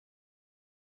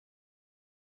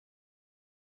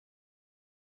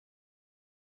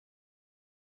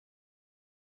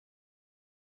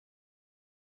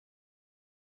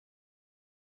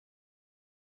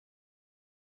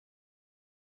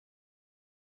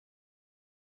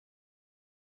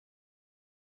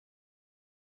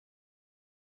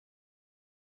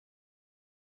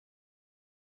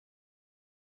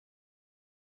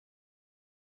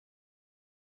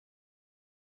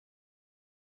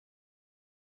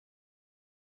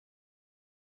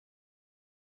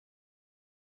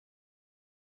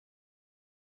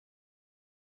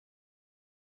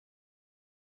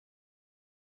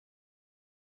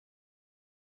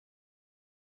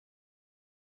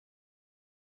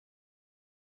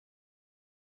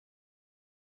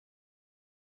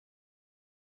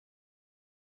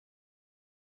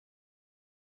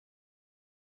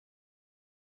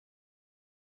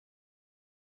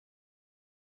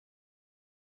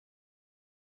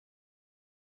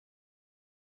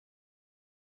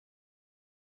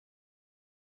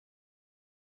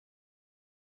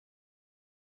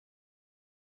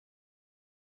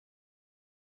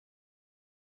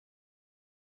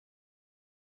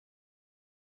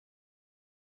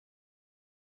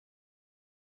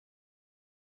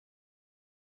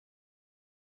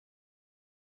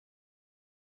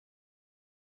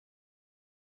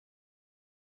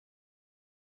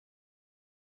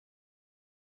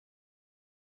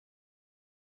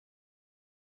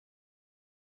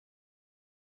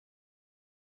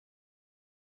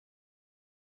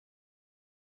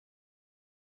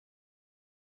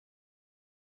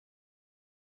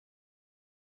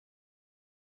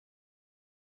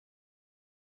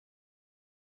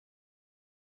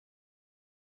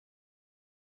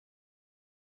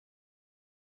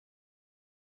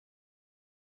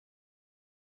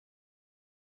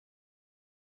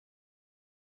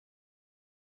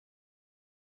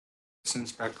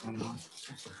Since back on.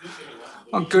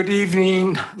 Well, good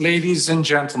evening, ladies and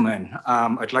gentlemen.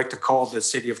 I'd like to call the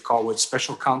City of Colwood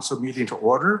Special Council meeting to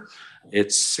order.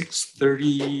 It's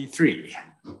 6:33.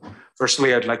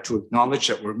 Firstly, I'd like to acknowledge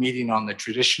that we're meeting on the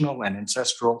traditional and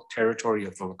ancestral territory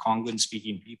of the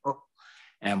Algonquin-speaking people,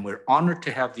 and we're honored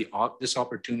to have this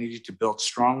opportunity to build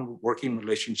strong working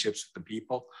relationships with the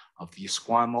people of the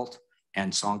Esquimalt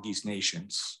and Songhees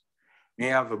nations.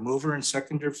 May I have a mover and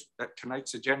seconder that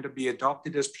tonight's agenda be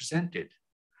adopted as presented?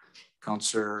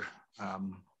 Councillor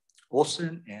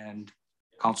Olson and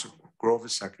Councillor Grove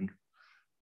is second.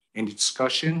 Any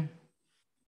discussion?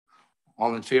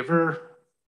 All in favor?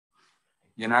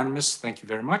 Unanimous, thank you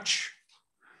very much.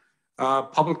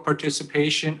 Public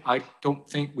participation, I don't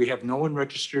think we have no one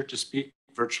registered to speak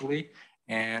virtually,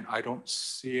 and I don't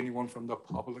see anyone from the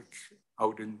public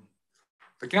out in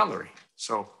the gallery,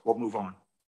 so we'll move on.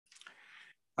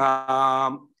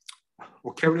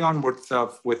 We'll carry on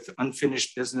with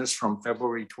unfinished business from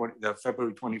February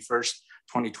 21st,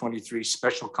 2023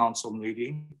 special council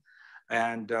meeting.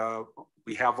 And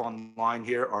we have online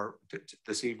here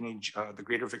this evening, the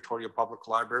Greater Victoria Public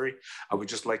Library. I would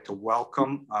just like to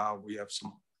welcome, we have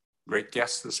some great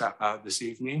guests this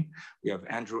evening. We have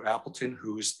Andrew Appleton,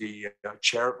 who is the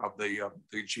chair of the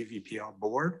GVPL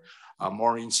board,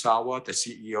 Maureen Sawa, the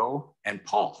CEO, and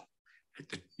Paul,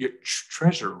 your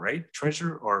treasurer, right?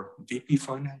 Treasurer or VP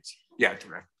Finance? Yeah,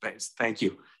 direct. Thank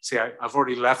you. See, I've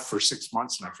already left for 6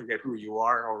 months and I forget who you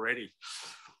are already.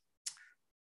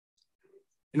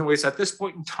 Anyways, at this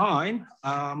point in time,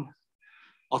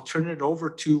 I'll turn it over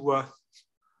to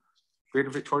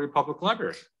Greater Victoria Public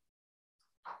Library.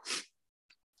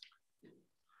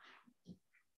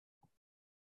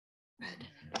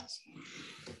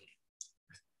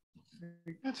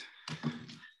 Very good.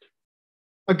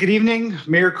 Good evening,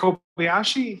 Mayor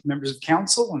Kobayashi, members of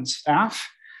council and staff.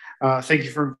 Thank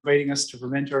you for inviting us to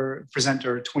present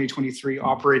our 2023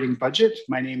 operating budget.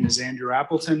 My name is Andrew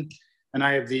Appleton, and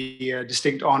I have the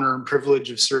distinct honor and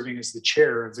privilege of serving as the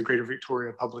chair of the Greater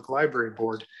Victoria Public Library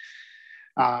Board.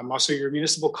 I'm also your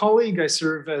municipal colleague. I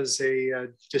serve as a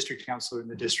district councillor in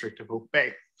the district of Oak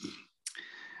Bay.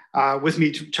 With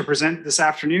me to present this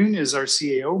afternoon is our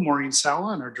CAO, Maureen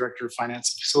Sawa, and our Director of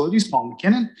Finance and Facilities, Paul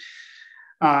McKinnon.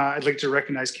 I'd like to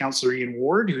recognize Councillor Ian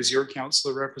Ward, who is your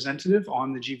councillor representative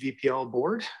on the GVPL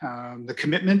board. The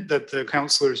commitment that the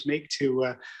councillors make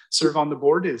to serve on the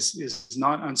board is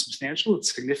not unsubstantial,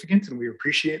 it's significant, and we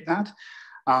appreciate that.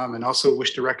 And also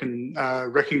wish to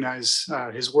recognize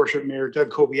His Worship Mayor Doug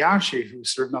Kobayashi, who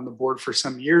served on the board for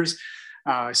some years.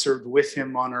 I served with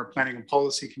him on our Planning and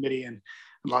Policy Committee, and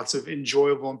lots of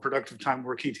enjoyable and productive time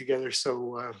working together.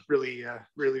 So really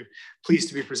pleased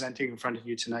to be presenting in front of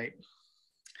you tonight.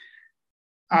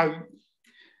 I'd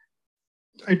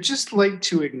just like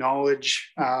to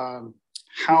acknowledge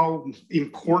how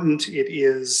important it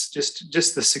is,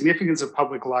 just the significance of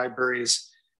public libraries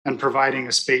and providing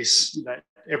a space that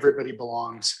everybody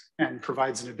belongs and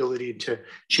provides an ability to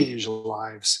change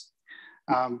lives.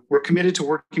 We're committed to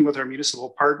working with our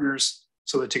municipal partners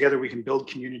so that together we can build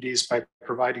communities by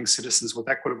providing citizens with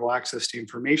equitable access to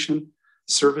information,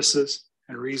 services,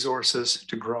 and resources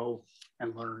to grow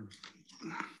and learn.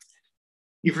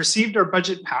 You've received our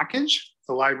budget package.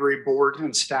 The library board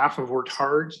and staff have worked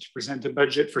hard to present a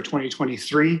budget for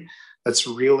 2023 that's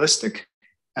realistic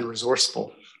and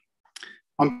resourceful.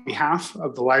 On behalf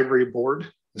of the library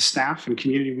board, the staff and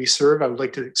community we serve, I would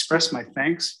like to express my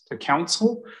thanks to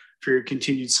council for your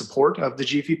continued support of the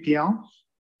GVPL.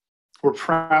 We're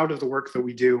proud of the work that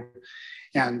we do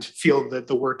and feel that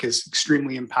the work is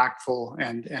extremely impactful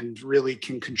and really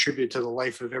can contribute to the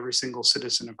life of every single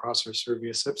citizen across our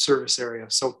service area.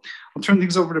 So I'll turn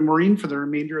things over to Maureen for the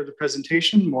remainder of the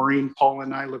presentation. Maureen, Paul,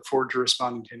 and I look forward to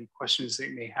responding to any questions that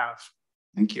you may have.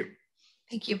 Thank you.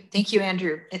 Thank you. Thank you,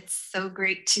 Andrew. It's so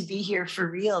great to be here for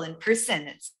real in person.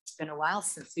 It's been a while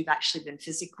since we've actually been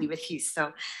physically with you.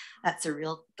 So that's a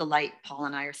real delight. Paul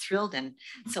and I are thrilled and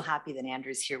so happy that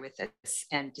Andrew's here with us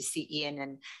and to see Ian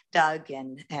and Doug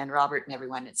and Robert and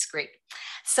everyone. It's great.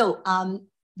 So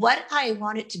what I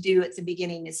wanted to do at the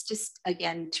beginning is just,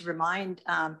 again, to remind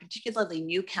particularly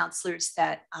new councillors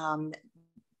that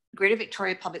Greater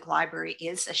Victoria Public Library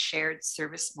is a shared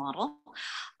service model.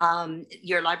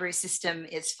 Your library system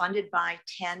is funded by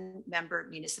 10 member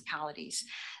municipalities.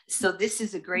 So this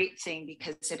is a great thing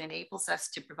because it enables us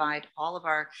to provide all of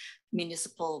our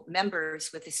municipal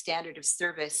members with a standard of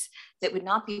service that would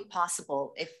not be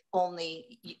possible if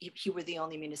you were the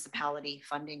only municipality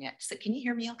funding it. So can you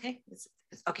hear me okay?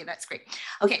 Okay, that's great.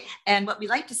 Okay, and what we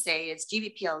like to say is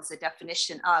GBPL is a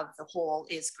definition of the whole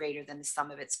is greater than the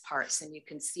sum of its parts. And you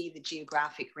can see the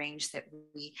geographic range that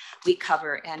we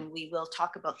cover, and we will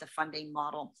talk about the funding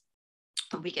model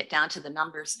when we get down to the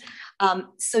numbers.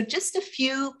 So just a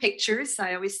few pictures.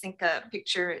 I always think a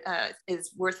picture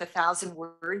is worth 1,000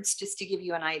 words, just to give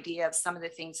you an idea of some of the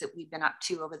things that we've been up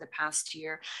to over the past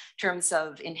year in terms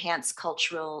of enhanced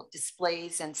cultural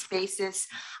displays and spaces.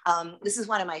 This is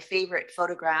one of my favorite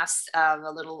photographs of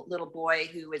a little boy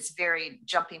who was very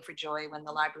jumping for joy when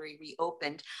the library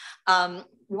reopened.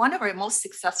 One of our most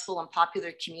successful and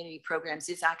popular community programs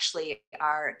is actually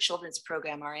our children's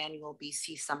program, our annual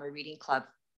BC Summer Reading Club.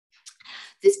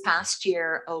 This past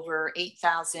year, over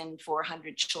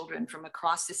 8,400 children from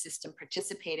across the system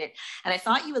participated. And I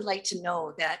thought you would like to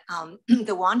know that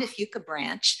the Wanda Fuca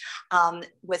branch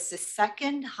was the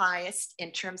second highest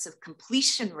in terms of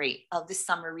completion rate of the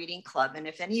Summer Reading Club. And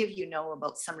if any of you know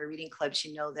about Summer Reading Clubs,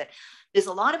 you know that there's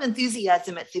a lot of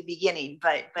enthusiasm at the beginning,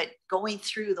 but going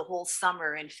through the whole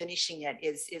summer and finishing it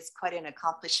is quite an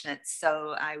accomplishment.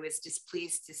 So I was just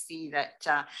pleased to see that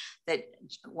that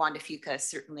Wanda Fuca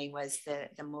certainly was the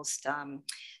most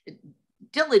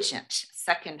diligent,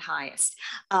 second highest.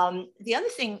 The other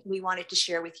thing we wanted to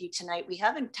share with you tonight, we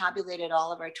haven't tabulated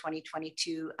all of our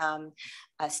 2022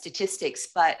 statistics,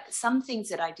 but some things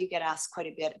that I do get asked quite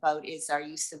a bit about is our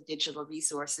use of digital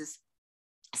resources.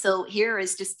 So here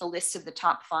is just the list of the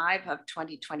top 5 of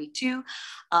 2022,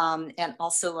 and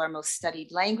also our most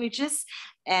studied languages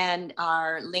and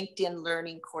our LinkedIn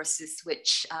learning courses,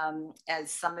 which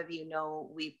as some of you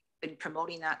know, we've been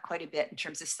promoting that quite a bit in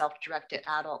terms of self-directed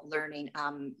adult learning.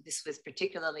 This was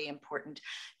particularly important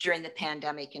during the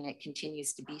pandemic, and it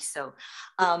continues to be so.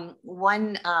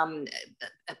 One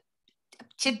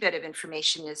tidbit of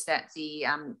information is that the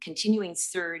continuing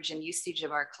surge in usage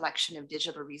of our collection of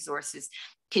digital resources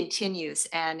continues,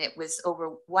 and it was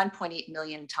over 1.8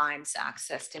 million times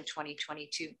accessed in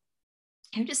 2022.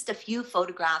 Here are just a few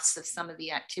photographs of some of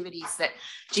the activities that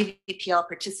GBPL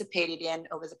participated in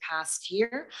over the past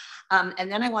year.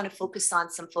 And then I want to focus on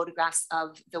some photographs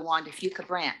of the Wanda Fuca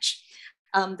branch.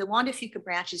 The Wanda Fuca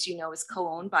branch, as you know, is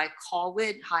co-owned by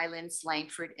Colwood, Highlands,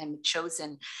 Langford, and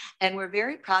Chosen. And we're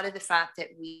very proud of the fact that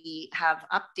we have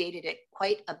updated it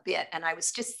quite a bit. And I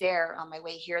was just there on my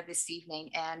way here this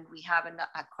evening, and we have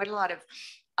quite a lot of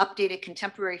updated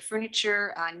contemporary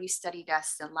furniture, new study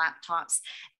desks and laptops,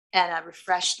 and a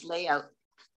refreshed layout.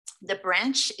 The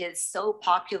branch is so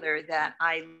popular that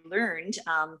I learned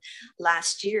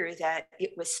last year that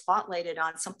it was spotlighted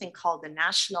on something called the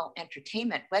National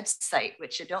Entertainment website,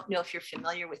 which I don't know if you're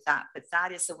familiar with that, but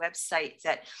that is a website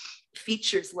that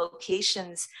features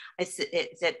locations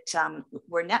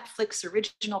where Netflix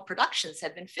original productions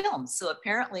have been filmed. So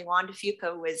apparently Wanda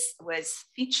Fuca was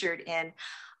featured in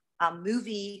a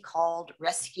movie called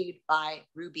Rescued by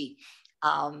Ruby.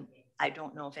 I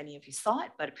don't know if any of you saw it,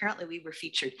 but apparently we were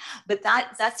featured. But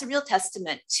that's a real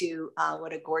testament to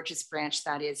what a gorgeous branch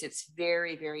that is. It's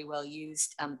very, very well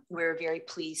used. We're very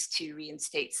pleased to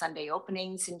reinstate Sunday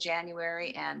openings in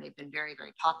January, and they've been very,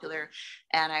 very popular.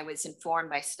 And I was informed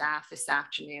by staff this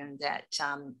afternoon that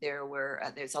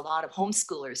there's a lot of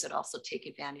homeschoolers that also take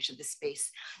advantage of the space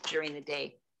during the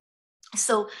day.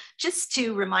 So just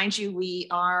to remind you, we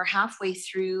are halfway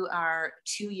through our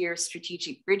 2-year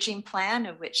strategic bridging plan,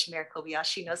 of which Mayor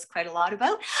Kobayashi knows quite a lot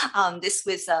about. This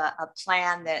was a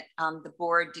plan that the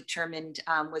board determined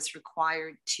was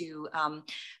required to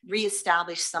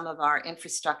reestablish some of our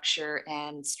infrastructure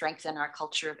and strengthen our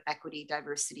culture of equity,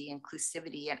 diversity,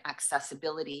 inclusivity, and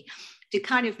accessibility to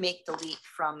kind of make the leap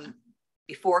from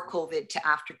before COVID to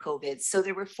after COVID. So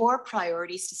there were 4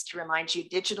 priorities, just to remind you: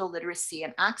 digital literacy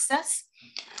and access,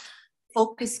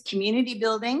 focused community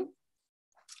building,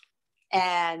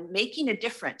 and making a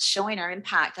difference, showing our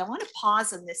impact. I want to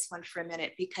pause on this one for a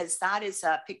minute, because that is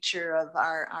a picture of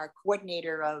our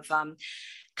coordinator of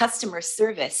customer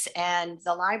service. And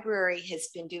the library has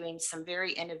been doing some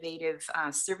very innovative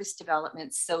service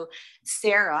developments. So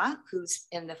Sarah, who's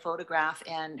in the photograph,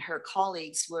 and her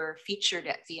colleagues were featured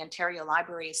at the Ontario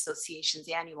Library Association's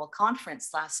annual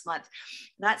conference last month.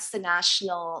 That's the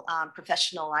National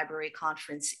Professional Library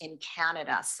Conference in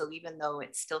Canada. So even though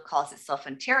it still calls itself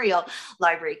Ontario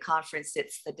Library Conference,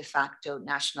 it's the de facto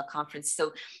national conference.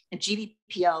 So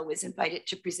GBPL was invited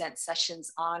to present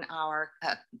sessions on our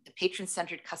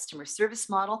patron-centered customer service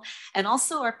model, and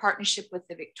also our partnership with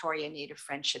the Victoria Native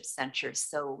Friendship Center.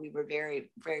 So we were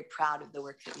very, very proud of the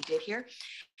work that we did here.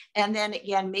 And then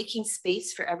again, making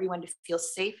space for everyone to feel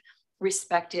safe,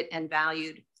 respected, and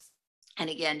valued. And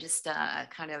again, just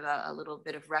kind of a little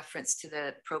bit of reference to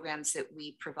the programs that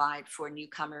we provide for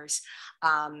newcomers.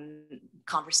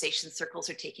 Conversation circles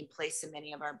are taking place in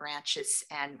many of our branches,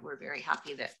 and we're very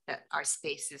happy that our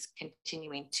space is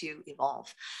continuing to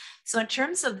evolve. So in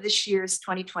terms of this year's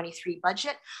 2023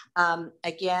 budget,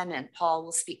 again, and Paul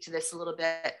will speak to this a little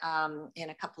bit in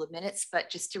a couple of minutes, but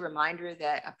just a reminder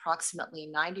that approximately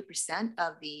 90%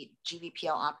 of the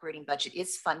GVPL operating budget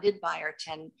is funded by our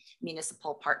 10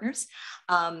 municipal partners.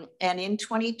 And in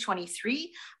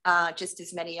 2023, just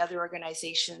as many other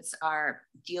organizations are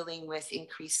dealing with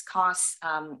increased costs,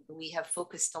 we have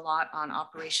focused a lot on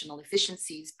operational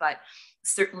efficiencies, but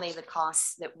certainly the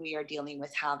costs that we are dealing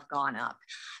with have gone up.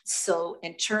 So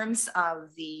in terms of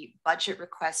the budget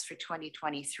request for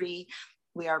 2023,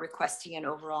 we are requesting an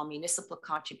overall municipal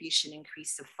contribution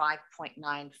increase of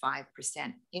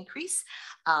 5.95% increase.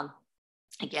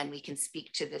 Again, we can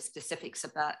speak to the specifics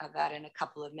of that in a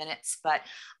couple of minutes. But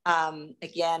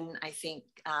again, I think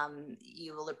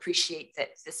you will appreciate that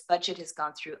this budget has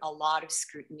gone through a lot of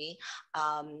scrutiny.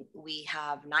 We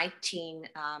have 19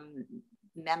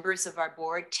 members of our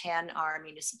board, 10 are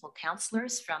municipal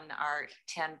councillors from our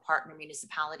 10 partner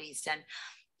municipalities. And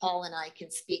Paul and I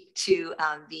can speak to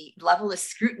the level of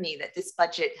scrutiny that this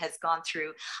budget has gone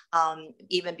through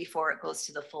even before it goes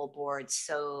to the full board.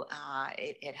 So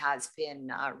it has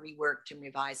been reworked and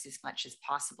revised as much as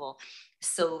possible.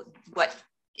 So what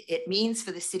it means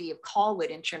for the city of Colwood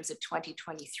in terms of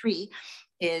 2023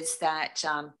 is that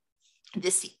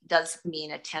this does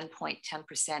mean a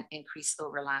 10.10% increase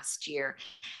over last year.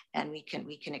 And we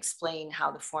can explain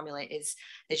how the formula is.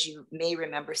 As you may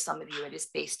remember, some of you, it is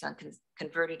based on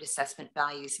converted assessment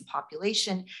values and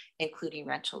population, including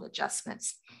rental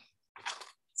adjustments.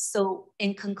 So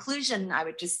in conclusion, I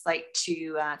would just like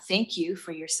to thank you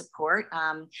for your support.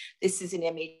 This is an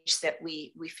image that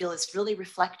we feel is really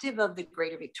reflective of the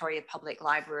Greater Victoria Public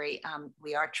Library.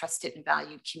 We are trusted and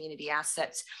valued community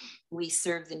assets. We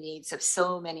serve the needs of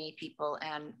so many people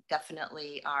and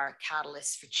definitely are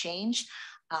catalysts for change.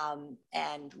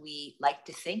 And we like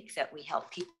to think that we help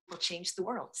people change the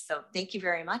world. So thank you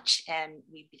very much. And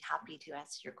we'd be happy to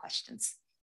answer your questions.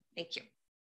 Thank you.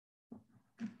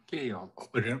 Okay, I'll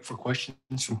open it up for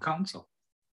questions from council.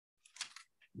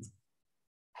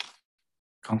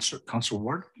 Councillor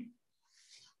Ward.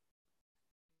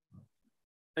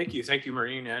 Thank you,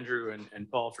 Maureen, Andrew,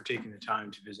 and Paul for taking the time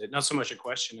to visit. Not so much a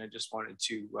question, I just wanted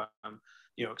to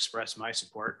express my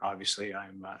support. Obviously,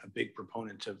 I'm a big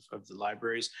proponent of the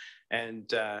libraries,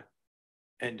 and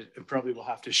probably will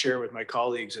have to share with my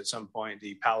colleagues at some point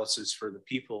the Palaces for the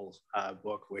People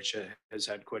book, which has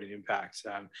had quite an impact.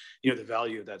 The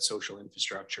value of that social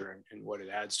infrastructure and what it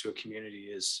adds to a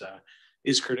community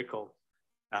is critical.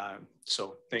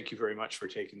 So thank you very much for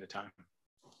taking the time.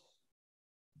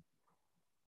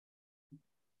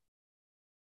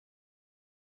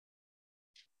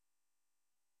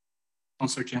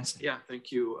 Councillor Jensen. Yeah,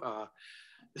 thank you.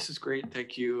 This is great.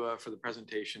 Thank you for the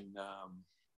presentation.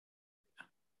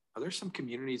 Are there some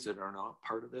communities that are not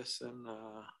part of this? And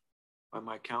by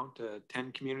my count,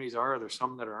 10 communities are. Are there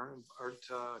some that aren't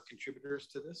contributors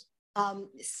to this?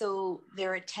 So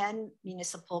there are 10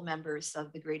 municipal members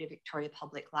of the Greater Victoria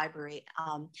Public Library.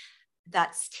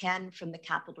 That's 10 from the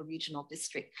Capital Regional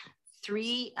District.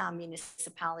 3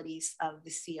 municipalities of the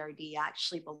CRD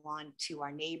actually belong to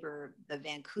our neighbor, the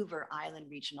Vancouver Island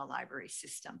Regional Library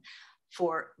System.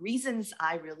 For reasons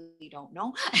I really don't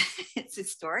know, it's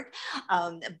historic,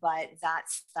 but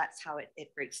that's how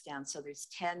it breaks down. So there's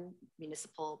 10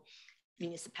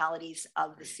 municipalities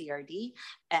of the CRD,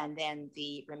 and then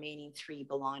the remaining 3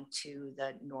 belong to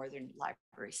the Northern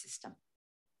Library System.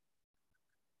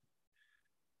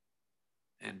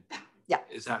 And yeah,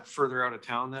 is that further out of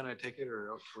town then, I take it,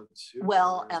 or out towards Souk?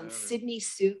 Well, Sydney,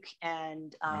 Souk,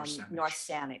 and North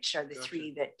Saanich are the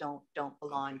 3 that don't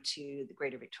belong to the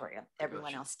Greater Victoria.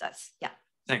 Everyone else does. Yeah.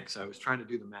 Thanks. I was trying to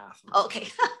do the math. Okay.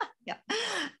 Yeah.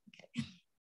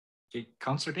 Okay,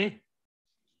 Councillor Day.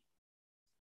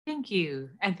 Thank you.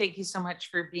 And thank you so much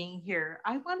for being here.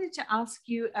 I wanted to ask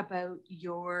you about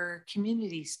your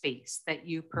community space that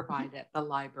you provide at the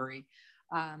library.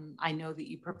 I know that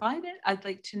you provide it. I'd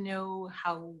like to know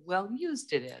how well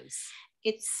used it is.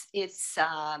 It's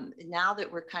now that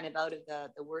we're kind of out of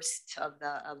the worst of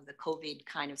the COVID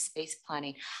kind of space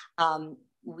planning,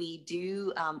 we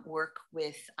do work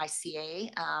with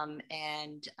ICA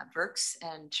and VERX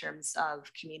in terms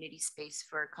of community space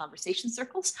for conversation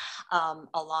circles. A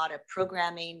lot of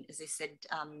programming, as I said,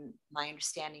 my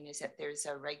understanding is that there's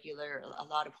a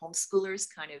lot of homeschoolers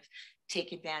kind of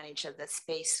take advantage of the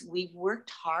space. We've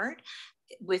worked hard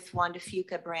with Wanda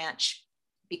Fuca branch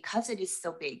because it is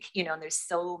so big, you know, and there's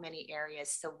so many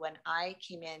areas. So when I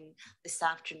came in this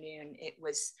afternoon, it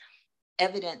was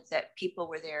evident that people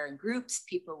were there in groups,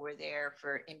 people were there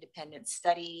for independent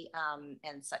study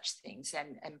and such things.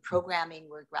 And programming,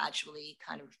 we're gradually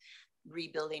kind of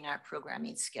rebuilding our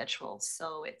programming schedule.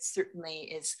 So it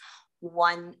certainly is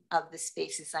one of the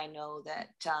spaces I know that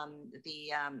the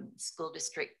school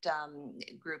district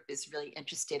group is really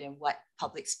interested in what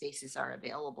public spaces are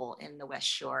available in the West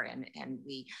Shore. And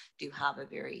we do have a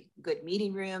very good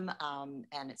meeting room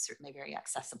and it's certainly very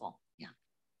accessible. Yeah.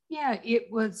 Yeah, it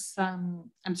was,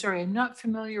 I'm sorry, I'm not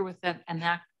familiar with an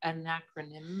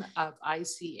acronym of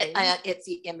ICA. It's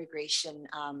the Immigration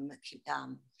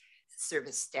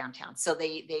Service downtown. So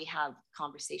they have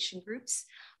conversation groups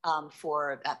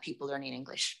for people learning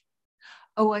English.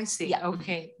 Oh, I see. Yeah.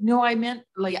 Okay. No, I meant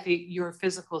like Yeah. your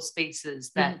physical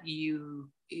spaces that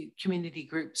community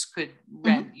groups could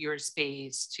rent your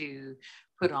space to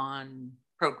put on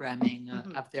programming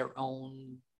of their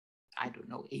own, I don't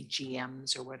know,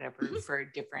 AGMs or whatever for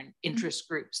different interest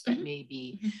groups that may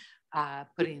be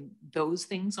putting those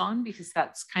things on, because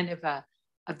that's kind of a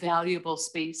valuable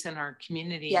space in our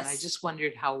community. Yes. And I just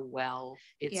wondered how well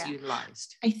it's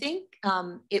utilized. I think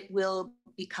it will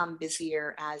become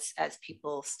busier as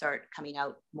people start coming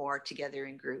out more together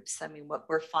in groups. I mean, what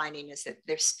we're finding is that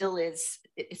there still is,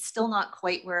 it's still not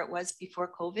quite where it was before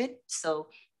COVID. So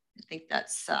I think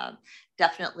that's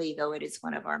definitely, though it is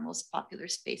one of our most popular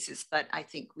spaces, but I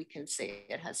think we can say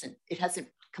it hasn't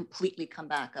completely come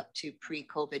back up to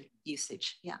pre-COVID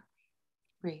usage. Yeah.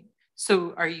 Great.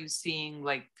 So are you seeing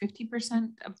like 50%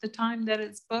 of the time that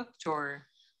it's booked, or?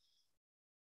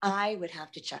 I would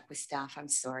have to check with staff. I'm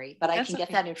sorry, but I can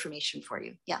get that information for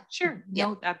you. Yeah. Sure. Yeah.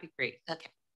 No, that'd be great. Okay.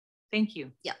 Thank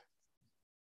you. Yeah.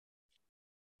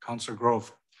 Councillor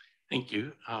Grove. Thank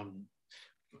you.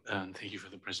 And thank you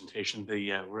for the presentation.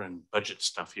 We're in budget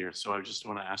stuff here, so I just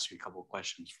want to ask you a couple of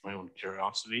questions for my own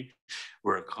curiosity.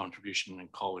 Where a contribution in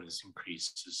Colwood has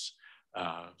increased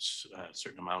a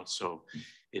certain amount, so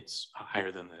it's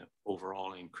higher than the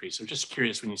overall increase. I'm just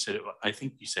curious, when you said it, I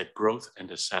think you said growth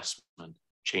and assessment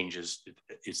changes.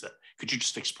 Is that? Could you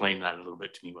just explain that a little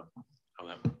bit to me? How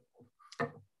that?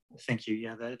 Thank you.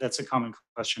 Yeah, that's a common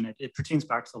question. It pertains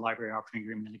back to the library operating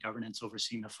agreement and the governance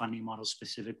overseeing the funding model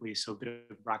specifically. So a bit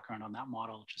of background on that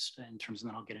model, just in terms of,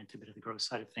 and then I'll get into a bit of the growth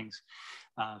side of things.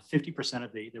 50%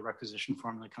 of the requisition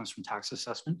formula comes from tax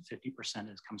assessment,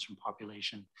 50% comes from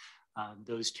population.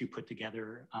 Those two put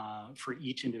together for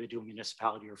each individual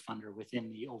municipality or funder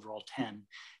within the overall 10,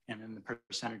 and then the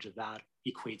percentage of that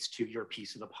equates to your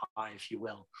piece of the pie, if you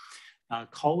will.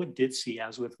 Colwood did see,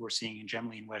 as with we're seeing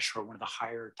generally in West Shore, one of the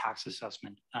higher tax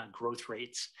assessment growth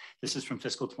rates. This is from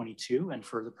fiscal 22, and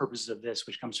for the purposes of this,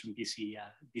 which comes from BC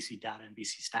data and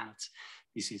BC stats,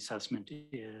 BC assessment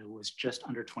was just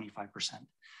under 25%.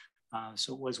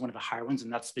 So it was one of the higher ones,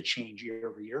 and that's the change year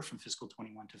over year from fiscal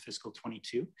 21 to fiscal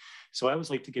 22. So I always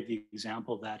like to give the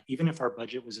example that even if our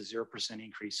budget was a 0%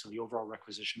 increase, so the overall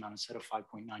requisition amount instead of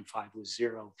 5.95 was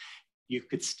 0, you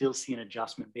could still see an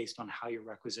adjustment based on how your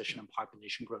requisition and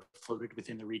population growth floated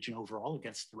within the region overall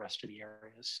against the rest of the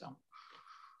areas. So,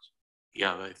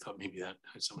 yeah, I thought maybe that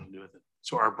had something to do with it.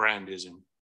 So our brand it's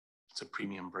a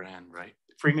premium brand, right?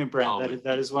 Premium brand,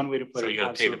 that is one way to put it. So you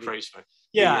got to pay the price for it.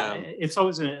 Yeah, it's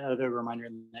always another reminder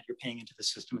that you're paying into the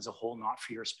system as a whole, not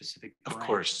for your specific brand. Of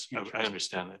course, I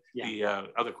understand that. Yeah.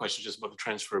 The other question is just about the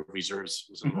transfer of reserves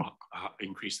was an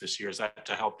increase this year. Is that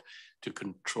to help to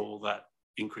control that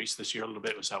increase this year a little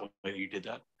bit? Was that why you did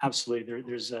that? Absolutely.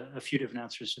 There's a few different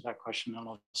answers to that question, and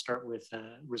I'll start with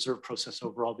reserve process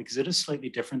overall, because it is slightly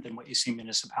different than what you see in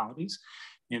municipalities,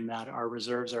 in that our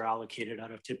reserves are allocated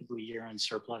out of typically year-end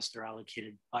surplus. They're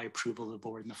allocated by approval of the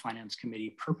board and the finance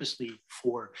committee purposely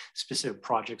for specific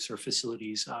projects or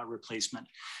facilities replacement.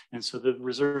 And so the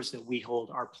reserves that we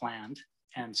hold are planned.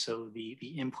 And so the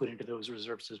input into those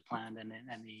reserves is planned, and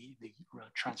the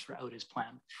transfer out is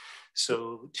planned.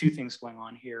 So two things going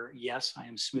on here. Yes, I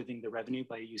am smoothing the revenue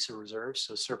by use of reserves.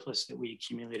 So surplus that we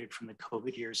accumulated from the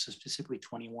COVID years, so specifically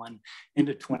 21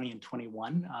 into 20 and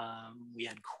 21, we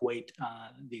had quite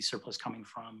the surplus coming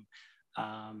from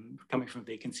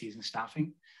vacancies and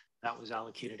staffing that was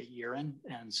allocated at year end.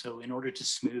 And so in order to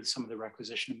smooth some of the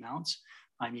requisition amounts,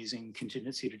 I'm using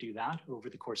contingency to do that over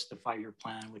the course of the 5-year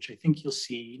plan, which I think you'll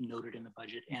see noted in the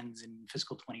budget ends in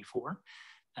fiscal 24.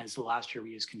 As the last year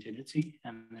we used contingency,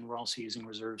 and then we're also using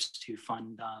reserves to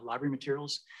fund library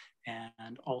materials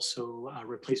and also a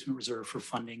replacement reserve for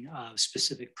funding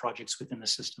specific projects within the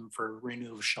system for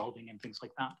renewal of shelving and things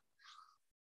like that.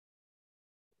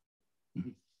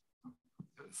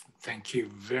 Thank you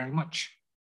very much.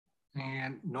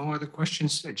 And no other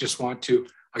questions. I just want to,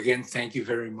 again, thank you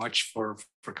very much for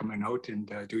coming out and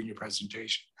doing your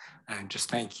presentation. And just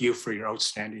thank you for your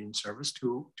outstanding service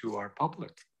to our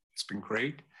public. It's been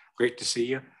great. Great to see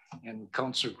you. And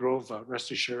Councillor Grove,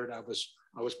 rest assured, I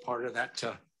was part of that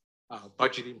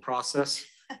budgeting process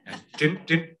and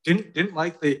didn't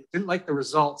like the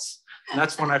results. And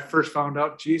that's when I first found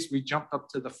out, geez, we jumped up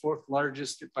to the 4th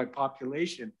largest by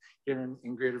population here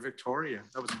in Greater Victoria.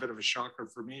 That was a bit of a shocker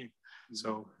for me.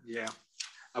 So yeah,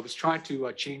 I was trying to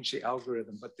change the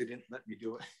algorithm, but they didn't let me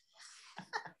do it.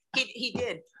 He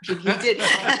did. He did.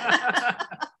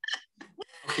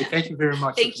 Okay, thank you very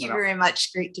much. Thank you very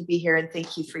much. Great to be here, and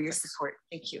thank you for your support.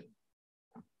 Thank you.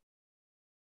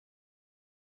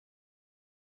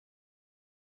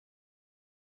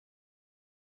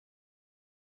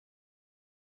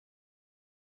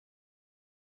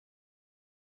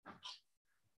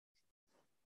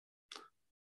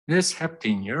 Ms.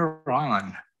 Hepting, you're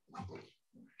on.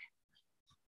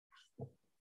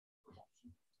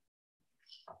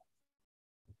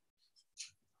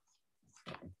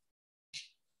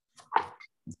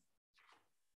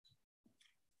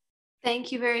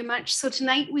 Thank you very much. So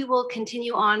tonight we will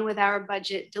continue on with our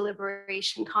budget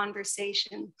deliberation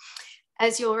conversation.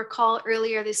 As you'll recall,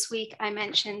 earlier this week, I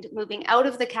mentioned moving out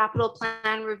of the capital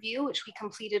plan review, which we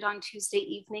completed on Tuesday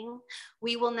evening.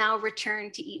 We will now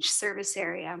return to each service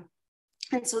area.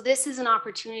 And so this is an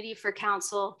opportunity for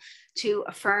council to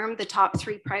affirm the top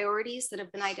 3 priorities that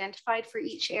have been identified for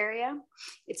each area.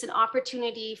 It's an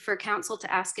opportunity for council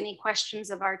to ask any questions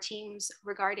of our teams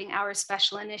regarding our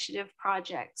special initiative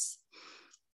projects.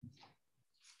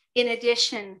 In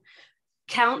addition,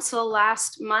 council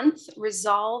last month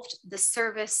resolved the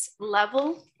service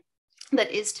level that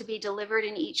is to be delivered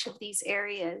in each of these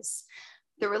areas.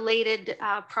 The related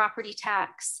property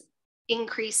tax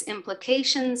increase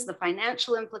implications, the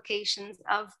financial implications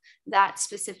of that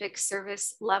specific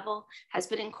service level has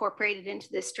been incorporated into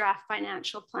this draft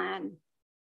financial plan.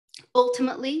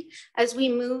 Ultimately, as we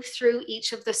move through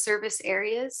each of the service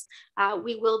areas,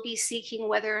 we will be seeking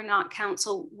whether or not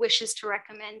council wishes to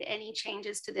recommend any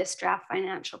changes to this draft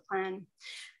financial plan.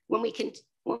 When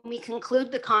we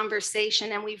conclude the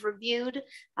conversation and we've reviewed,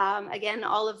 again,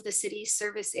 all of the city's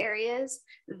service areas,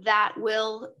 that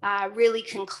will really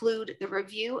conclude the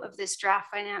review of this draft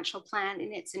financial plan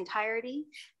in its entirety.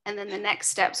 And then the next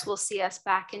steps will see us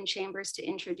back in chambers to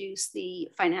introduce the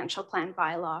financial plan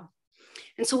bylaw.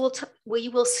 And so we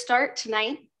will start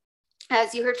tonight,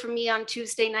 as you heard from me on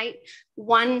Tuesday night,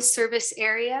 one service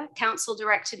area, council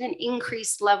directed an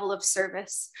increased level of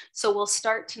service. So we'll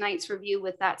start tonight's review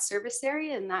with that service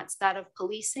area, and that's that of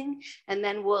policing. And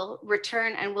then we'll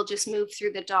return and we'll just move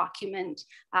through the document,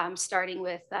 starting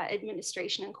with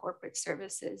administration and corporate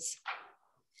services.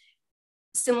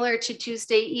 Similar to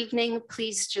Tuesday evening,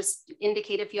 please just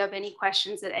indicate if you have any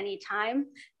questions at any time,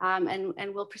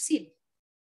 and we'll proceed.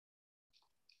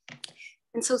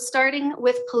 And so starting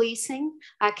with policing,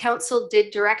 council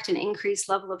did direct an increased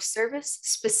level of service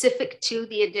specific to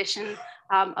the addition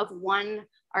of one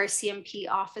RCMP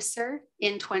officer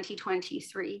in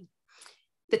 2023.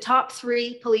 The top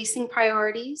 3 policing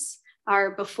priorities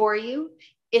are before you.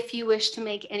 If you wish to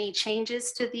make any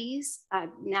changes to these,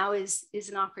 now is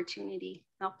an opportunity.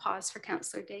 I'll pause for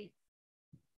Councillor Day.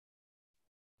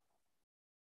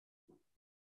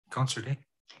 Councillor Day.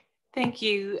 Thank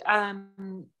you.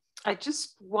 I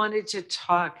just wanted to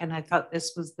talk, and I thought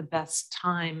this was the best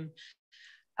time,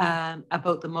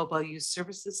 about the mobile youth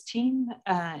services team.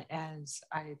 As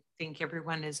I think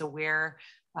everyone is aware,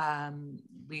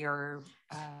 we are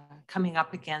coming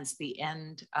up against the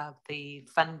end of the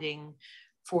funding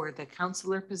for the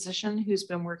counselor position who's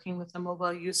been working with the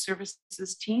mobile youth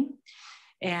services team.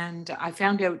 And I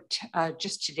found out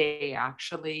just today,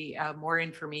 actually, more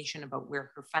information about where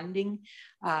her funding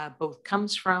both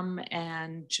comes from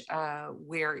and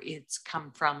where it's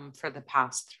come from for the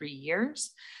past 3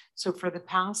 years. So for the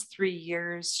past 3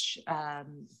 years,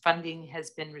 funding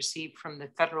has been received from the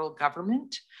federal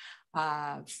government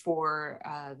for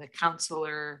the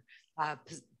counselor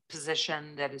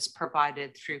position that is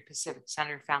provided through Pacific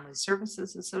Center Family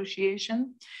Services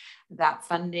Association. That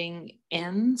funding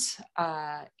ends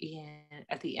at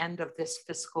the end of this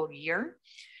fiscal year.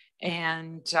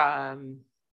 And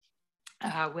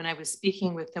when I was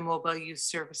speaking with the Mobile Youth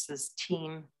Services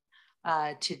team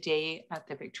today at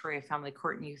the Victoria Family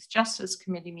Court and Youth Justice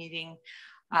Committee meeting,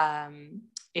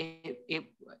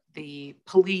 the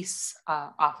police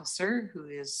officer, who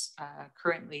is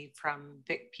currently from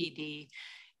Vic PD,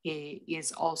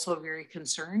 is also very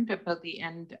concerned about the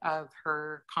end of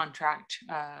her contract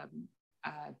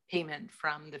payment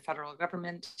from the federal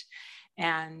government.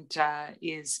 and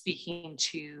is speaking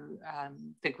to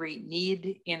the great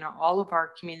need in all of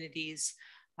our communities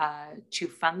to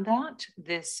fund that.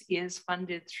 This is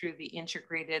funded through the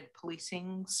integrated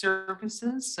policing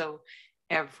services. So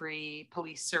every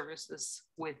police services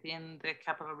within the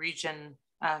capital region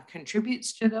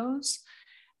contributes to those.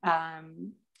 I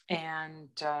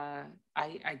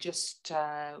just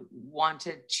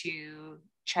wanted to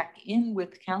check in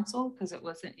with council because it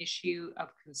was an issue of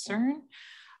concern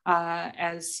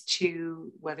as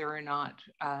to whether or not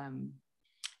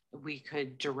we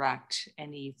could direct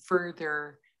any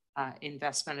further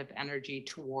investment of energy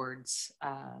towards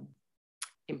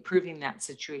improving that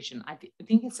situation. I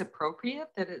think it's appropriate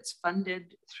that it's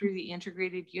funded through the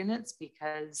integrated units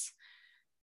because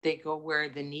they go where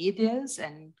the need is,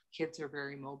 and kids are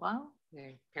very mobile.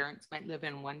 Their parents might live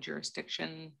in one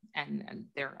jurisdiction and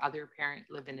their other parent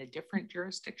live in a different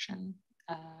jurisdiction,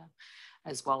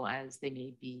 as well as they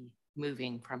may be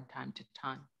moving from time to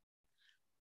time.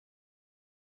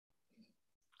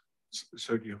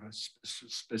 So do you have a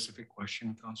specific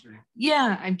question, Councillor?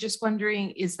 Yeah, I'm just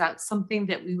wondering, is that something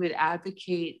that we would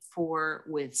advocate for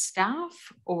with staff,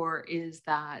 or is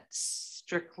that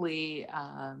strictly,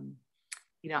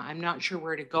 you know, I'm not sure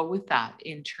where to go with that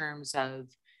in terms of,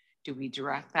 do we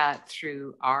direct that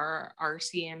through our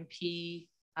RCMP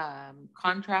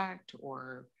contract,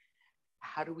 or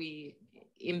how do we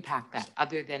impact that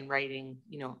other than writing,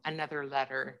 you know, another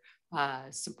letter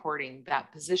supporting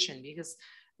that position? Because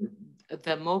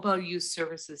the mobile youth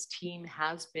services team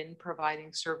has been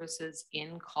providing services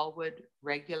in Colwood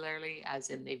regularly,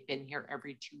 as in they've been here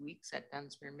every 2 weeks at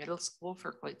Dunsmuir Middle School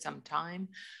for quite some time,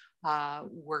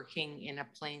 working in a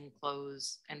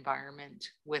plainclothes environment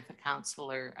with a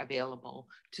counselor available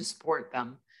to support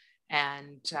them.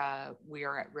 And we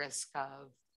are at risk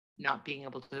of not being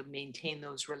able to maintain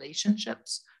those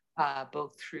relationships,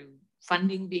 both through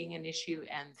funding being an issue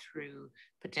and through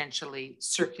potentially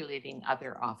circulating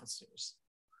other officers.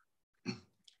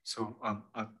 So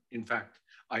in fact,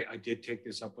 I did take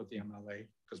this up with the MLA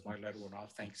because my letter went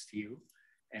off thanks to you.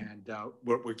 And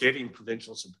we're getting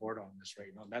provincial support on this right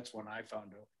now. And that's when I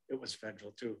found out it was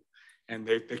federal too. And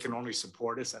they can only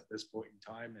support us at this point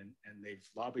in time, and they've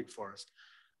lobbied for us.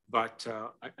 But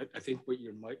I think what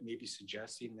you're maybe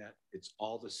suggesting that it's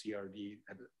all the CRD,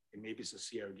 and maybe it's a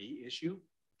CRD issue.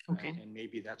 Okay. And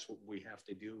maybe that's what we have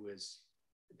to do, is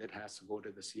that has to go to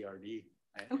the CRD.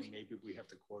 And okay. Maybe we have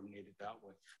to coordinate it that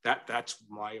way. That's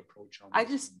my approach on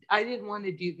this. I didn't want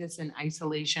to do this in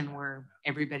isolation where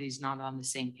everybody's not on the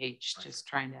same page, right. Just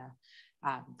trying to,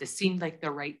 this seemed like the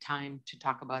right time to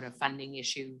talk about a funding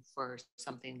issue for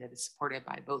something that is supported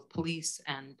by both police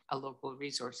and a local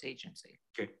resource agency.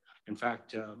 Okay. In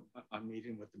fact, I'm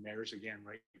meeting with the mayors again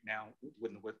right now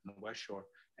within the West Shore,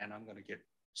 and I'm going to get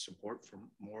support from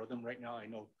more of them right now. I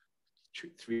know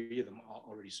 3 of them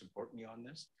already support me on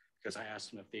this, because I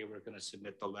asked them if they were going to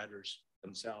submit the letters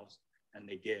themselves, and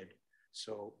they did.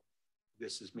 So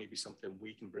this is maybe something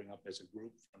we can bring up as a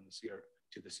group from the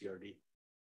to the CRD.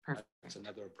 Perfect. That's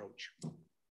another approach.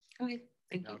 Okay,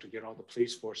 thank you. Now to get all the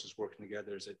police forces working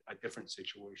together is a different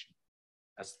situation.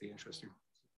 That's the interesting.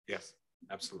 Yes,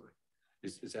 absolutely.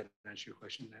 Is that answer your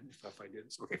question then? If I did,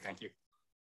 okay, thank you.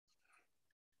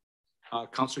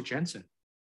 Councillor Jensen.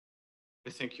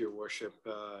 Thank you, Your Worship.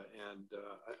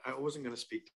 I wasn't going to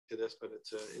speak to this, but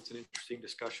it's an interesting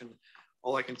discussion.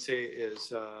 All I can say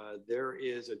is there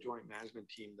is a joint management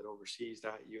team that oversees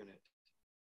that unit.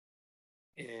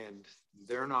 And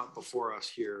they're not before us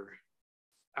here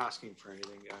asking for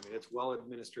anything. I mean, it's well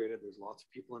administrated. There's lots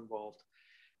of people involved.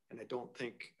 And I don't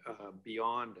think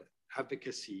beyond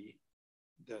advocacy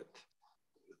that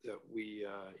we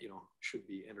should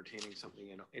be entertaining something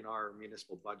in our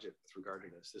municipal budget with regard to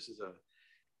this.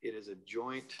 It is a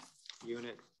joint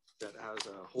unit that has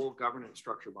a whole governance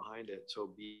structure behind it.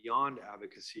 So beyond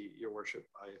advocacy, Your Worship,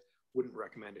 I wouldn't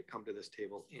recommend it come to this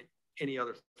table in any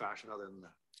other fashion other than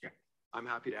that. Yeah, I'm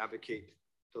happy to advocate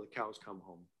till the cows come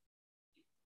home.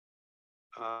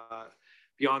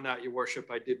 Beyond that, Your Worship,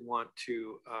 I did want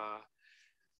to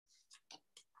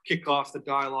kick off the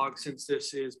dialogue since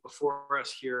this is before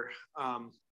us here.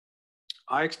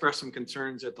 I expressed some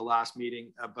concerns at the last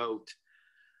meeting about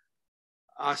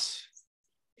us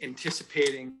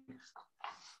anticipating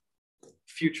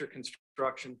future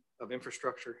construction of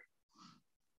infrastructure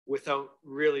without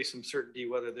really some certainty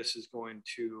whether this is going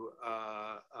to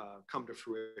come to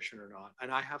fruition or not.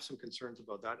 And I have some concerns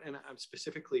about that. And I'm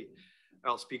specifically,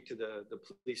 I'll speak to the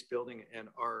police building and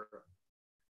our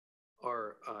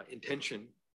intention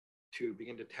to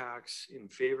begin to tax in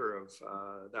favor of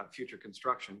that future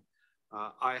construction.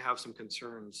 I have some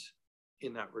concerns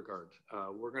in that regard.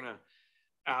 We're going to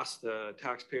ask the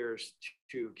taxpayers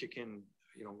to kick in,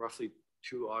 roughly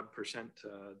 2%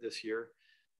 this year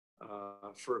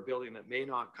for a building that may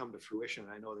not come to fruition.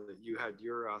 I know that you had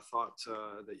your thoughts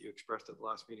that you expressed at the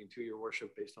last meeting to your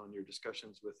worship based on your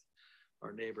discussions with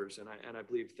our neighbors, and I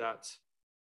believe that's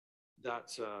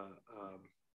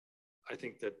I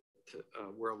think that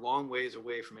we're a long ways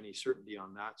away from any certainty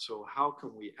on that. So how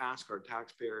can we ask our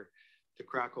taxpayer to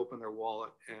crack open their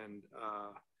wallet and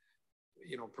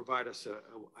provide us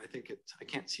I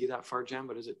can't see that far, Jen,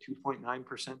 but is it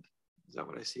 2.9%? Is that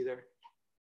what I see there?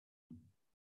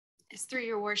 It's through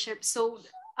your worship. So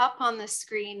up on the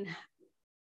screen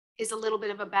is a little bit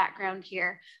of a background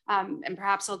here, and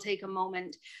perhaps I'll take a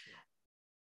moment.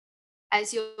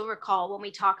 As you'll recall, when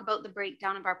we talk about the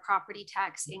breakdown of our property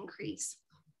tax increase,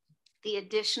 the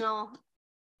additional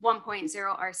 1.0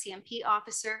 RCMP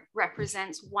officer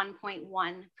represents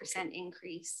 1.1%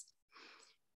 increase.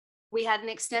 We had an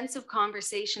extensive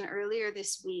conversation earlier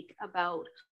this week about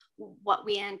what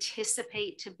we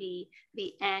anticipate to be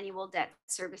the annual debt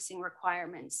servicing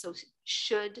requirements. So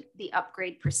should the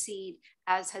upgrade proceed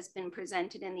as has been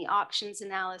presented in the options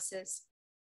analysis,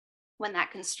 when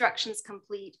that construction is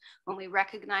complete, when we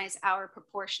recognize our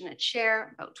proportionate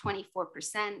share, about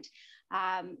 24%,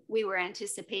 we were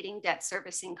anticipating debt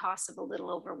servicing costs of a little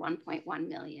over 1.1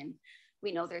 million.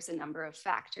 We know there's a number of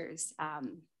factors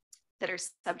that are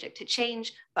subject to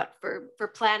change, but for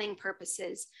planning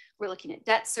purposes, we're looking at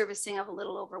debt servicing of a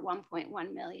little over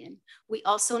 1.1 million. We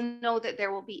also know that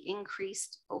there will be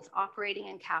increased both operating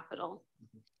and capital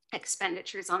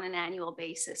expenditures on an annual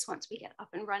basis once we get up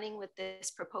and running with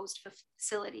this proposed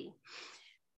facility.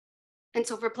 And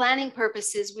so for planning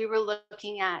purposes, we were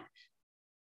looking at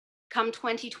come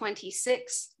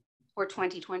 2026 or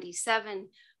 2027,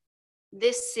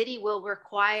 this city will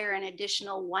require an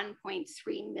additional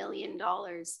 $1.3 million.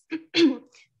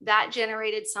 That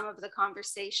generated some of the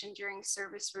conversation during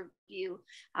service review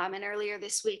and earlier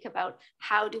this week about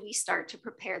how do we start to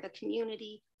prepare the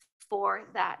community for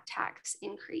that tax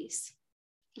increase.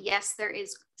 Yes, there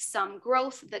is some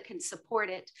growth that can support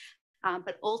it,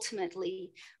 but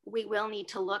ultimately we will need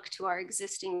to look to our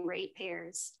existing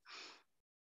ratepayers.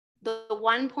 The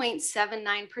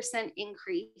 1.79%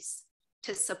 increase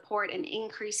to support an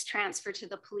increased transfer to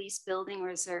the police building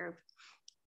reserve.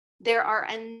 There are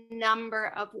a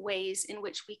number of ways in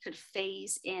which we could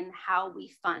phase in how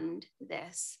we fund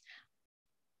this.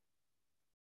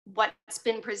 What's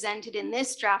been presented in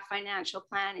this draft financial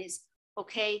plan is,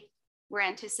 okay, we're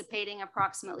anticipating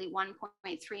approximately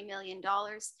 $1.3 million.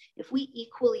 If we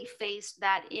equally phased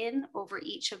that in over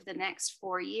each of the next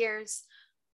 4 years,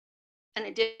 an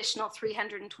additional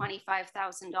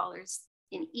 $325,000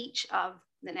 in each of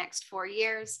the next 4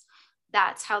 years,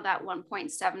 that's how that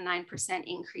 1.79%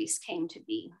 increase came to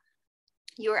be.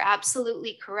 You are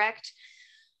absolutely correct.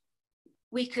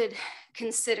 We could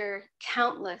consider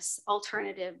countless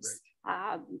alternatives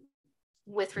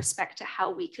with respect to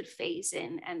how we could phase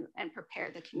in and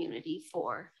prepare the community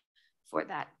for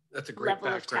that level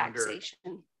of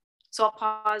taxation. So I'll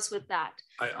pause with that,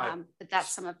 but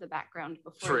that's some of the background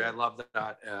before. Sorry, I love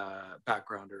that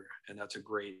backgrounder, and that's a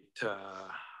great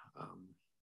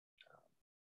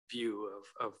view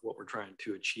of what we're trying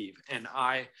to achieve. And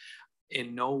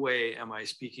in no way am I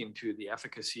speaking to the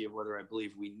efficacy of whether I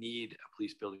believe we need a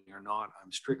police building or not.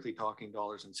 I'm strictly talking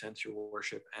dollars and cents, your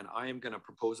worship. And I am going to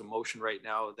propose a motion right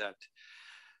now that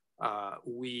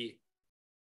we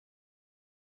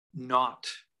not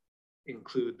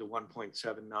include the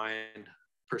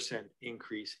 1.79%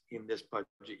 increase in this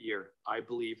budget year. I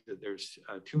believe that there's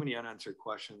too many unanswered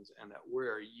questions and that we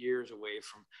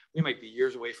might be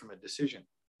years away from a decision,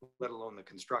 let alone the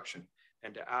construction.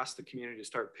 And to ask the community to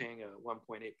start paying a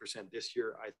 1.8% this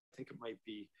year, I think it might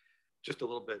be just a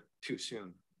little bit too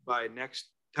soon. By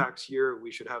next tax year, we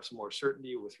should have some more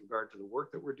certainty with regard to the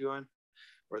work that we're doing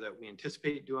or that we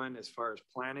anticipate doing as far as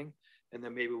planning. And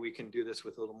then maybe we can do this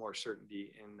with a little more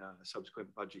certainty in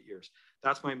subsequent budget years.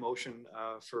 That's my motion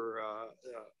for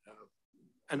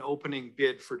an opening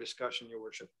bid for discussion, your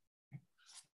worship.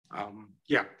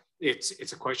 Yeah,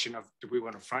 it's a question of, do we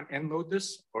want to front end load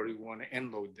this or do we want to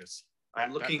end load this?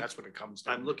 That's what it comes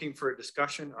down to. I'm looking for a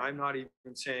discussion. I'm not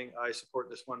even saying I support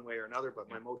this one way or another, but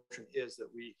my motion is that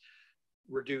we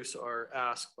reduce our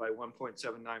ask by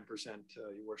 1.79%,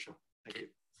 your worship. Thank you.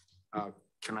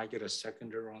 Can I get a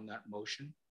seconder on that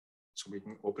motion so we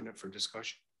can open it for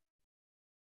discussion?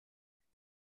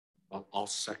 I'll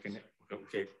second it.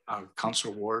 Okay,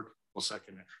 Councillor Ward will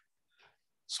second it.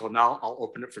 So now I'll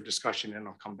open it for discussion and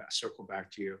I'll circle back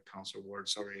to you, Councillor Ward.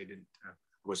 Sorry, I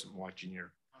wasn't watching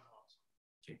your.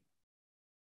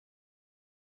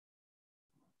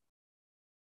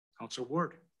 Councillor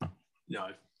Ward. No,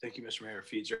 thank you, Mr. Mayor. It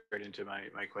feeds right into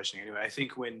my questioning. Anyway, I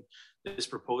think when this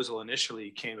proposal initially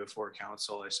came before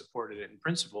council, I supported it in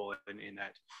principle, and in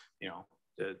that, you know,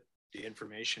 the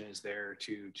information is there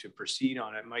to proceed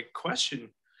on it. My question,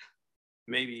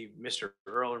 maybe Mr.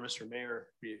 Earl or Mr. Mayor,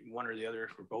 one or the other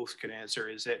or both could answer,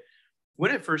 is that when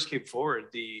it first came forward,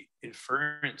 the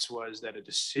inference was that a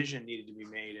decision needed to be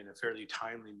made in a fairly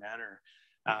timely manner.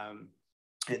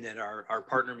 And that our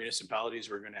partner municipalities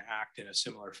were going to act in a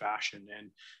similar fashion.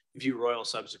 And View Royal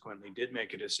subsequently did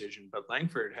make a decision, but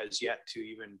Langford has yet to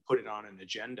even put it on an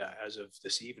agenda as of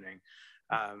this evening.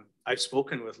 I've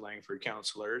spoken with Langford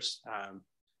councillors.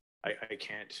 I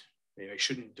can't, maybe I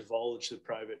shouldn't divulge the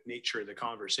private nature of the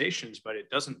conversations, but it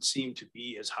doesn't seem to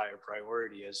be as high a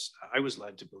priority as I was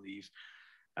led to believe.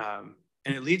 And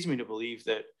it leads me to believe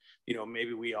that, you know,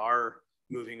 maybe we are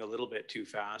moving a little bit too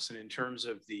fast. And in terms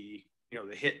of the, you know,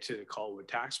 the hit to the Colwood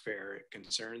taxpayer, it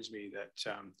concerns me that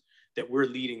that we're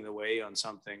leading the way on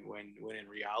something when in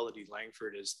reality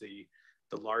Langford is the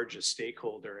largest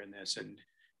stakeholder in this. And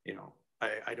you know,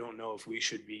 I don't know if we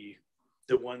should be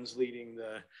the ones leading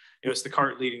the, you know, it's the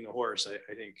cart leading the horse. I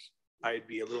think I'd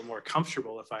be a little more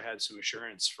comfortable if I had some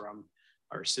assurance from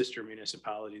our sister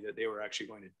municipality that they were actually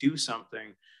going to do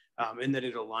something. And that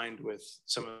it aligned with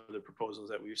some of the proposals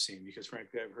that we've seen, because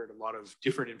frankly, I've heard a lot of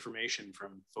different information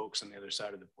from folks on the other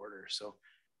side of the border. So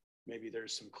maybe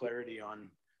there's some clarity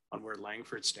on where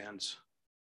Langford stands.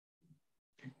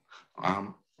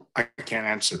 I can't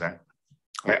answer that.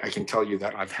 I can tell you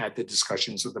that I've had the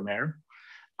discussions with the mayor.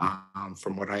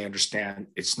 From what I understand,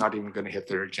 it's not even going to hit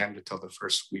their agenda till the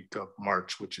first week of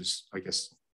March, which is, I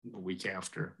guess, the week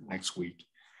after next week.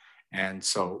 And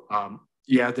so,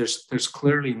 yeah, there's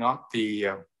clearly not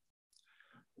the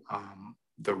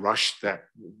rush that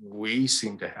we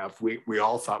seem to have. We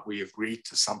all thought we agreed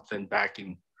to something back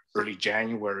in early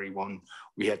January when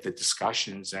we had the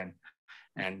discussions, and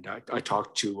I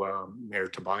talked to Mayor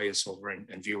Tobias over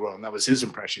in View Royal, and that was his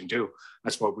impression too.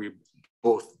 That's why we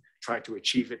both tried to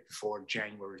achieve it before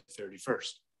January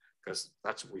 31st, because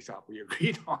that's what we thought we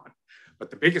agreed on.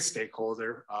 But the biggest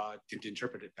stakeholder didn't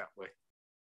interpret it that way.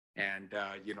 And,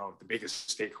 you know, if the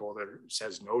biggest stakeholder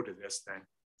says no to this, then,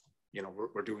 you know,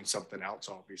 we're doing something else,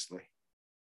 obviously.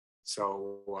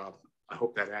 So I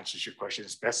hope that answers your question.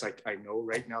 As best I know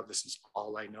right now, this is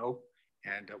all I know.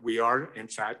 And we are, in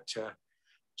fact,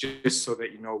 just so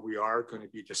that you know, we are going to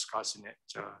be discussing it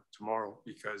tomorrow,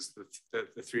 because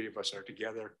the three of us are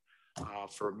together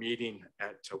for a meeting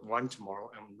at 1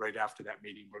 tomorrow. And right after that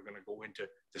meeting, we're going to go into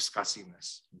discussing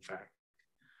this, in fact.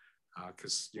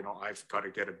 Because, you know, I've got to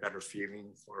get a better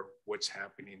feeling for what's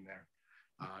happening there.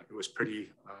 It was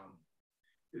pretty,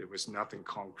 it was nothing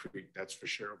concrete, that's for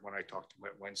sure, when I talked to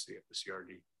him Wednesday at the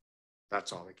CRD.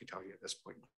 That's all I can tell you at this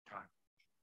point in time.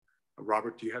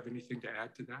 Robert, do you have anything to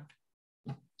add to that?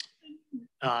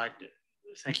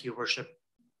 Thank you, Worship.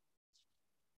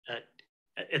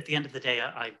 At the end of the day,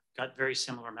 I got very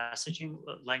similar messaging.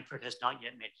 Langford has not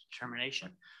yet made a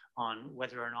determination on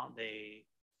whether or not they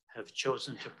have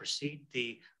chosen to proceed.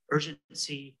 The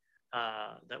urgency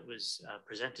that was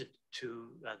presented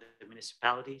to the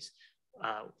municipalities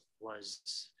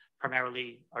was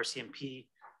primarily RCMP.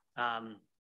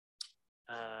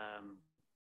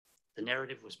 The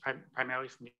narrative was primarily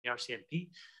from the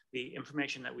RCMP. The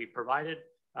information that we provided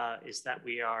is that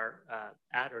we are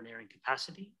at or nearing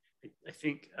capacity. I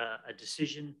think a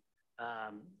decision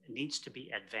needs to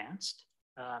be advanced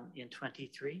in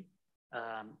 23.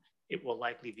 It will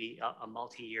likely be a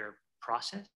multi-year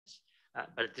process,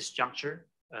 but at this juncture,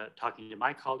 talking to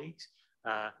my colleagues,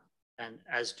 and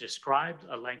as described,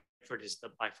 Langford is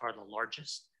by far the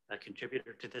largest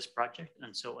contributor to this project.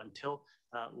 And so until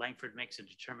Langford makes a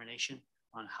determination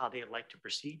on how they'd like to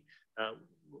proceed,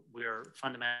 we're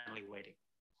fundamentally waiting.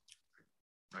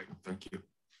 Right, thank you.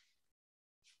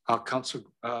 Councillor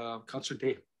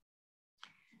Day.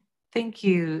 Thank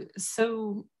you.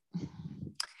 So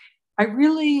I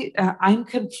really, I'm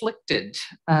conflicted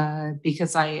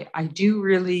because I do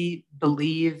really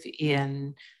believe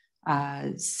in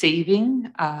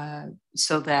saving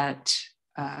so that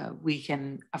we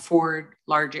can afford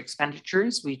large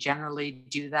expenditures. We generally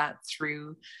do that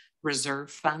through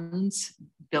reserve funds,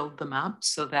 build them up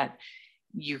so that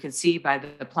you can see by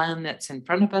the plan that's in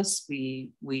front of us,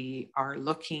 we are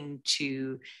looking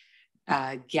to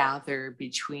gather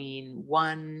between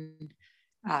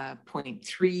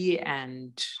 1.3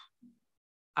 and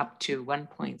up to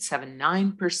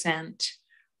 1.79%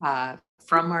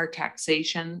 from our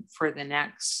taxation for the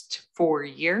next 4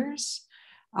 years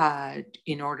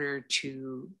in order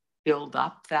to build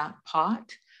up that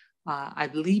pot. I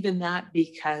believe in that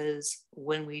because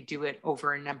when we do it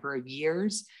over a number of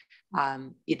years,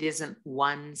 it isn't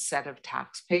one set of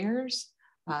taxpayers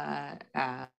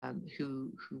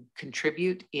who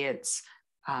contribute. It's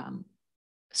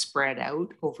spread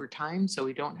out over time, so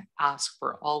we don't ask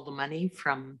for all the money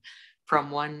from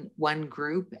one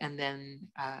group, and then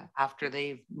after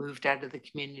they've moved out of the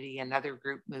community, another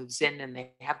group moves in and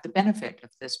they have the benefit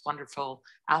of this wonderful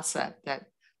asset that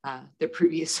the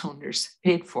previous owners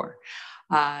paid for.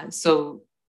 So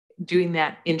doing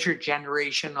that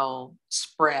intergenerational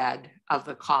spread of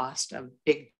the cost of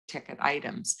big ticket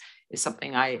items is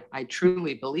something I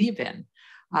truly believe in.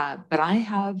 But I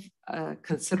have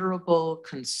considerable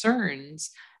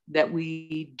concerns that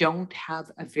we don't have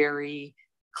a very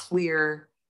clear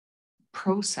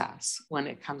process when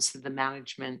it comes to the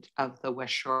management of the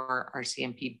West Shore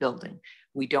RCMP building.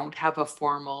 We don't have a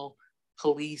formal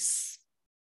police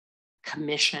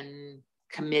commission,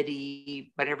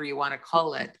 committee, whatever you want to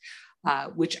call it,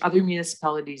 which other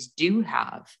municipalities do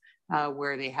have,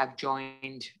 where they have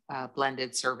joined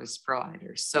blended service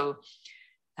providers. So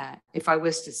if I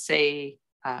was to say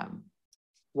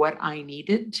what I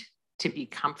needed to be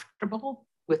comfortable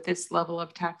with this level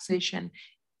of taxation,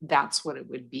 that's what it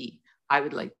would be. I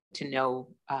would like to know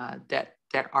that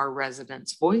our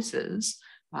residents' voices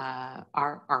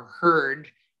are heard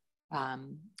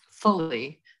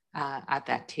fully at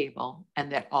that table,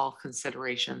 and that all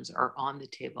considerations are on the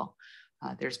table.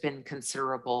 There's been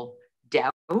considerable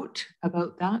doubt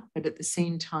about that, but at the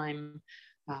same time,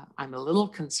 I'm a little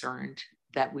concerned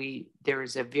that there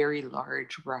is a very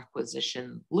large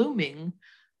requisition looming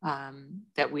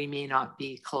that we may not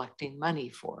be collecting money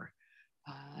for.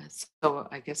 So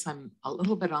I guess I'm a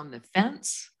little bit on the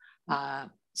fence.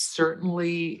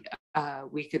 Certainly,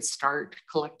 we could start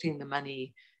collecting the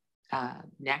money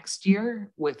next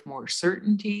year with more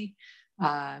certainty,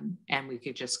 and we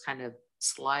could just kind of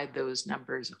slide those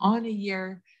numbers on a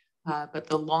year. But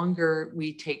the longer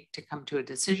we take to come to a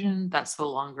decision, that's the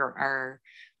longer our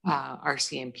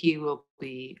RCMP will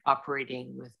be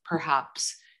operating with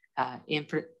perhaps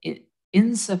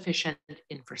insufficient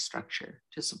infrastructure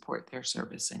to support their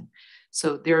servicing.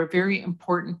 So they're a very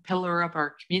important pillar of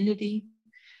our community.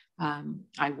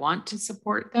 I want to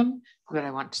support them, but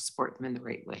I want to support them in the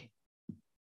right way.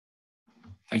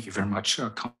 Thank you very much,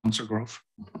 Councillor Grove.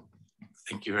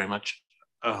 Thank you very much.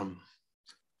 I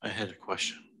had a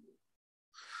question.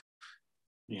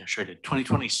 Yeah, sure.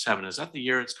 2027, is that the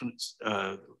year it's going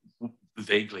to,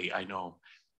 vaguely, I know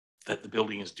that the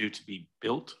building is due to be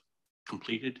built,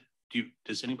 completed.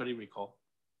 Does anybody recall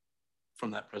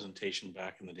from that presentation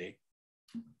back in the day?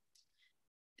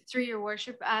 Through your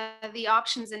worship, the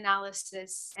options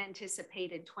analysis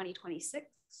anticipated 2026.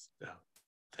 Yeah,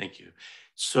 thank you.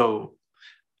 So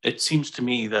it seems to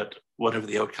me that whatever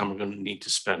the outcome, we're going to need to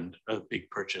spend a big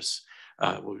purchase.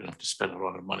 We're going to have to spend a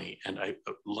lot of money. And I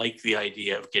like the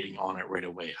idea of getting on it right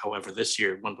away. However, this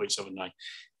year, 1.79,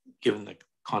 given the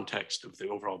context of the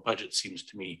overall budget, seems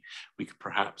to me we could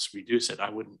perhaps reduce it. I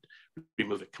wouldn't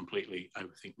remove it completely. I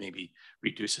would think maybe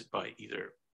reduce it by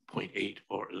either 0.8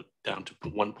 or down to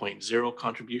 1.0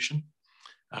 contribution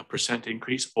percent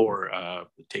increase, or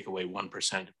take away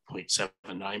 1%,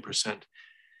 0.79%.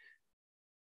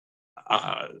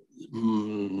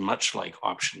 Much like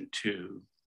option 2,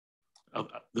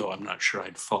 though I'm not sure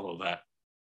I'd follow that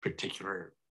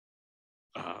particular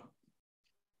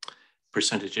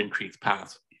percentage increase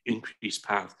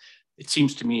path. It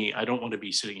seems to me I don't want to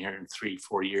be sitting here in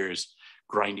 3-4 years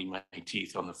grinding my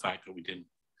teeth on the fact that we didn't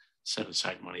set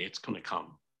aside money. It's going to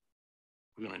come.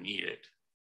 We're going to need it.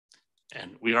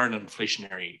 And we are in an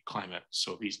inflationary climate,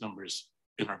 so these numbers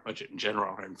in our budget in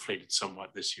general are inflated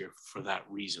somewhat this year for that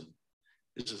reason.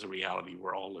 This is a reality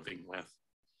we're all living with.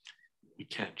 We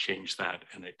can't change that.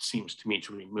 And it seems to me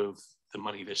to remove the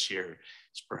money this year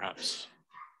is perhaps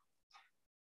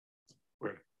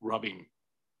we're robbing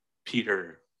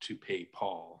Peter to pay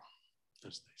Paul,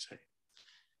 as they say.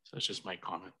 So that's just my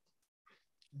comment.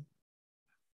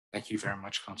 Thank you very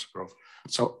much, Councillor Grove.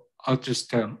 So I'll just,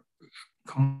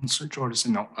 Councillor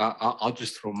Jordison, no, I'll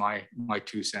just throw my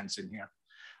 2 cents in here.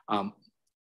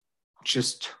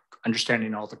 Just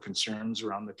understanding all the concerns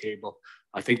around the table,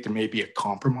 I think there may be a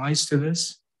compromise to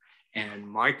this. And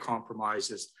my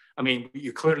compromise is, I mean,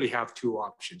 you clearly have 2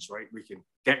 options, right? We can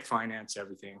debt finance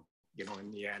everything, you know,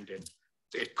 in the end, and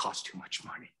it costs too much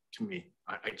money to me.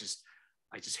 I just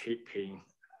hate paying,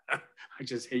 I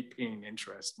just hate paying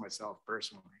interest myself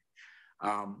personally.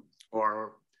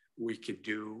 Or we could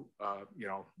do, you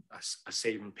know, a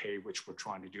save and pay, which we're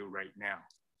trying to do right now.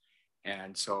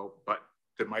 And so, but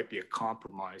there might be a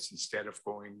compromise instead of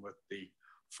going with the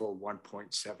for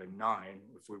 1.79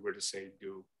 if we were to say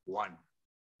do 1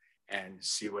 and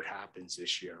see what happens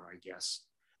this year, I guess.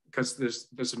 Because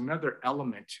there's another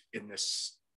element in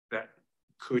this that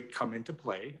could come into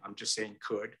play. I'm just saying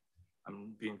could.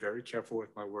 I'm being very careful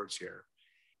with my words here,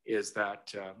 is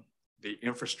that the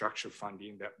infrastructure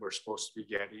funding that we're supposed to be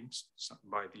getting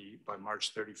by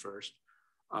March 31st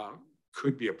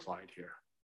could be applied here.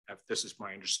 This is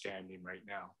my understanding right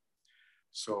now.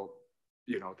 So,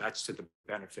 you know, that's to the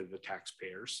benefit of the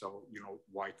taxpayers. So, you know,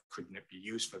 why couldn't it be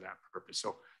used for that purpose?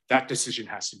 So that decision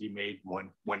has to be made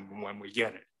when we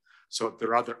get it. So there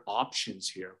are other options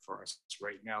here for us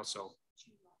right now. So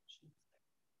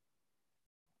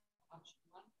Option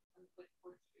 1,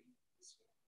 1.43 this year.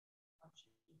 Option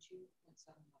 2,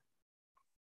 1.71.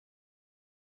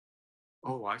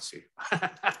 oh, I see. I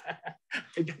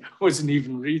wasn't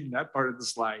even reading that part of the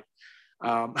slide.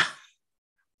 Oh,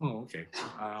 okay.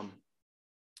 Okay,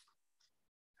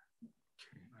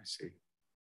 I see.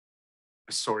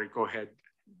 Sorry, go ahead.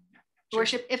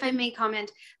 Worship, if I may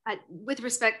comment, with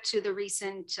respect to the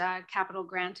recent capital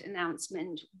grant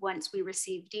announcement, once we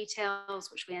receive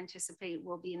details, which we anticipate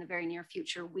will be in the very near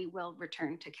future, we will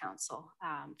return to council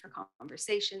for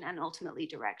conversation and ultimately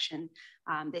direction.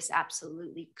 This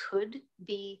absolutely could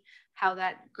be how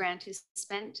that grant is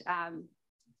spent.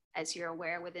 As you're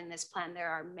aware, within this plan, there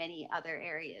are many other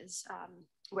areas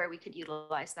where we could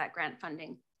utilize that grant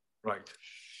funding. Right.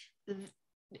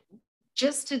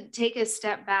 Just to take a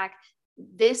step back,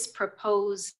 this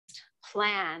proposed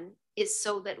plan is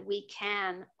so that we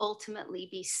can ultimately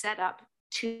be set up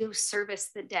to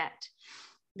service the debt.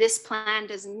 This plan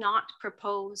does not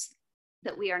propose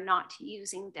that we are not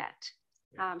using debt.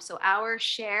 So our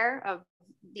share of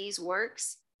these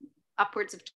works,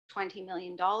 upwards of $20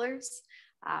 million,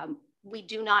 we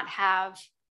do not have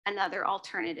another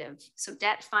alternative. So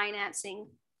debt financing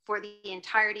for the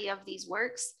entirety of these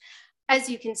works. As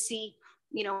you can see,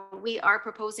 you know, we are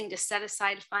proposing to set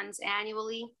aside funds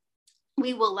annually.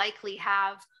 We will likely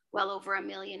have well over $1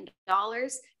 million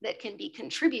that can be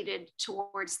contributed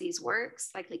towards these works,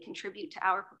 likely contribute to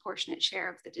our proportionate share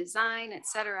of the design, et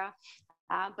cetera.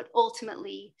 But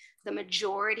ultimately, the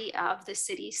majority of the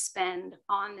city's spend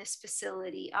on this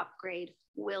facility upgrade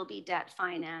will be debt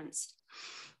financed.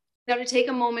 Now, to take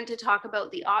a moment to talk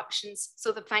about the options.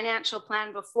 So the financial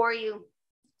plan before you,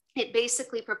 it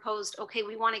basically proposed, okay,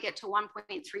 we want to get to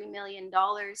 $1.3 million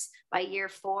by year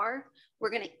 4. We're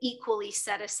going to equally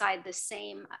set aside the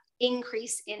same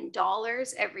increase in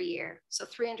dollars every year. So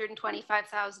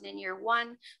 $325,000 in year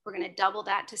 1, we're going to double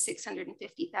that to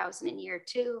 $650,000 in year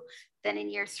 2. Then in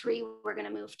year 3, we're going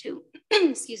to move to,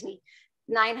 excuse me,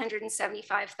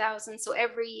 $975,000. So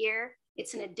every year,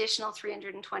 it's an additional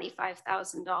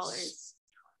 $325,000.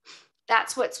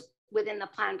 That's what's within the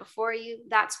plan before you.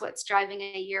 That's what's driving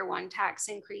a year 1 tax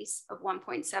increase of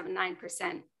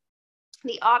 1.79%.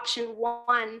 The option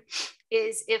 1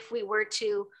 is if we were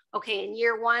to, okay, in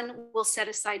year 1, we'll set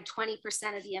aside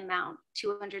 20% of the amount,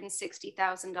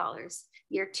 $260,000.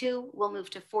 Year 2, we'll move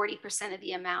to 40% of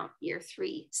the amount. Year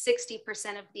 3,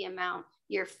 60% of the amount.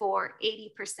 Year 4,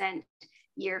 80%.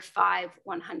 Year 5,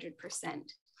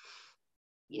 100%.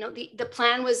 You know, the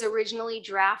plan was originally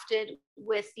drafted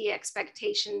with the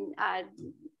expectation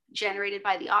generated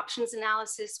by the options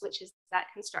analysis, which is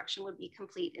that construction would be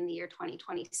complete in the year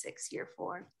 2026, year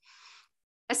 4.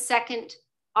 A second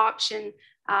option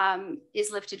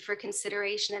is lifted for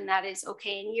consideration, and that is,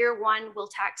 okay, in year 1, we'll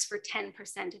tax for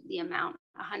 10% of the amount,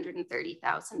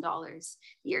 $130,000.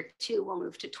 Year 2, we'll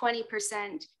move to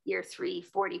 20%, year 3,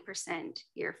 40%,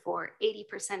 year 4,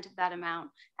 80% of that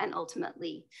amount, and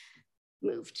ultimately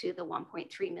move to the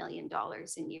 $1.3 million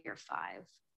in year 5.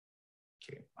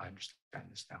 Okay, I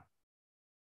understand this now.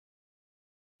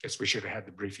 Guess we should have had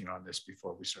the briefing on this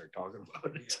before we started talking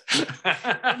about it.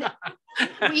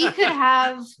 we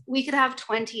could have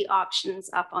 20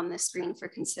 options up on the screen for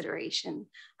consideration.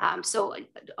 So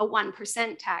a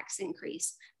 1% tax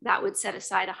increase, that would set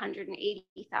aside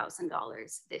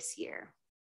 $180,000 this year.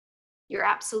 You're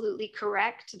absolutely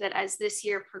correct that as this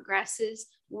year progresses,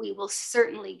 we will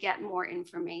certainly get more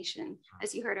information.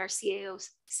 As you heard our CAO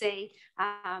say,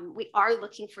 we are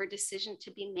looking for a decision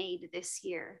to be made this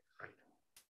year. Right.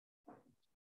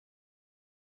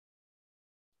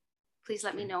 Please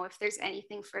let me know if there's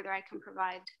anything further I can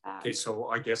provide. Okay, so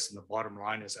I guess the bottom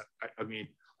line is that, I mean,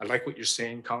 I like what you're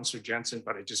saying, Councillor Jensen,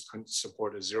 but I just couldn't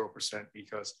support a 0%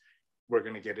 because we're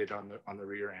going to get it on the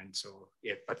rear end. So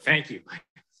yeah, but thank you.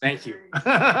 Thank you.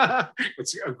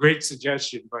 It's a great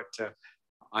suggestion, but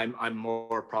I'm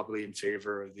more probably in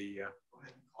favor of the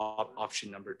option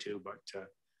number 2. But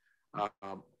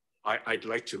I'd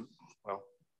like to, well,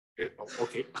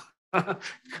 Okay.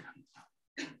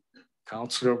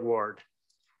 Councillor Ward.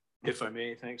 If I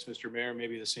may, thanks, Mr. Mayor.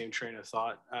 Maybe the same train of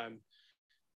thought.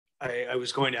 I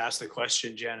was going to ask the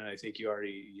question, Jen, and I think you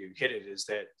hit it, is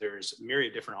that there's a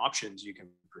myriad of different options you can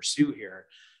pursue here.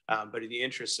 But in the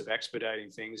interest of expediting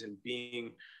things and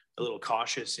being a little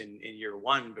cautious in year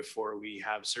one before we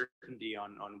have certainty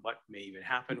on what may even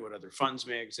happen, what other funds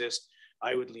may exist,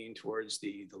 I would lean towards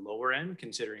the lower end,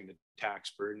 considering the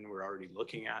tax burden we're already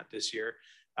looking at this year.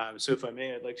 So if I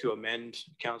may, I'd like to amend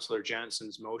Councillor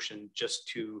Jansen's motion just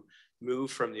to move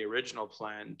from the original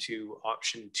plan to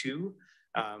option 2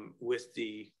 with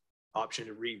the option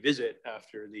to revisit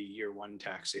after the year 1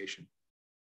 taxation.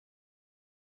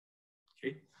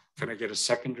 Okay, can I get a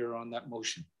seconder on that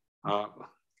motion?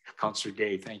 Councillor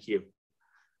Day, thank you.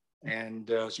 And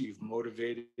so you've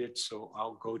motivated it, so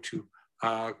I'll go to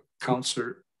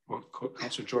Councillor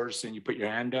Jordison. You put your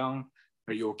hand down.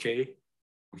 Are you okay?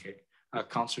 Okay.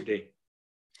 Councillor Day.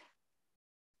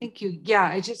 Thank you. Yeah,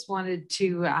 I just wanted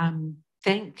to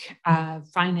thank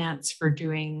Finance for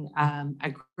doing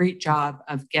a great job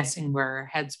of guessing where our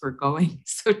heads were going.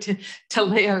 So to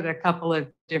lay out a couple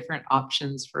of different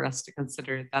options for us to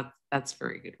consider, that's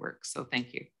very good work. So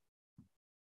thank you.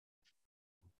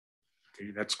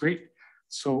 Okay, that's great.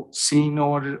 So seeing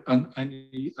no other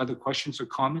any other questions or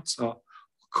comments,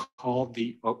 call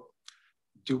the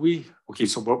okay,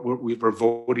 so what we're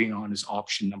voting on is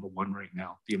option number 1 right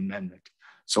now, the amendment.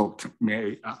 So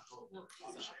may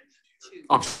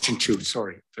option 2,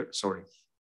 sorry.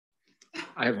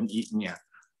 I haven't eaten yet.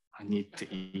 I need to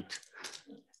eat.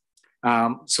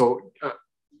 So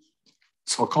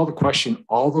I'll call the question.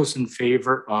 All those in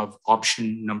favor of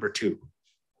option number 2?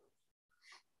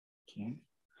 Okay.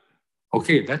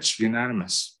 Okay, that's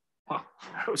unanimous. Wow,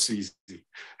 that was easy.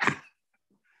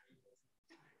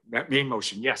 That main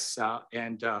motion, yes.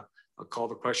 And I'll call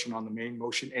the question on the main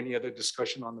motion. Any other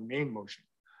discussion on the main motion?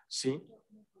 See?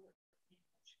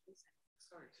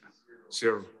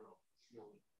 0.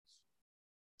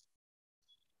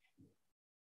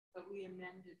 But we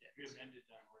amended it.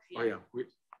 Oh yeah.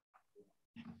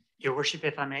 Your Worship,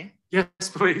 if I may? Yes,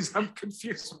 please. I'm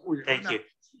confused. Thank you.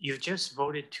 You've just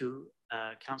voted to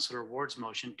Councillor Ward's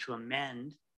motion to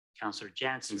amend Councillor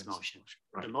Jansen's motion.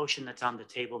 Right. The motion that's on the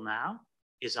table now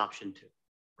is option 2.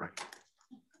 Right.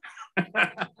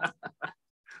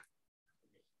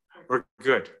 We're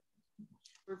good.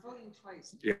 We're voting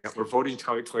twice. Yeah, we're voting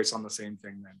twice on the same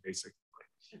thing then, basically.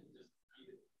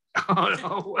 Oh,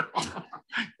 no, well,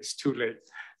 it's too late.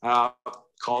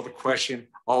 Call the question.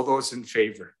 All those in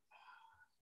favor?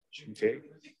 Okay.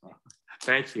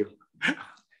 Thank you.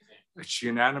 It's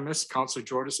unanimous. Councillor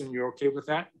Jordison, you're okay with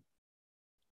that?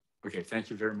 Okay, thank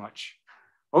you very much.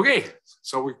 Okay,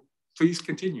 so please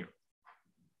continue.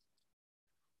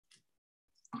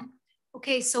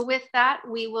 Okay, so with that,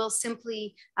 we will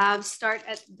simply start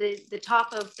at the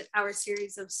top of our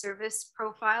series of service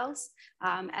profiles.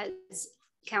 As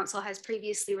Council has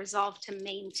previously resolved to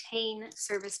maintain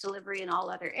service delivery in all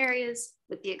other areas,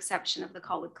 with the exception of the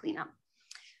Colwood cleanup.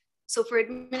 So for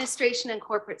administration and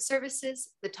corporate services,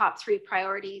 the top 3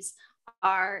 priorities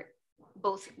are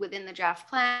both within the draft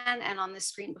plan and on the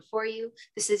screen before you.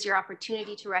 This is your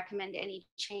opportunity to recommend any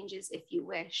changes if you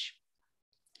wish.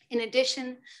 In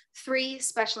addition, 3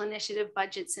 special initiative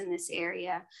budgets in this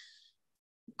area.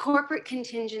 Corporate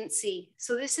contingency.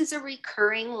 So this is a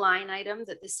recurring line item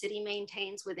that the city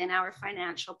maintains within our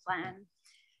financial plan.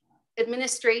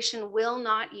 Administration will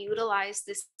not utilize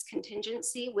this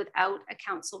contingency without a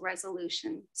council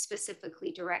resolution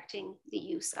specifically directing the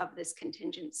use of this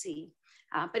contingency.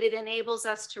 But it enables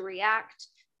us to react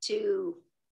to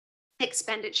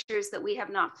expenditures that we have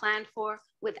not planned for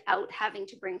without having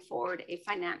to bring forward a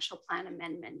financial plan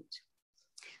amendment.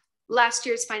 Last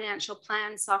year's financial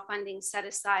plan saw funding set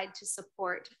aside to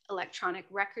support electronic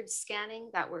record scanning.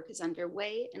 That work is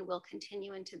underway and will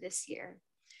continue into this year.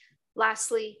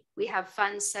 Lastly, we have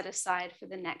funds set aside for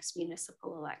the next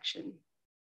municipal election.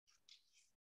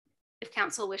 If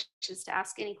council wishes to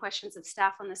ask any questions of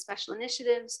staff on the special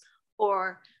initiatives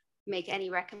or make any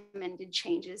recommended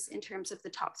changes in terms of the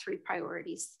top 3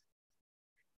 priorities.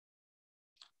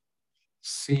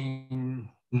 Seeing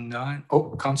none.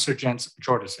 Oh, Councillor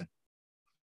Jordison.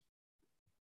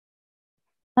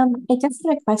 I just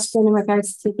had a question in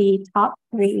regards to the top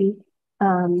 3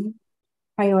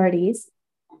 priorities.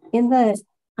 In the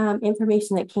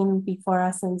information that came before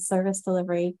us in service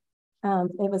delivery,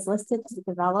 it was listed to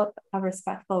develop a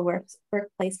respectful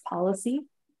workplace policy,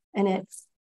 and it's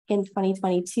in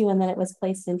 2022, and then it was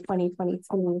placed in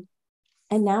 2022.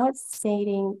 And now it's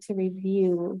stating to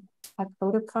review a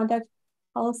code of conduct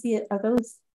policy. Are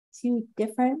those two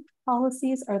different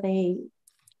policies? Are they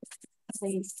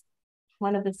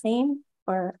one of the same,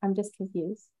 or I'm just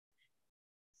confused?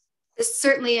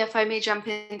 Certainly, if I may jump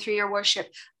in through your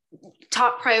worship,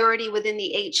 top priority within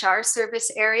the HR service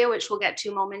area, which we'll get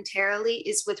to momentarily,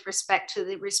 is with respect to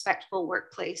the respectful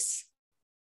workplace.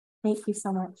 Thank you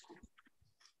so much.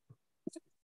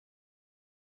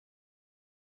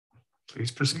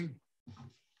 Please proceed.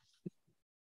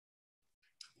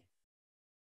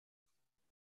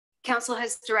 Council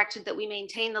has directed that we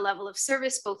maintain the level of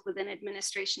service both within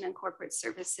administration and corporate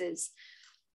services.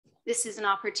 This is an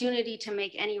opportunity to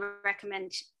make any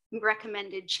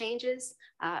recommended changes.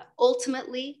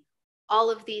 Ultimately, all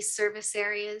of these service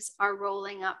areas are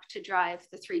rolling up to drive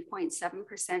the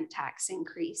 3.7% tax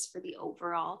increase for the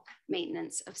overall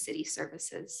maintenance of city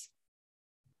services.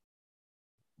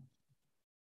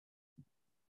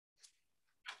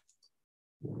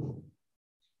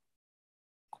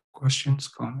 Questions,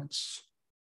 comments?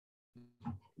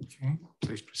 Okay,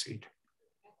 please proceed.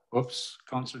 Whoops,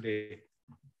 Councillor Day.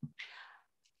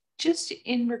 Just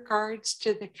in regards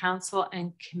to the council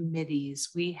and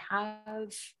committees, we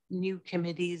have new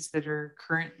committees that are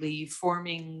currently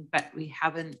forming, but we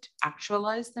haven't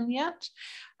actualized them yet.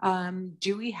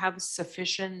 Do we have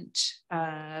sufficient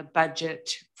budget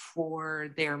for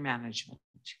their management?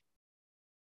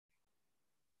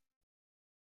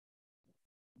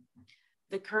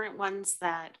 The current ones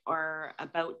that are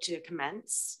about to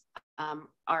commence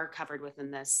are covered within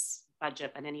this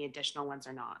budget, but any additional ones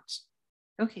are not.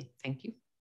 Okay, thank you.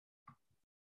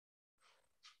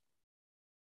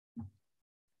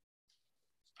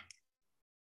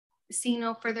 Seeing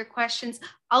no further questions,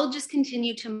 I'll just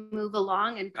continue to move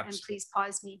along and please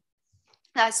pause me.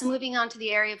 So moving on to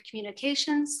the area of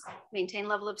communications, maintain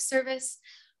level of service.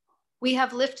 We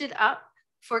have lifted up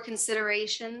for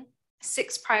consideration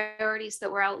 6 priorities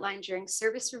that were outlined during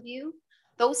service review.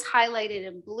 Those highlighted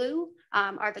in blue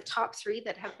are the top 3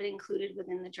 that have been included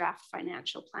within the draft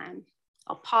financial plan.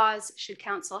 I'll pause should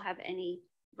council have any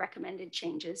recommended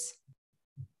changes.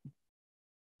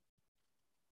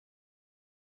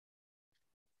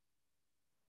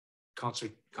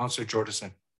 Councillor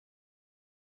Jordison.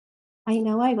 I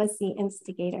know I was the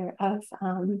instigator of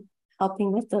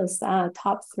helping with those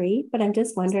top 3, but I'm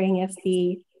just wondering if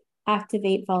the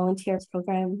Activate volunteer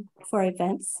program for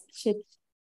events should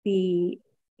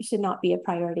not be a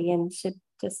priority and should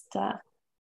just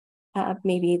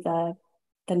maybe the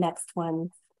next one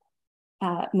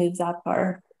moves up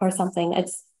or something.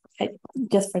 It's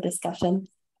just for discussion.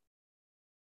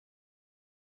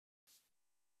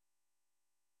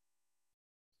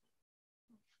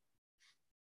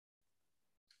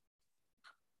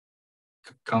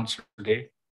 Councillor Day.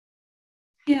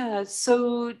 Yeah,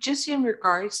 so just in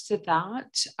regards to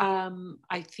that,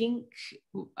 I think,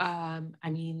 I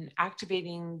mean,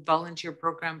 activating volunteer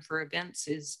program for events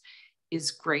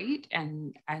is great.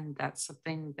 And that's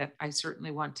something that I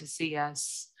certainly want to see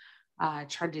us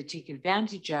try to take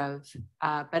advantage of,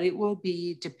 but it will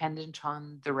be dependent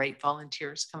on the right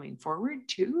volunteers coming forward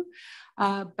too.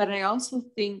 But I also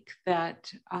think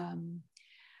that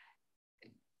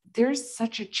there's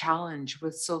such a challenge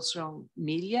with social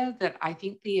media that I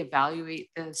think they evaluate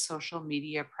the social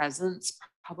media presence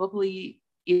probably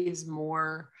is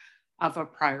more of a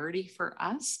priority for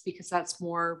us because that's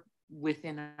more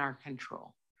within our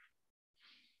control.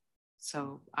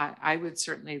 So I would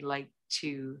certainly like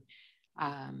to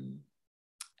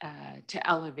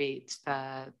elevate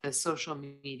the social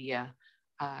media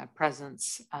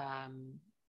presence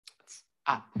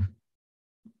up.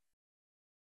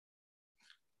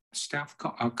 Staff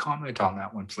comment on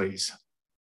that one, please.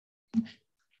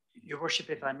 Your worship,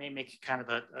 if I may make kind of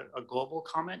a global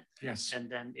comment. Yes. And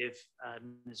then if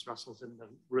Ms. Russell's in the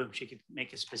room, she could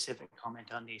make a specific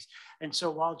comment on these. And so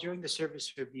while during the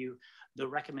service review, the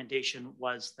recommendation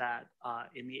was that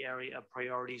in the area of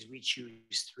priorities, we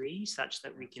choose 3 such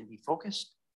that we can be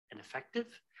focused and effective.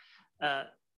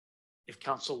 If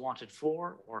council wanted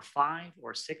 4 or 5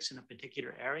 or 6 in a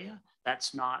particular area,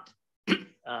 that's not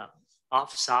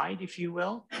offside, if you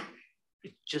will.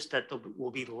 It's just that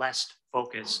we'll be less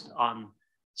focused on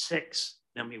 6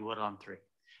 than we would on 3.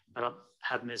 But I'll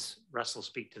have Ms. Russell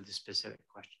speak to the specific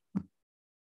question.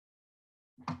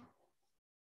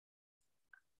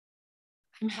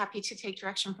 I'm happy to take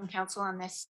direction from council on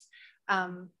this.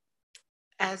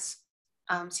 As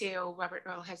CAO Robert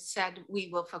Earl has said, we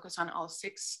will focus on all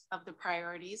 6 of the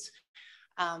priorities.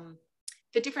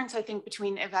 The difference, I think,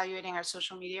 between evaluating our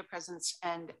social media presence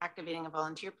and activating a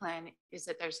volunteer plan is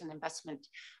that there's an investment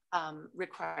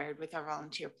required with our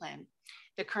volunteer plan.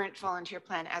 The current volunteer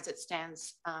plan, as it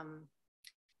stands,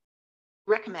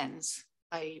 recommends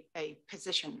a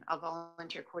position, a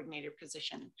volunteer coordinator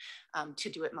position, to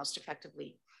do it most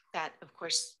effectively. That, of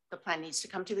course, the plan needs to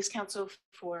come to this council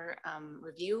for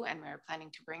review, and we're planning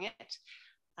to bring it.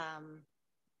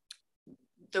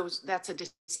 That's a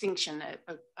distinction,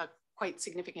 a quite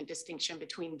significant distinction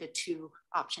between the two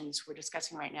options we're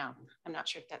discussing right now. I'm not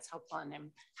sure if that's helpful, and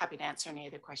I'm happy to answer any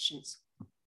other questions.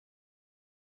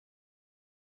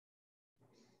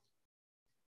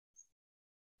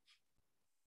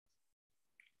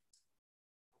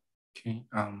 Okay,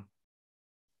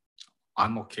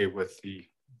 I'm okay with the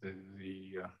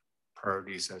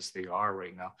priorities as they are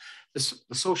right now. The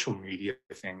social media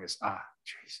thing is,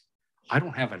 geez, I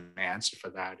don't have an answer for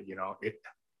that. You know, it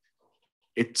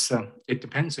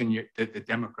depends on the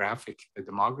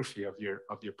demography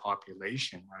of your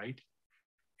population, right?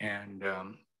 And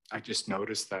I just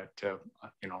noticed that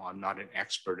you know, I'm not an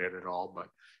expert at it all, but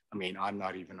I mean, I'm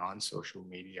not even on social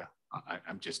media.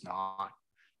 I'm just not,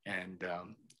 and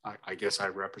I guess I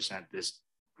represent this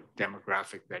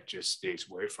demographic that just stays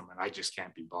away from it. I just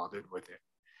can't be bothered with it.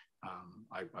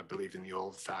 I believe in the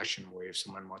old-fashioned way. If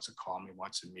someone wants to call me,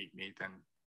 wants to meet me, then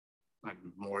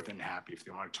I'm more than happy. If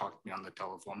they want to talk to me on the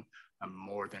telephone, I'm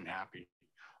more than happy.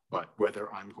 But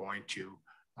whether I'm going to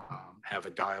have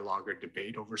a dialogue or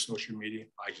debate over social media,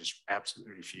 I just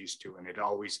absolutely refuse to, and it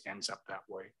always ends up that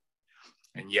way.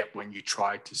 And yet when you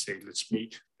try to say, let's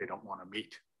meet, they don't want to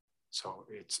meet. So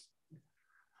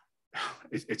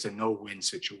it's a no-win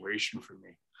situation for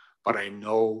me. But I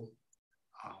know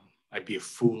I'd be a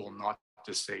fool not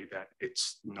to say that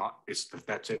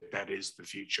that's it, that is the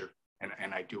future.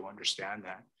 And I do understand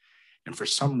that. And for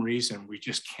some reason, we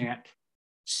just can't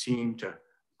seem to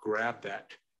grab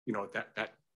that, you know,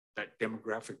 that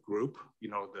demographic group, you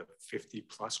know, the 50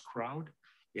 plus crowd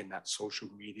in that social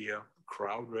media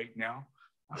crowd right now.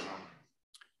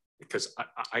 Because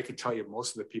I can tell you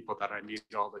most of the people that I meet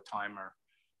all the time are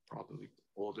probably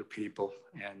older people,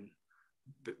 and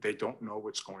they don't know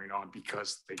what's going on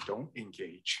because they don't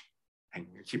engage. And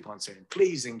you keep on saying,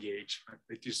 please engage.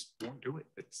 They just won't do it.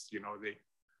 It's, you know,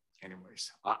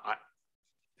 anyways,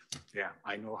 yeah,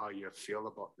 I know how you feel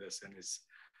about this, and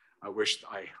I wish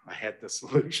I had the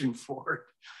solution for it.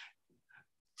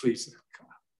 Please.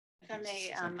 If I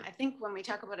may, I think when we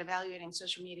talk about evaluating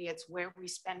social media, it's where we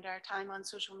spend our time on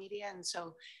social media. And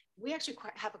so we actually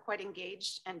have a quite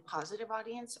engaged and positive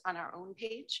audience on our own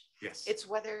page. Yes. It's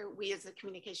whether we as a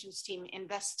communications team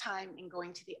invest time in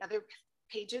going to the other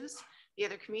pages, the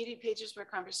other community pages where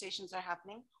conversations are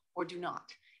happening, or do not,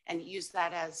 and use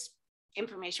that as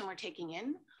information we're taking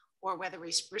in, or whether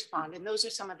we respond. And those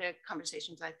are some of the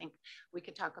conversations I think we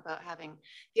could talk about having.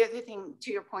 The other thing,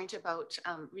 to your point about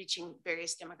reaching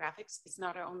various demographics, it's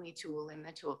not our only tool in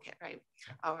the toolkit, right?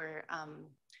 Our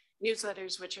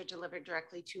newsletters, which are delivered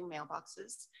directly to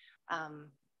mailboxes,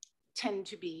 tend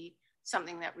to be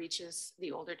something that reaches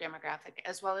the older demographic,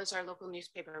 as well as our local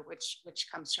newspaper, which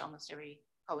comes to almost every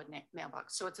Colwood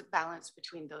mailbox. So it's a balance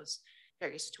between those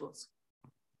various tools.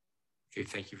 Okay,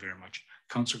 thank you very much.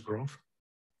 Councillor Grove.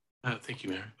 Thank you,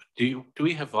 Mayor. Do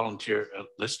we have volunteer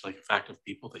list, like of active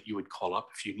people that you would call up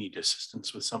if you need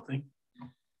assistance with something?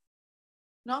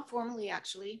 Not formally,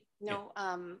 actually. No,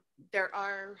 yeah. There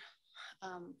are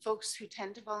folks who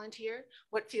tend to volunteer.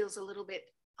 What feels a little bit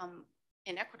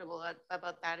inequitable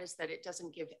about that is that it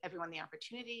doesn't give everyone the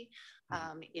opportunity.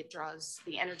 It draws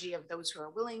the energy of those who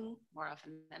are willing more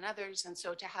often than others. And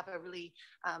so to have a really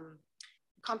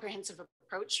comprehensive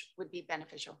approach would be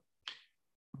beneficial.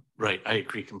 Right, I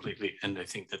agree completely. And I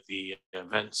think that the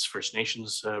events, First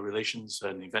Nations relations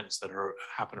and events that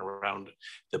happen around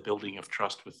the building of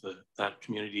trust with that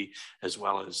community, as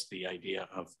well as the idea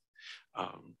of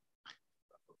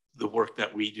the work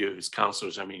that we do as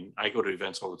counselors. I mean, I go to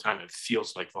events all the time. It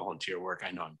feels like volunteer work.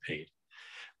 I know I'm paid,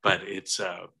 but it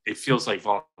feels like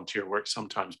volunteer work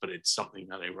sometimes, but it's something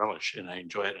that I relish and I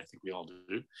enjoy it. I think we all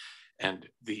do. And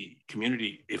the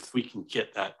community, if we can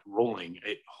get that rolling,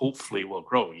 it hopefully will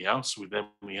grow. Yeah. So then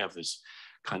we have this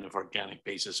kind of organic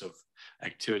basis of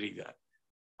activity that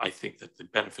I think that the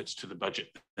benefits to the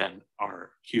budget then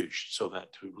are huge. So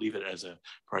that to leave it as a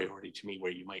priority to me,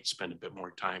 where you might spend a bit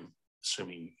more time,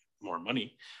 assuming more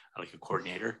money, like a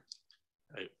coordinator,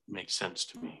 it makes sense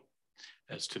to me.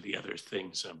 As to the other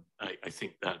things, I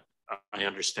think that I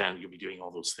understand you'll be doing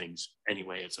all those things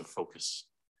anyway. It's a focus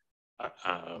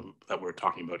that we're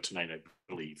talking about tonight, I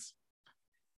believe.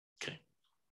 Okay,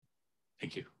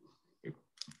 thank you.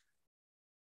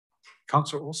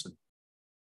 Councillor Olson.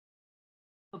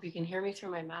 Hope you can hear me through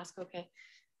my mask. Okay.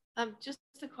 Just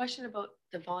a question about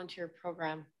the volunteer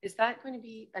program. Is that going to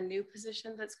be a new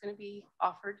position that's going to be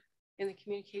offered in the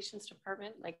communications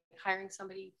department, like hiring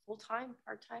somebody full-time,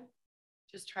 part-time?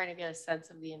 Just trying to get a sense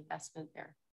of the investment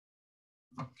there.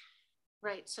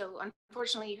 Right. So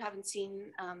unfortunately, you haven't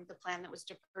seen the plan that was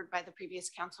deferred by the previous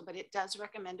council, but it does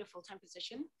recommend a full-time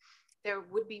position. There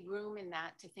would be room in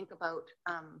that to think about,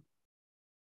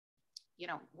 you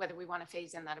know, whether we want to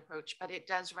phase in that approach, but it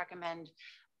does recommend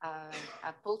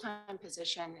a full-time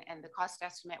position, and the cost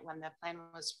estimate when the plan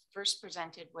was first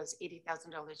presented was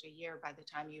 $80,000 a year by the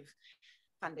time you've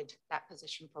funded that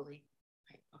position fully.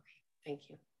 Right. Okay. Thank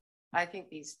you. I think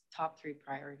these top 3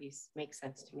 priorities make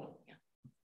sense to me. Yeah.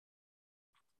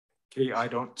 Okay, I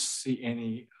don't see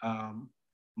any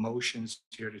motions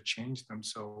here to change them,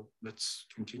 so let's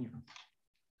continue.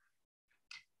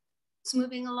 So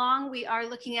moving along, we are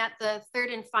looking at the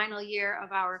 3rd and final year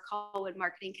of our Colwood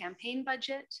marketing campaign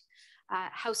budget.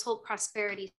 Household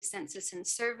prosperity census and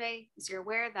survey, as you're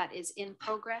aware, that is in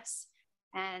progress,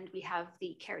 and we have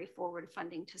the carry forward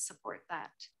funding to support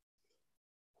that.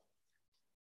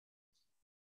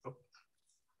 Oh,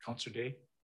 Councillor Day.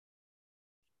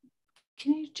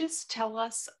 Can you just tell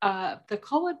us, the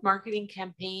Colwood marketing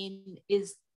campaign,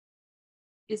 is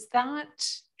that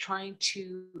trying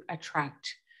to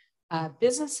attract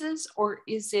businesses, or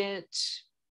is it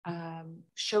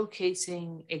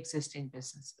showcasing existing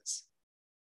businesses?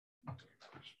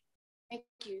 Thank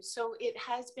you. So it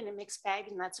has been a mixed bag,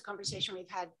 and that's a conversation we've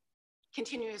had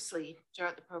continuously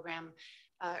throughout the program.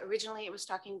 Originally, it was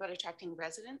talking about attracting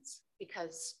residents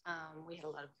because we had a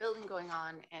lot of building going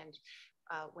on, and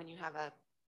when you have a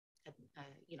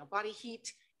you know, body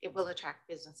heat, it will attract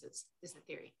businesses, is the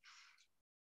theory.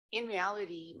 In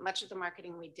reality, much of the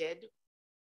marketing we did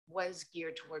was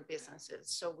geared toward businesses.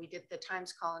 So we did the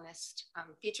Times Colonist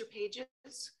feature pages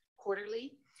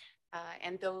quarterly,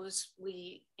 and those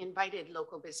we invited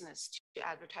local business to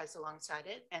advertise alongside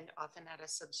it, and often at a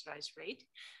subsidized rate.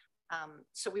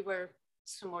 So we were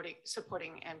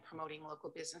supporting and promoting local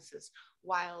businesses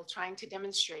while trying to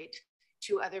demonstrate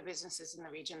to other businesses in the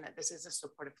region that this is a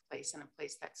supportive place and a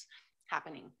place that's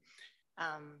happening.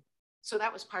 So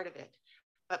that was part of it.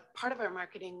 But part of our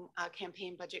marketing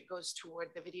campaign budget goes toward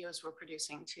the videos we're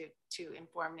producing to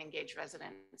inform and engage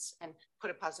residents and put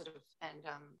a positive and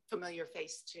familiar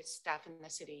face to staff in the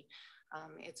city.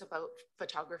 It's about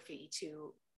photography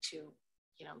to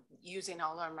you know, using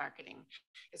all our marketing.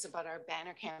 It's about our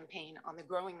banner campaign on the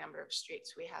growing number of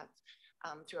streets we have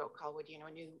throughout Colwood. You know,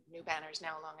 new banners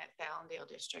now along at the Allendale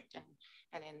district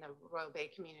and in the Royal Bay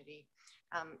community.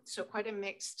 So quite a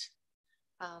mixed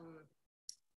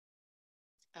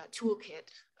toolkit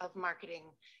of marketing.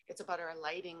 It's about our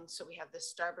lighting. So we have the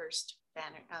Starburst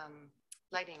banner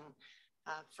lighting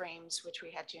frames, which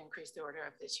we had to increase the order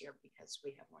of this year because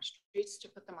we have more streets to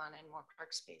put them on and more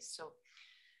park space. So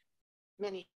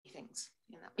many things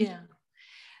in that budget.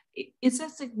 Yeah. It's a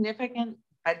significant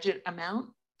budget amount,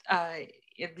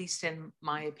 at least in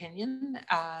my opinion.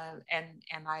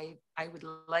 And I would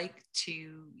like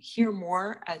to hear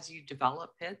more as you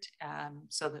develop it,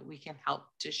 so that we can help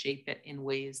to shape it in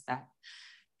ways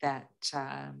that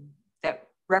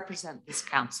represent this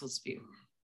council's view.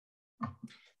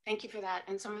 Thank you for that.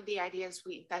 And some of the ideas,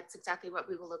 that's exactly what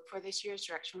we will look for this year's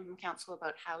direction from council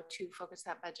about how to focus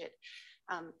that budget.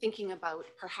 Thinking about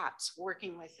perhaps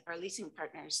working with our leasing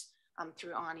partners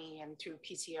through ONI and through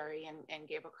PCRE and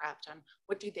Gabercraft on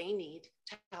what do they need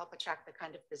to help attract the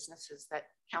kind of businesses that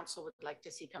council would like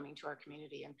to see coming to our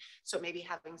community. And so maybe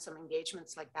having some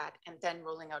engagements like that and then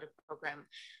rolling out a program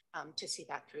to see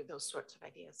that through, those sorts of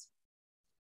ideas.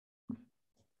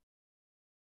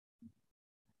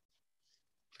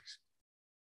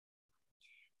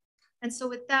 And so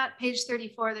with that, page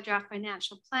 34, the draft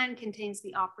financial plan contains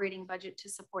the operating budget to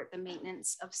support the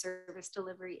maintenance of service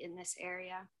delivery in this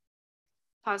area.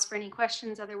 Pause for any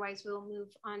questions, otherwise we'll move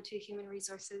on to human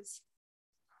resources.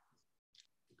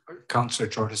 Councillor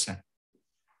Jordison.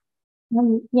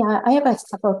 Yeah, I have a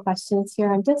couple of questions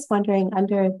here. I'm just wondering,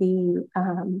 under the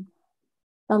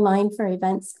line for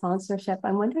event sponsorship,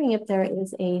 I'm wondering if there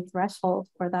is a threshold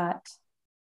for that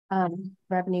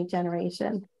revenue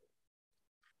generation.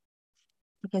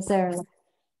 Is there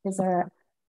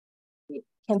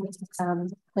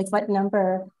like what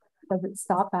number does it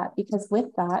stop at? Because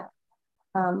with that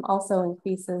also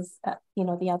increases you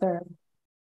know, the other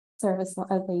service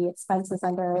of the expenses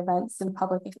under events and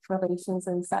public relations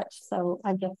and such. So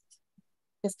I'm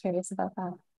just curious about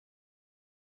that.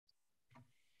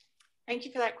 Thank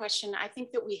you for that question. I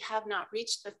think that we have not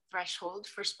reached the threshold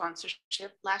for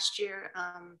sponsorship. Last year,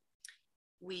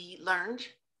 we learned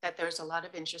that there's a lot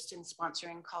of interest in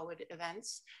sponsoring Colwood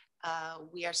events.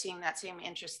 We are seeing that same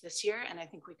interest this year, and I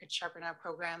think we could sharpen our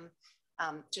program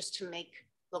just to make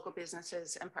local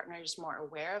businesses and partners more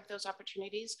aware of those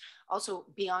opportunities. Also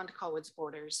beyond Colwood's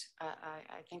borders,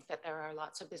 I think that there are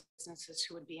lots of businesses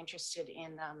who would be interested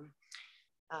in,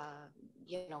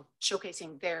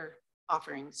 showcasing their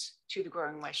offerings to the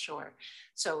growing West Shore.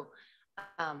 So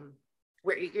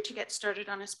we're eager to get started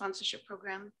on a sponsorship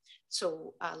program.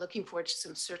 So looking forward to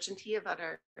some certainty about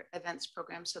our events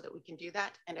program so that we can do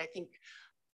that. And I think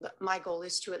my goal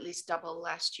is to at least double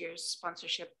last year's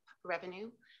sponsorship revenue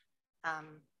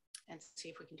and see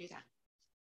if we can do that.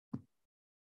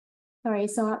 Sorry,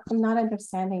 so I'm not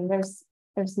understanding. There's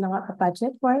not a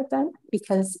budget for it then?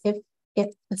 Because if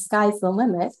the sky's the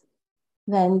limit,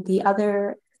 then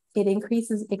it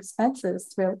increases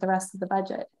expenses throughout the rest of the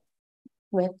budget.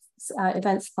 With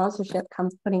event sponsorship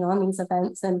comes putting on these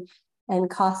events and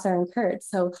costs are incurred.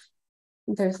 So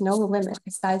there's no limit.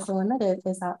 The sky's the limit.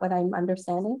 Is that what I'm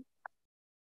understanding?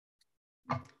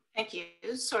 Thank you.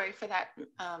 Sorry for that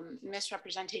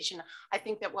misrepresentation. I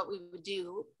think that what we would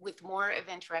do with more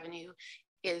event revenue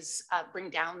is bring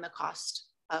down the cost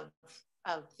of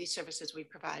the services we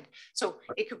provide. So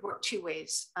it could work two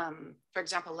ways. For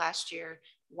example, last year,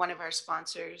 one of our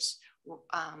sponsors,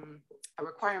 a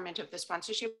requirement of the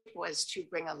sponsorship was to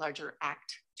bring a larger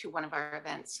act to one of our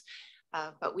events.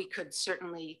 But we could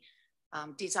certainly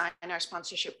design our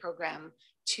sponsorship program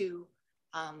to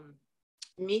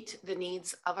meet the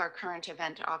needs of our current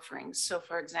event offerings. So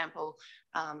for example,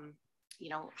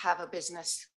 have a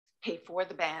business pay for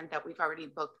the band that we've already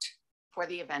booked for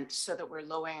the event so that we're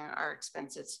lowering our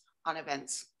expenses on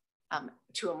events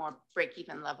to a more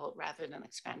break-even level rather than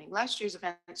expanding. Last year's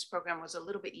events program was a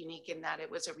little bit unique in that it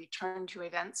was a return to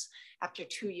events after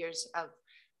 2 years of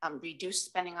reduced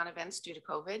spending on events due to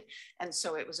COVID. And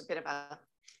so it was a bit of a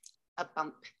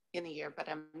bump in the year, but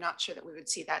I'm not sure that we would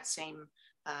see that same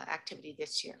activity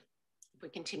this year if we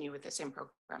continue with the same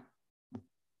program.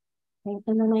 Okay,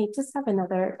 and then I just have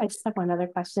one other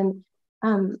question.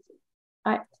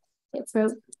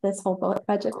 Throughout this whole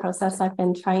budget process, I've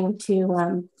been trying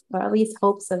to, or at least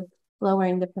hopes of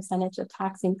lowering the percentage of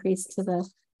tax increase to the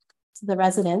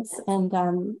residents. And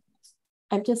I'm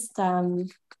just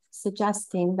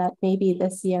suggesting that maybe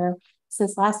this year,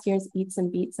 since last year's Eats and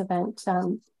Beats event,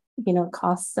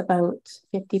 costs about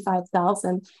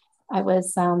 $55,000.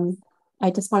 I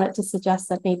just wanted to suggest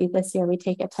that maybe this year we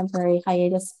take a temporary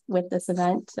hiatus with this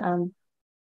event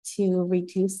to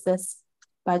reduce this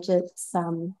budget's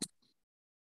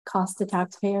cost to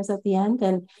taxpayers at the end,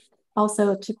 and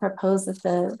also to propose that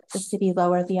the city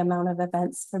lower the amount of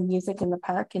events for music in the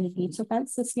park and beach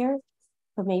events this year.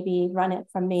 So maybe run it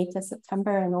from May to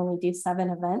September and only do 7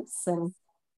 events and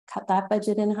cut that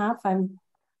budget in half. I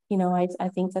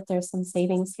think that there's some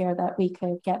savings here that we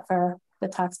could get for the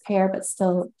taxpayer, but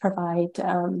still provide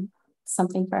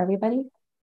something for everybody.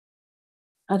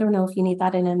 I don't know if you need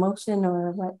that in a motion or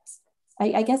what.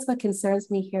 I guess what concerns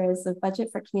me here is the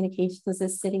budget for communications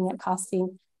is sitting at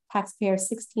costing taxpayers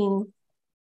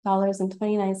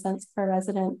 $16.29 per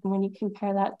resident. And when you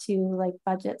compare that to like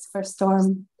budgets for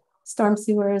storm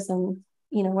sewers and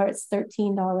where it's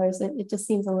 $13, it just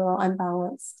seems a little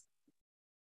unbalanced.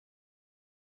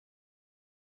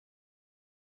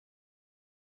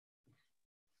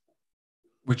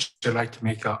 Would you like to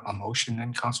make a motion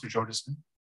then, Councillor Jordison?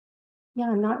 Yeah,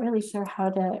 I'm not really sure how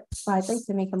to. So I'd like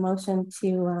to make a motion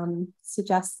to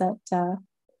suggest that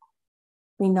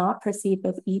we not proceed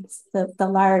with the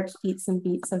large Eats and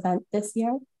Beats event this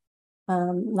year.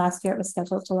 Last year it was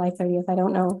scheduled July 30th. I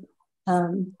don't know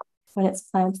when it's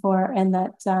planned for, and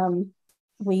that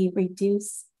we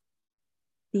reduce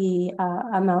the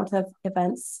amount of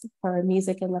events for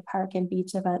music in the park and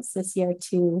beach events this year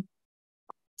to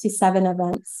 7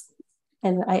 events.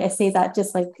 And I say that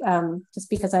just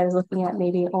because I was looking at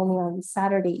maybe only on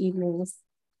Saturday evenings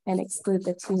and exclude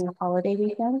the 2 holiday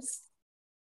weekends.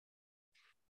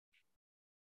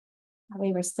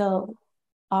 We were still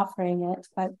offering it,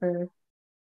 but we're,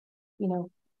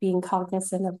 being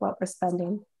cognizant of what we're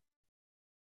spending.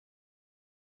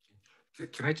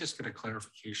 Can I just get a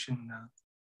clarification,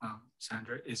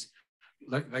 Sandra? Is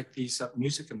like these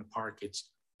music in the park, it's,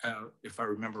 if I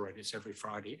remember right, it's every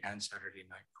Friday and Saturday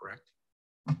night, correct?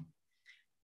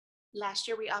 Last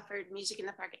year, we offered music in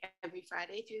the park every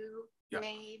Friday through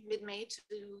mid-May to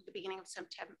the beginning of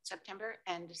September,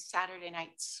 and Saturday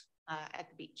nights at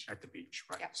the beach. At the beach,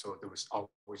 right? Yep. So there was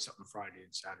always something Friday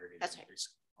and Saturday. That's right.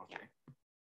 Okay.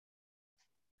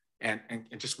 Yeah. And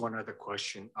just one other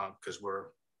question, because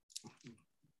we're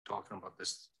talking about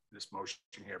this motion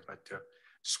here, but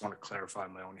just want to clarify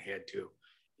in my own head too,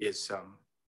 is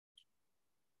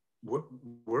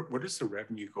where does the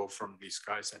revenue go from these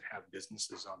guys that have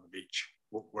businesses on the beach?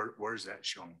 Where is that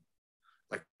shown?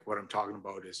 like what I'm talking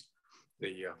about is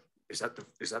the, is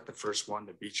that the first one,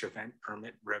 the beach event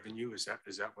permit revenue? Is that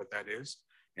what that is?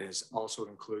 And is also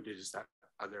included, is that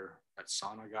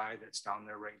sauna guy that's down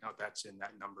there right now? That's in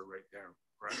that number right there,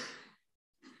 right?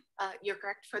 You're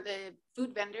correct. For the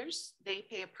food vendors, they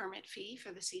pay a permit fee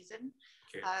for the season.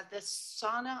 Okay. The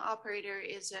sauna operator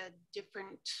is a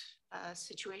different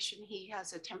situation. He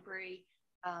has a temporary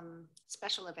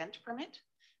special event permit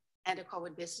and a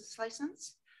Colwood business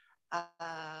license,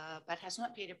 but has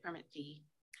not paid a permit fee,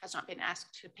 has not been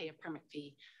asked to pay a permit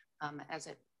fee as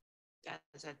a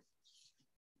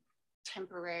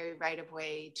temporary right of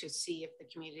way to see if the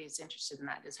community is interested in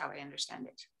that, is how I understand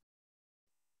it.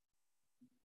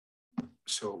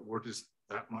 So where does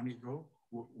that money go?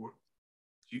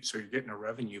 So you're getting a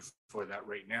revenue for that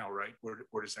right now, right?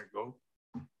 Where does that go?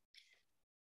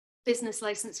 Business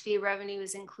license fee revenue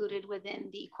is included within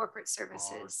the corporate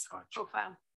services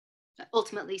profile. That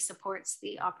ultimately supports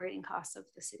the operating costs of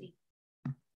the city.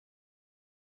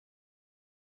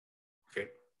 Okay.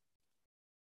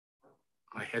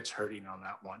 My head's hurting on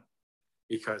that one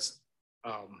because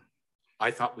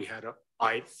I thought we had a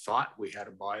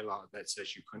bylaw that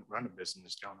says you couldn't run a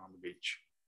business down on the beach.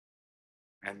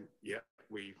 And yet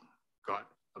we got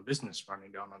a business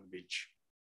running down on the beach.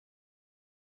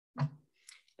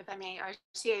 If I may, our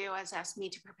CAO has asked me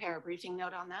to prepare a briefing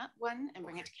note on that one and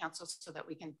bring it to council so that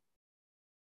we can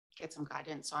get some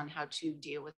guidance on how to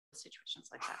deal with situations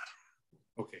like that.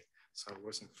 Okay, so I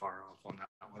wasn't far off on that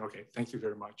one. Okay, thank you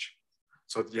very much.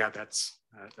 So yeah, that's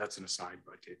an aside,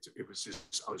 but it was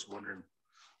just, I was wondering,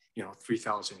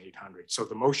 3,800. So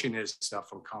the motion is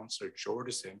from Councillor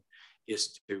Jordison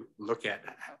is to look at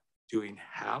doing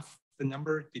half the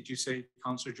number. Did you say,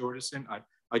 Councillor Jordison?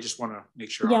 I just want to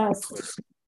make sure. Yes. I'm clear.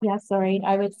 Yeah, sorry.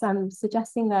 I was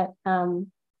suggesting that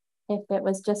if it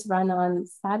was just run on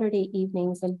Saturday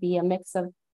evenings, it'd be a mix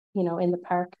of, in the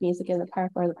park, music in the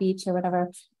park or the beach or whatever,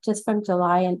 just from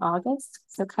July and August.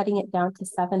 So cutting it down to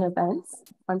 7 events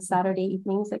on Saturday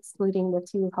evenings, excluding the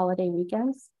 2 holiday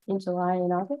weekends in July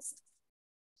and August.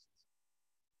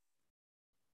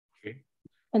 Okay.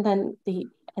 And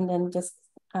then just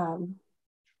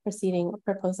proceeding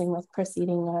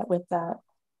with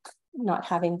not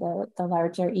having the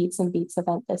larger Eats and Beats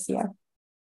event this year.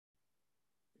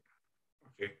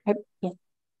 Okay. Yeah.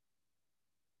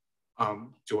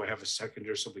 Do I have a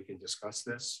seconder so we can discuss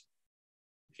this?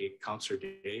 Okay, Councillor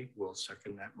Day will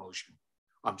second that motion.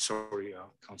 I'm sorry,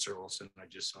 Councillor Olsen, I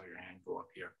just saw your hand go up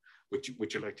here.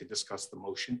 Would you like to discuss the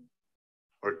motion?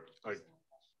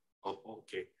 Oh,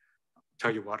 okay.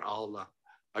 Tell you what,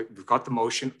 we've got the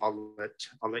motion. I'll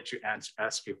let you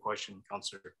ask your question,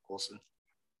 Councillor Olsen.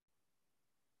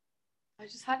 I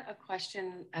just had a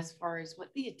question as far as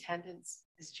what the attendance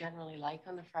is generally like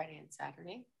on the Friday and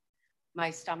Saturday. My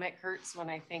stomach hurts when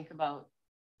I think about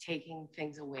taking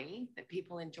things away that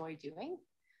people enjoy doing.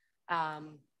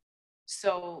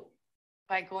 So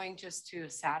by going just to a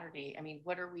Saturday, I mean,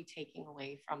 what are we taking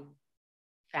away from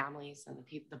families and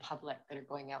the public that are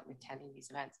going out and attending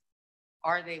these events?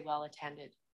 Are they well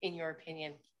attended, in your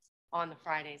opinion, on the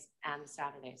Fridays and the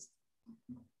Saturdays?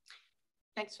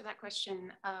 Thanks for that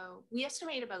question. We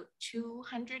estimate about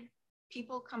 200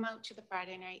 people come out to the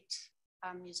Friday night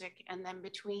music, and then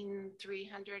between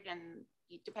 300 and,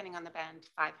 depending on the band,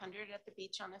 500 at the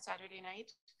beach on a Saturday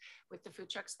night with the food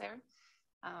trucks there.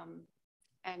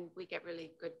 And we get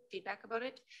really good feedback about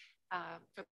it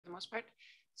for the most part.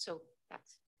 So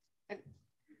that's. And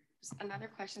just another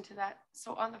question to that.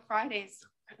 So on the Fridays,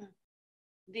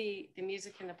 the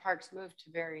music in the parks moved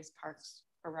to various parks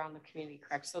around the community,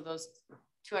 correct? So those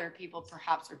 200 people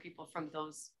perhaps are people from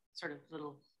those sort of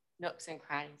little nooks and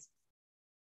crannies.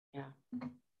 Yeah.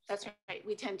 That's right.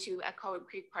 We tend to, at Colwood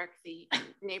Creek Park, the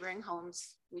neighboring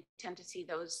homes, we tend to see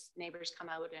those neighbors come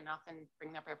out and often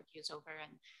bring their barbecues over.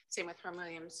 And same with Herm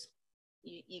Williams.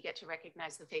 You get to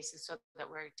recognize the faces so that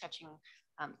we're touching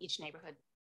each neighborhood.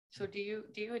 So do you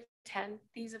attend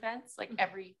these events? Like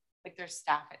there's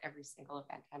staff at every single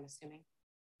event, I'm assuming?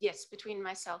 Yes, between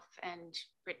myself and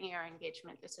Brittany, our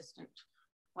engagement assistant,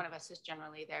 one of us is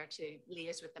generally there to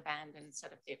liaise with the band and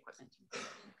set up the equipment.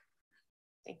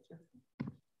 Thank you.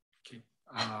 Okay,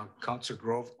 Councillor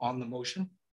Grove on the motion.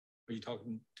 Are you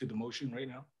talking to the motion right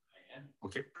now? I am.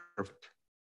 Okay, perfect.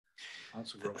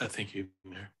 Councillor Grove. Thank you,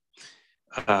 Mayor.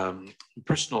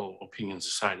 Personal opinions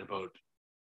aside about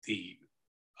the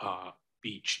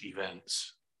beach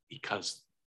events, because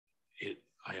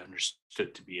I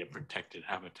understood to be a protected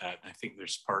habitat. I think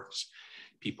there's parks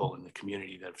people in the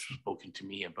community that have spoken to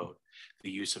me about the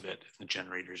use of it, the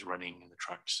generators running in the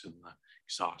trucks and the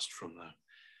exhaust from the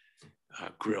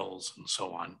grills and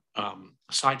so on.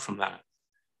 Aside from that,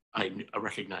 I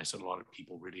recognize that a lot of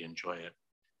people really enjoy it.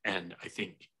 And I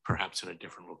think perhaps in a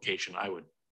different location, I would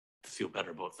feel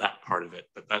better about that part of it.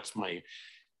 But that's my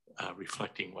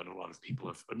reflecting what a lot of people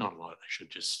have, not a lot, I should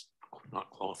just not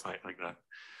qualify it like that.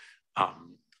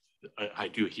 I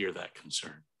do hear that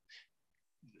concern.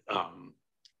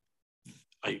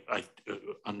 I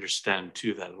understand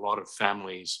too that a lot of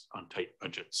families on tight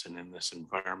budgets, and in this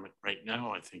environment right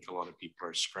now, I think a lot of people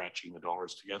are scratching the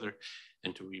dollars together,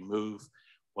 and to remove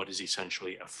what is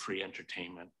essentially a free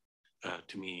entertainment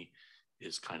to me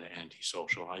is kind of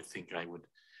antisocial. I think I would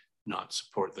not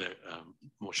support the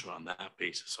motion on that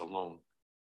basis alone,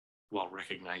 while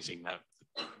recognizing that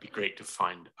it'd be great to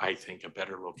find, I think, a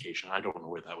better location. I don't know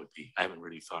where that would be. I haven't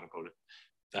really thought about it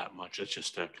that much. It's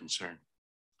just a concern.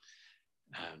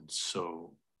 And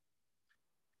so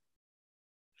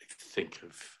I think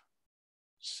I've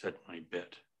said my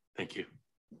bit. Thank you.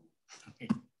 Okay.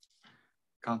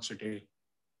 Councillor Day.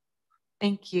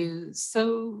 Thank you.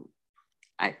 So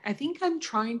I think I'm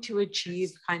trying to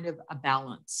achieve kind of a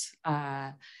balance.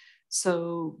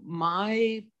 So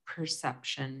my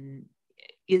perception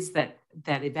is that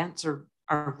events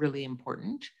are really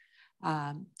important.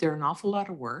 They're an awful lot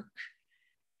of work.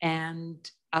 And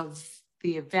of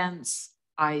the events,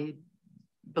 I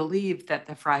believe that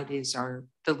the Fridays are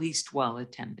the least well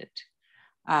attended.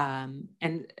 And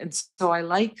so I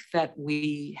like that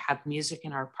we have music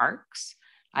in our parks.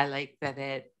 I like that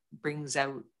it brings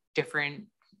out different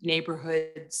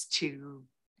neighborhoods to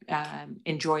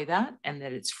enjoy that, and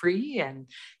that it's free, and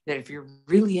that if you're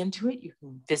really into it, you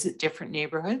can visit different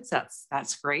neighborhoods.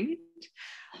 That's great.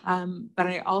 But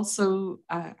I also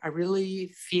I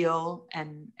really feel,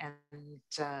 and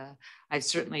I've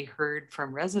certainly heard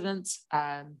from residents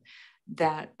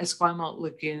that Esquimalt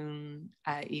Lagoon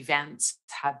events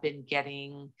have been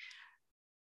getting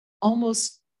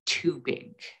almost too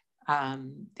big.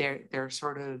 They're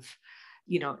sort of,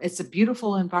 you know, it's a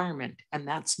beautiful environment, and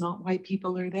that's not why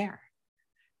people are there.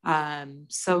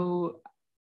 So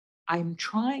I'm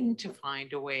trying to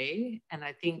find a way, and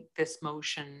I think this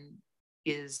motion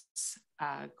is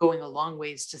going a long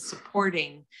ways to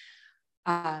supporting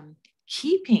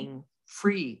keeping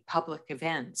free public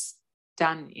events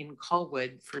done in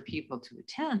Colwood for people to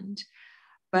attend,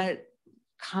 but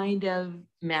kind of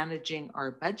managing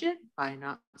our budget by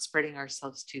not spreading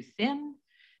ourselves too thin,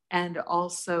 and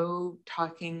also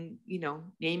talking, you know,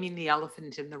 naming the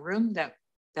elephant in the room that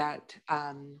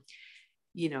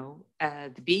you know,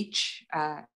 the beach,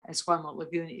 Esquimalt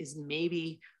Lagoon, is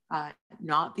maybe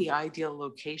not the ideal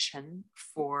location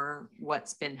for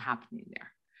what's been happening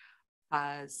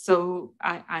there. So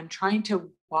I'm trying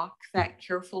to walk that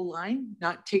careful line,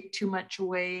 not take too much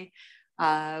away,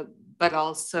 but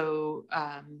also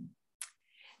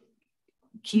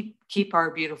keep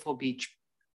our beautiful beach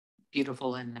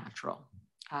beautiful and natural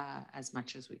as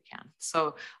much as we can.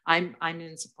 So I'm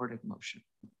in support of the motion.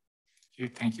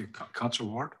 Thank you. Councillor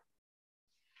Ward.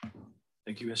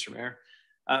 Thank you, Mr. Mayor.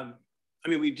 I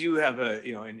mean, we do have a,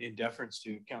 you know, in deference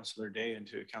to Councillor Day and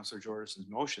to Councillor Jordison's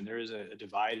motion, there is a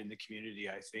divide in the community,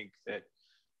 I think, that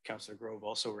Councillor Grove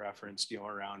also referenced, you know,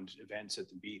 around events at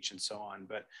the beach and so on.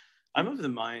 But I'm of the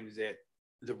mind that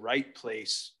the right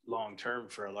place long-term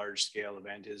for a large-scale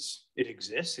event is, it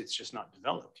exists, it's just not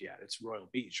developed yet. It's Royal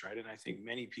Beach, right? And I think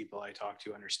many people I talk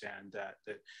to understand that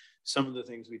some of the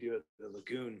things we do at the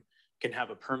lagoon can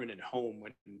have a permanent home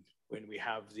when we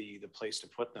have the place to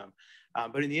put them.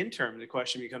 But in the interim, the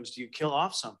question becomes, do you kill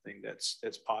off something that's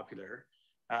popular,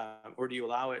 or do you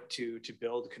allow it to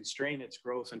build, constrain its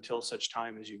growth until such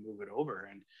time as you move it over?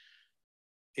 And,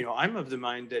 you know, I'm of the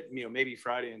mind that, you know, maybe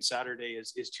Friday and Saturday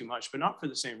is too much, but not for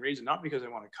the same reason, not because I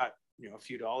want to cut, you know, a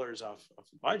few dollars off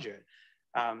the budget.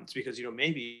 It's because, you know,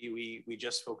 maybe we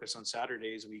just focus on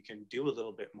Saturdays. We can do a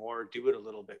little bit more, do it a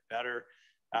little bit better,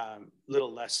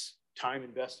 little less time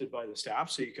invested by the staff,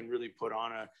 so you can really put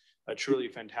on a truly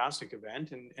fantastic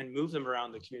event and move them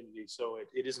around the community, so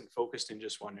it isn't focused in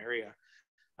just one area.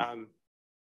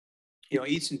 You know,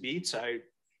 Eats and Beats, I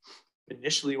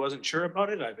initially wasn't sure about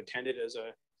it. I've attended as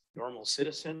a normal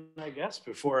citizen, I guess,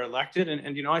 before elected,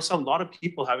 and you know, I saw a lot of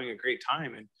people having a great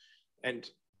time, and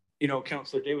you know,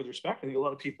 Councillor Day, with respect, I think a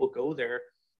lot of people go there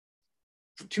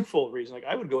for twofold reasons. Like,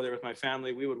 I would go there with my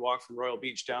family. We would walk from Royal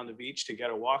Beach down the beach to get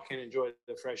a walk in, enjoy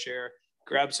the fresh air,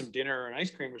 grab some dinner or an ice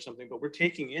cream or something. But we're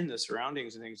taking in the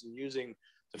surroundings and things and using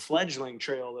the fledgling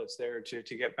trail that's there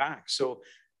to get back. So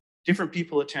different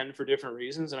people attend for different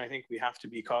reasons. And I think we have to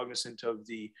be cognizant of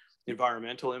the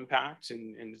environmental impact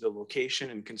and the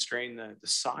location and constrain the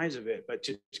size of it. But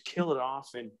to kill it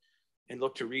off and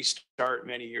look to restart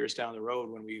many years down the road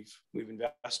when we've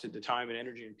invested the time and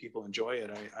energy and people enjoy it,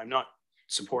 I'm not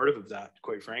supportive of that,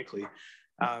 quite frankly.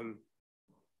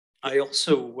 I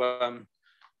also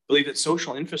believe that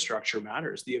social infrastructure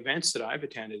matters. The events that I've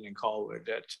attended in Colwood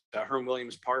at Herm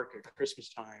Williams Park at Christmas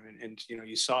time, and you know,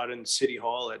 you saw it in City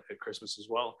Hall at Christmas as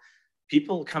well.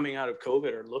 People coming out of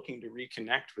COVID are looking to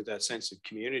reconnect with that sense of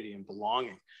community and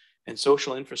belonging. And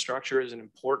social infrastructure is an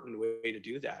important way to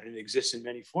do that. And it exists in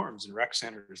many forms, in rec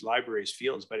centers, libraries,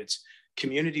 fields, but it's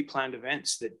community planned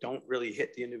events that don't really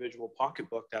hit the individual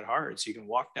pocketbook that hard. So you can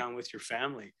walk down with your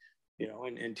family, you know,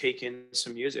 and take in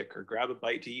some music or grab a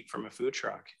bite to eat from a food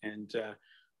truck. And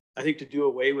I think to do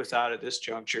away with that at this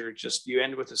juncture, just you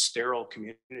end with a sterile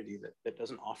community that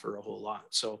doesn't offer a whole lot.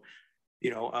 So,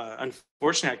 you know,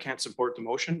 unfortunately, I can't support the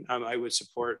motion. I would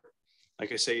support,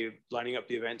 like I say, lining up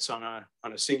the events on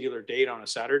a singular date on a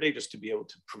Saturday, just to be able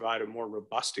to provide a more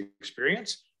robust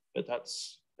experience. But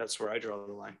that's where I draw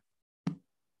the line.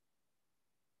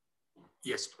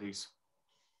 Yes, please.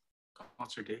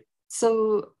 Councillor Day.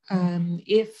 So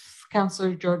if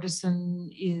Councillor Jordison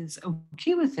is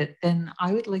okay with it, then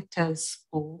I would like to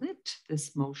split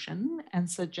this motion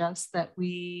and suggest that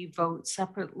we vote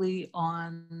separately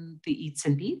on the Eats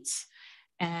and Beats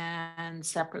and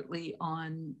separately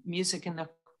on music in the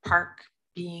park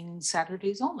being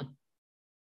Saturdays only.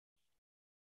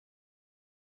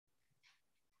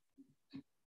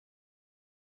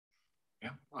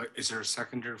 Yeah, is there a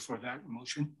seconder for that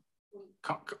motion?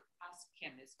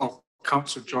 Oh,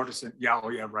 Councillor Jordison. Yeah, oh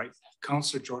yeah, right.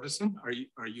 Councillor Jordison, are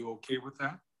you okay with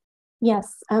that?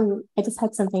 Yes, I just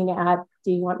had something to add.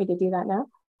 Do you want me to do that now?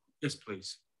 Yes,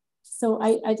 please. So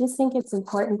I just think it's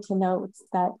important to note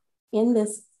that in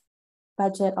this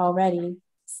budget already,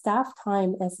 staff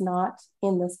time is not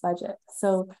in this budget.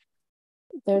 So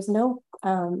there's no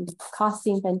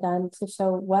costing been done to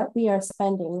show what we are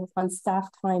spending on staff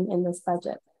time in this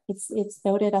budget. It's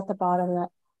noted at the bottom that,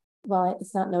 well,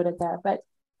 it's not noted there, but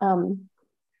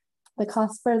the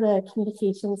cost for the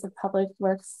communications of public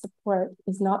works support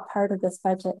is not part of this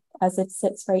budget as it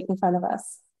sits right in front of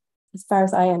us, as far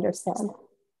as I understand.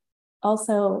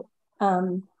 Also,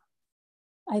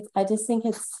 I just think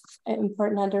it's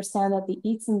important to understand that the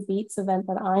Eats and Beats event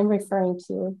that I'm referring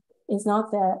to is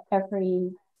not the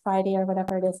every Friday or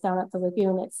whatever it is down at the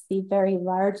lagoon. It's the very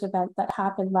large event that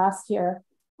happened last year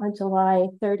on July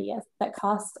 30th that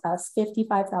cost us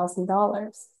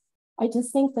 $55,000. I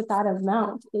just think that that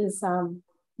amount is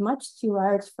much too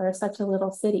large for such a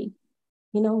little city.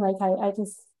 You know, like I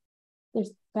just,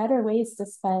 there's better ways to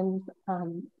spend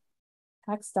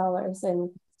tax dollars and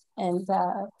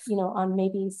you know, on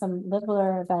maybe some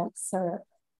littler events or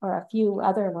a few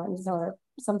other ones or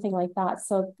something like that.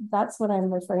 So that's what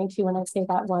I'm referring to when I say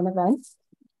that one event.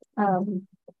 And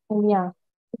yeah,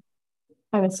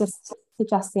 I was just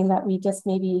suggesting that we just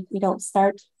maybe we don't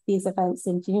start these events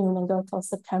in June and go till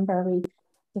September. We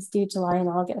just do July and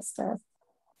August. Or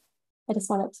I just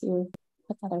wanted to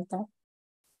put that out there.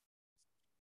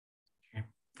 Okay,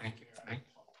 thank you.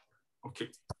 Okay,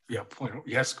 yeah, point.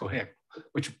 Yes, go ahead.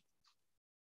 I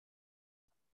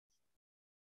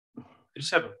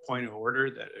just have a point of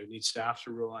order that I need staff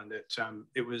to rule on that.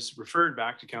 It was referred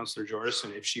back to Councillor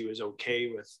Jordison if she was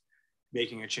okay with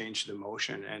making a change to the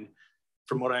motion. And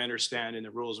from what I understand in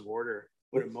the rules of order,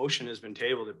 when a motion has been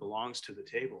tabled, it belongs to the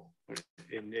table.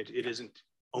 And it isn't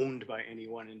owned by any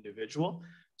one individual.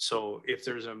 So if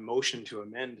there's a motion to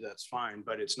amend, that's fine,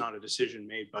 but it's not a decision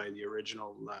made by the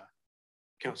original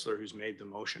councillor who's made the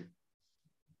motion.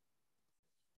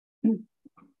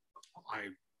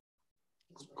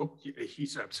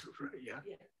 He's absolutely right.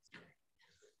 Yeah,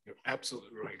 you're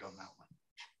absolutely right on that one.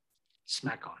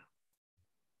 Smack on.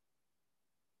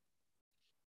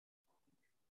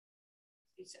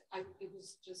 It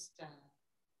was just,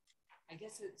 I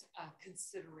guess it's a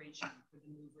consideration for the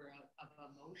mover of a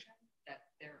motion that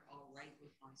they're all right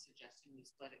with my suggesting we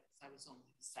split it because I was only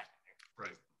the seconder.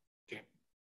 Right.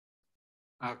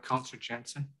 Okay. Councillor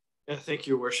Jensen. Yeah, thank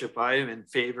you, Worship. I am in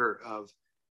favor of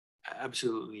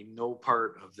absolutely no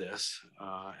part of this.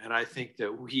 And I think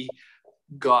that we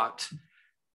got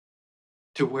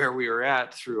to where we were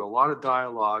at through a lot of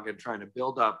dialogue and trying to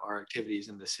build up our activities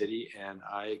in the city. And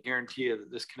I guarantee you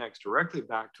that this connects directly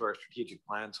back to our strategic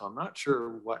plan. So I'm not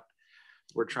sure what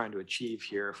we're trying to achieve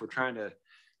here. If we're trying to,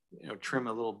 you know, trim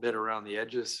a little bit around the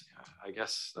edges, I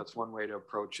guess that's one way to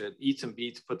approach it. Eats and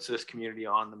Beats puts this community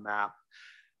on the map.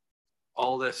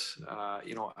 All this,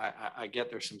 you know, I get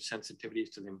there's some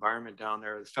sensitivities to the environment down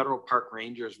there. The federal park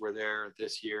rangers were there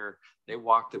this year. They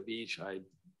walked the beach.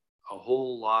 A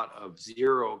whole lot of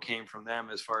zero came from them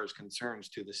as far as concerns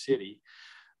to the city.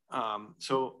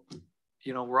 So,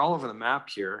 you know, we're all over the map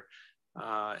here.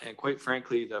 And quite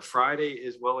frankly, the Friday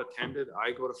is well attended.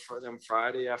 I go to them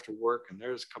Friday after work, and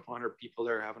there's a couple hundred people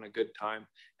there having a good time.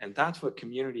 And that's what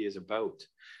community is about.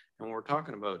 And when we're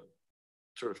talking about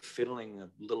sort of fiddling a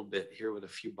little bit here with a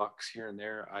few bucks here and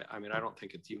there, I mean, I don't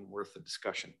think it's even worth the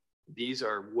discussion. These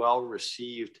are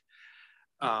well-received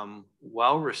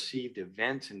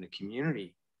events in the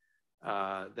community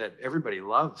that everybody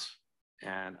loves.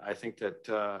 And I think that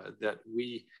that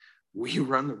we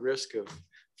run the risk of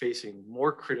facing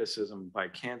more criticism by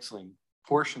canceling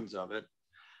portions of it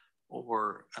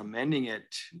or amending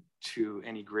it to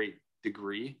any great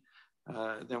degree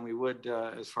than we would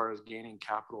as far as gaining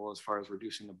capital, as far as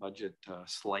reducing the budget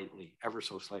slightly, ever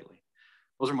so slightly.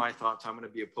 Those are my thoughts. I'm going to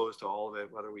be opposed to all of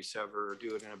it, whether we sever or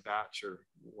do it in a batch or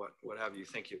what have you.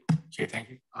 Thank you. Okay, thank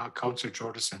you. Councillor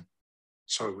Jordison.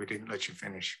 Sorry, we didn't let you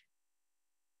finish.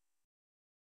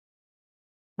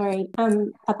 Sorry,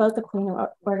 about the point of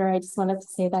order, I just wanted to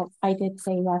say that I did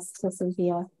say yes to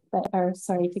Cynthia,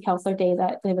 to Councillor Day,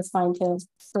 that it was fine to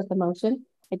split the motion.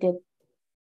 I did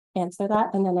answer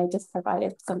that, and then I just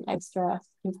provided some extra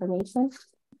information.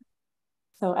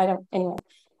 So anyway,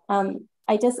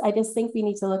 I just think we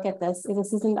need to look at this.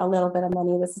 This isn't a little bit of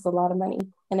money, this is a lot of money.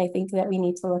 And I think that we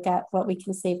need to look at what we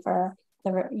can save for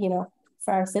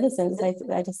for our citizens.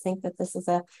 I just think that this is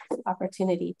an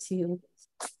opportunity to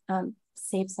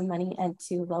save some money and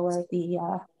to lower the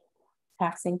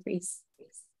tax increase.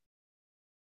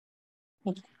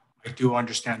 Thank you. I do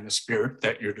understand the spirit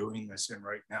that you're doing this in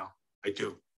right now. I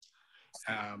do.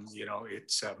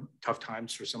 It's tough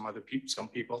times for some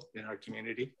people in our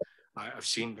community. I've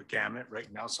seen the gamut right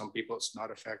now. Some people it's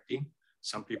not affecting,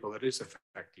 some people it is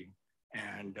affecting.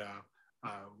 And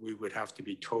we would have to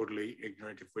be totally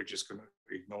ignorant if we're just going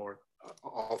to ignore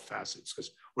all facets,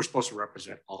 because we're supposed to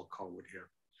represent all Colwood here.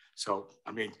 So,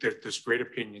 I mean, there's great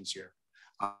opinions here.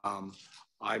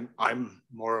 I'm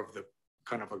more of the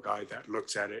kind of a guy that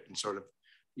looks at it and sort of,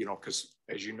 because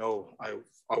as you know, I've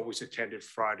always attended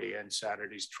Friday and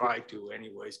Saturdays, tried to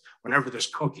anyways. Whenever there's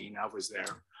cooking, I was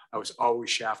there. I was always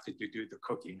shafted to do the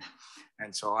cooking.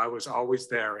 And so I was always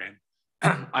there. And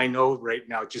I know right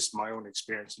now, just my own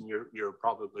experience, and you're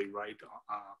probably right,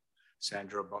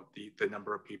 Sandra, about the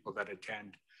number of people that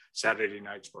attend. Saturday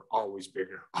nights were always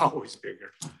bigger.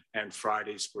 And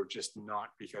Fridays were just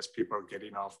not, because people are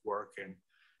getting off work and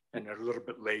they're a little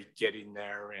bit late getting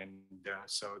there. And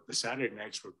so the Saturday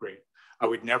nights were great. I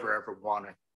would never, ever want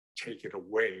to take it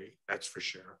away. That's for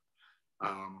sure.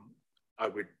 I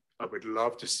would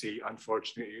love to see,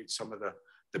 unfortunately, some of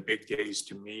the big days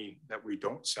to me that we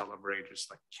don't celebrate is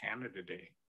like Canada Day.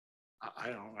 I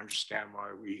don't understand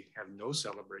why we have no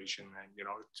celebration. And,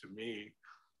 to me,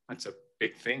 that's a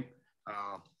big thing.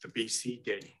 The BC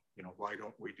Day, why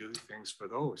don't we do things for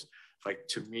those? Like,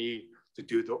 to me, to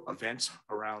do the events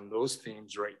around those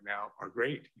themes right now are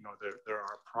great. They're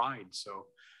our pride. So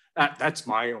that's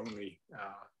my only,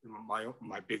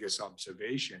 my biggest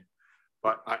observation.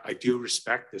 But I do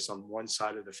respect this on one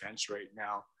side of the fence right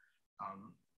now.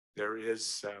 There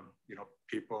is,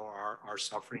 people are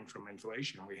suffering from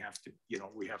inflation. We have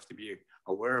to be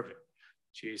aware of it.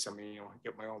 Geez, I mean, I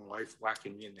get my own wife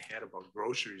whacking me in the head about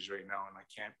groceries right now, and I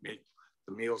can't make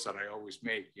the meals that I always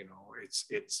make. You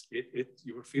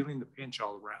were feeling the pinch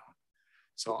all around.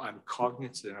 So I'm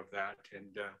cognizant of that.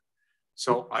 And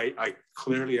so I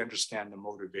clearly understand the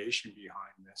motivation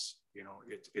behind this.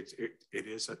 It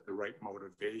is the right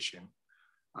motivation.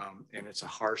 And it's a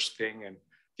harsh thing. And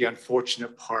the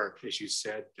unfortunate part, as you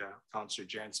said, Councillor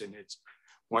Jensen, it's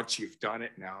once you've done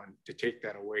it now, and to take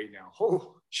that away now,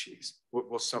 oh, geez,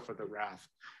 we'll suffer the wrath.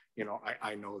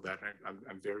 I know that.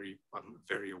 I'm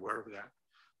very aware of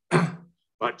that.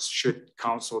 But should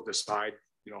council decide,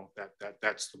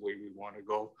 that's the way we want to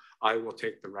go, I will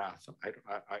take the wrath.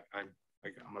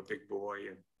 I'm a big boy,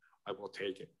 and I will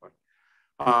take it.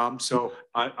 But so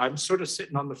I'm sort of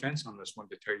sitting on the fence on this one,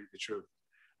 to tell you the truth.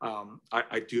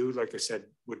 I do, like I said,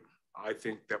 I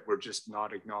think that we're just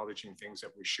not acknowledging things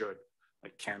that we should,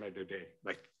 like Canada Day,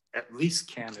 like at least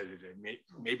Canada Day,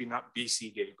 maybe not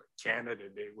BC Day, but Canada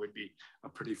Day would be a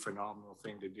pretty phenomenal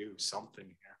thing to do, something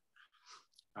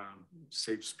here.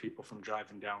 Saves people from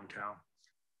driving downtown.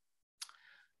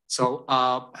 So,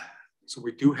 so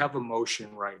we do have a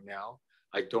motion right now.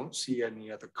 I don't see any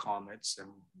other comments,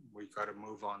 and we got to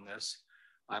move on this.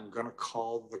 I'm going to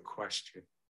call the question.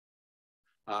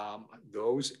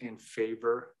 Those in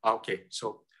favor, okay,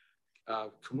 so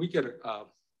can we get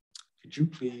could you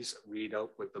please read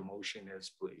out what the motion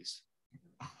is, please?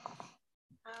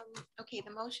 Okay,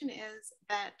 the motion is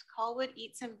that Colwood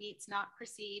Eats and Beats not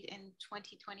proceed in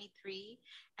 2023,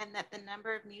 and that the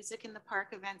number of music in the park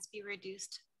events be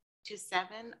reduced to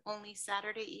 7, only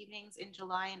Saturday evenings in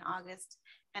July and August,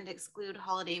 and exclude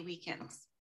holiday weekends.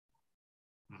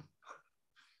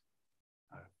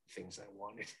 Things I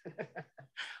wanted.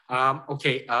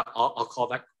 Okay, I'll call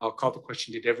that. I'll call the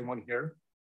question. Did everyone hear?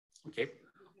 Okay.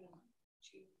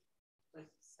 Like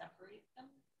separate them.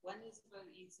 One is about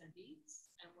eats and beats,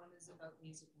 and one is about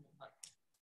music in the park.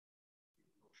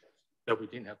 No, we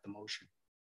didn't have the motion.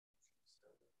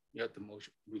 You had the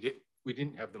motion. We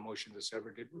didn't have the motion to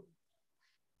sever, did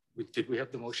we? Did we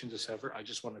have the motion to sever? I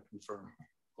just want to confirm.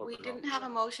 We didn't have a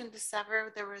motion to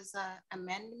sever. There was an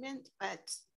amendment, but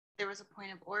there was a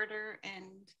point of order,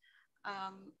 and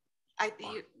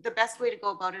the best way to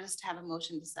go about it is to have a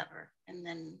motion to sever, and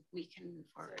then we can move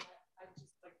forward. I'd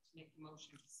just like to make a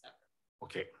motion to sever.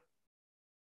 Okay.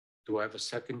 Do I have a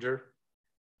seconder?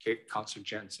 Okay, Councillor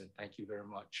Jensen, thank you very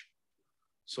much.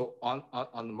 So on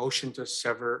the motion to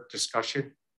sever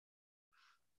discussion,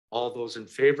 all those in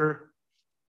favor?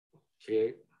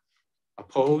 Okay,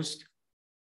 opposed?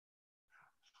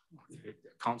 Okay.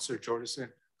 Councillor Jordison,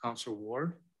 Councillor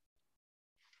Ward?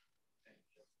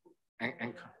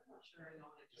 And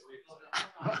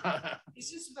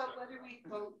It's just about whether we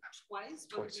vote twice,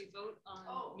 whether we vote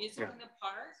on music in the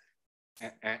park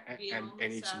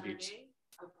and eats and beats.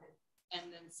 Okay.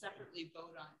 And then separately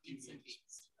vote on eats and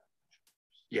beats.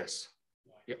 Yes.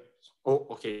 Yeah. Oh,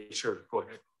 okay, sure. Go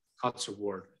ahead. Councillor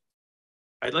Ward.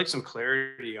 I'd like some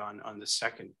clarity on the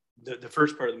second. The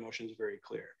first part of the motion is very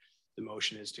clear. The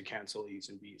motion is to cancel eats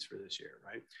and beats for this year,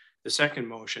 right? The second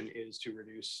motion is to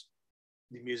reduce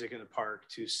the music in the park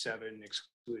to 7,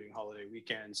 excluding holiday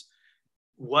weekends.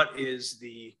 What is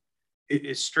it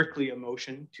is strictly a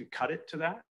motion to cut it to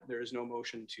that? There is no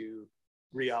motion to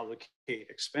reallocate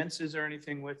expenses or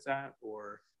anything with that,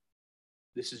 or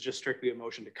this is just strictly a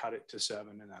motion to cut it to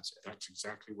 7 and that's it? That's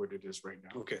exactly what it is right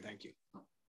now. Okay, thank you.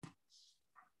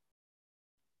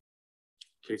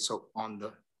 Okay, so on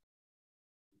the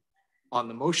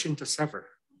motion to sever,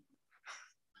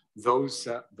 those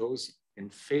in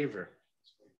favor.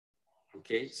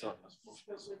 Okay, so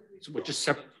we're just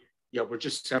we're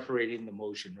just separating the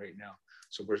motion right now.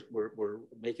 So we're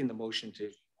making the motion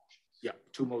to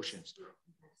 2 motions.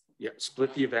 Yeah,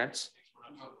 split the events.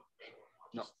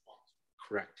 No,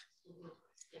 correct.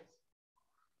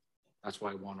 That's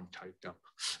why I want them typed up.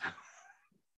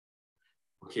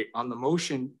 Okay, on the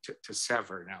motion to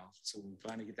sever now, so we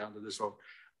finally get down to this vote.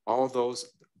 All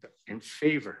those in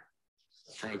favor,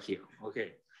 thank you.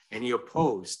 Okay, any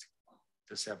opposed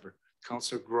to sever?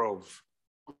 Councillor Grove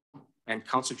and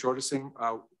Councillor Jordison.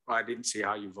 I didn't see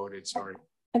how you voted. Sorry.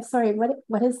 I'm sorry.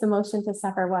 What is the motion to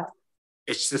sever? What?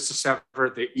 It's just to sever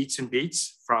the eats and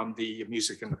beats from the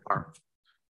music in the park.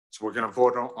 So we're going to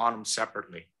vote on them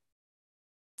separately.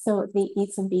 So the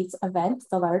eats and beats event,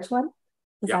 the large one.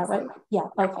 Is that right? Yeah.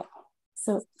 Okay.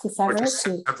 So to sever we're just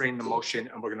it. Severing the motion,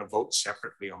 and we're going to vote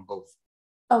separately on both.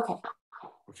 Okay.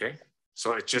 Okay.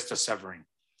 So it's just a severing.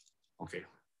 Okay.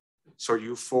 So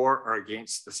you 4 are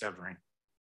against the severing?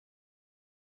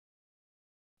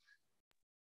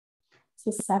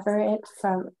 To sever it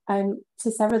from,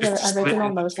 to sever the original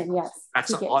motion, yes.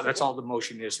 That's all the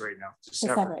motion is right now. To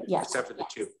sever it, yes. To sever the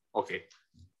 2. Okay.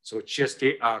 So it's just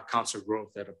Councillor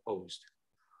Grove that opposed.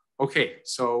 Okay.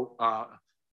 So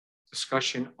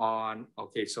discussion on,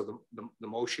 okay. So the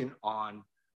motion on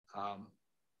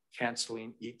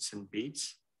canceling eats and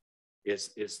beats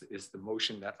is the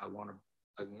motion that I'm going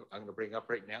to bring up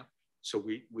right now. So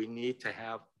we need to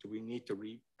have, do we need to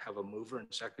have a mover and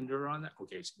seconder on that?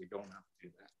 Okay, so we don't have to do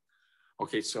that.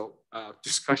 Okay, so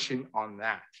discussion on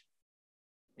that.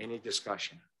 Any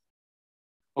discussion?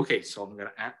 Okay, so I'm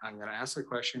gonna ask a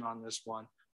question on this one.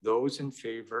 Those in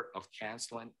favor of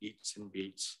canceling eats and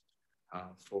beats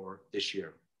for this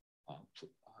year,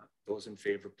 those in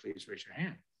favor, please raise your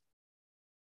hand.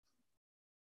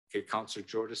 Okay, Councillor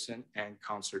Jordison and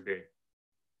Councillor Day.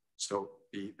 So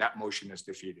that motion is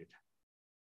defeated.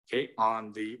 Okay,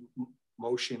 on the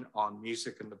motion on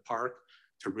music in the park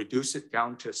to reduce it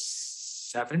down to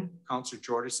 7, Councillor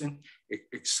Jordison,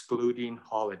 excluding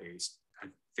holidays.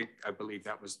 I believe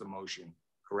that was the motion,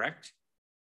 correct?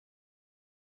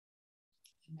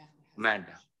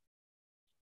 Amanda.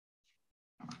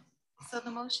 So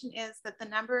the motion is that the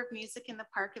number of music in the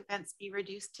park events be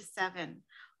reduced to 7,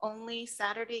 only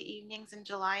Saturday evenings in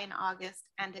July and August,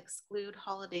 and exclude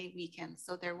holiday weekends.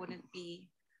 So there wouldn't be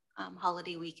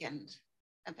holiday weekend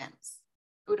events.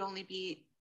 It would only be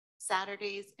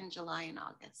Saturdays in July and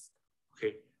August.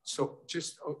 Okay, so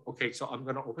just, okay, so I'm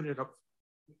gonna open it up.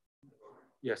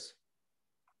 Yes.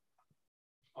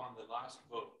 On the last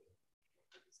vote.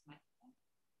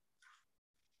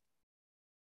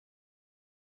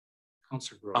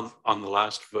 Councillor Grove. On the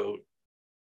last vote,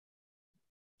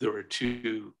 there were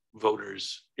two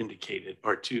votes indicated.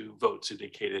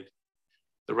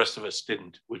 The rest of us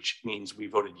didn't, which means we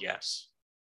voted yes,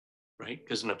 right?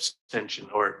 Because an abstention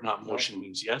or not motion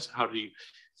means yes. How do you,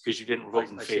 because you didn't vote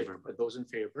in favor. But those in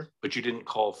favor? But you didn't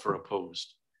call for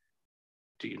opposed.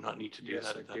 Do you not need to do that?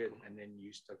 Yes, I did. And then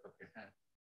you stuck up your hand.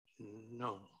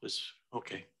 No, it's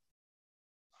okay.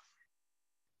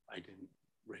 I didn't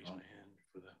raise my hand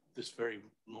for this very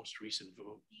most recent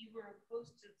vote. You were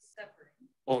opposed to separating.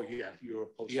 Oh yeah, you were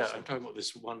opposed. Yeah, I'm talking about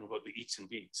this one about the eats and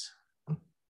beats.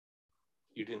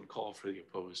 You didn't call for the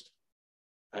opposed.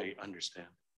 I understand.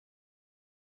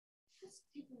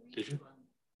 Did you?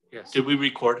 Yes. Did we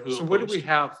record who? So opposed? what do we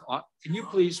have? Can you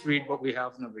please read what we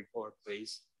have in the report,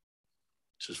 please?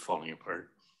 This is falling apart.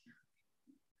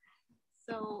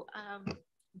 So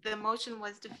the motion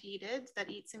was defeated that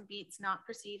Eats and Beats not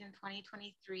proceed in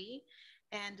 2023.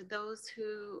 And those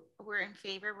who were in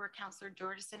favor were Councillor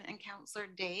Jordison and Councillor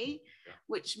Day,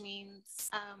 which means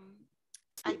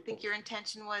I think your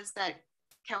intention was that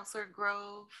Councillor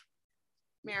Grove,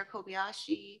 Mayor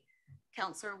Kobayashi,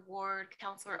 Councillor Ward,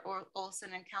 Councillor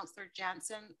Olson, and Councillor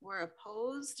Jansen were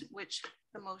opposed, which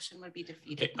the motion would be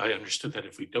defeated. I understood that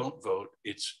if we don't vote,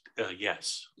 it's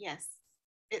yes. Yes,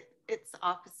 it's the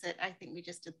opposite. I think we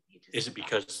just did. Is it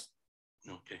because?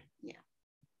 Okay. Yeah.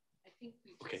 I think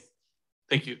we just okay.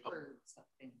 Thank you. Heard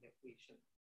something that we should.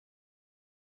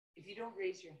 If you don't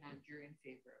raise your hand, you're in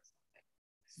favor of something.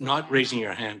 So not raising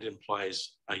your hand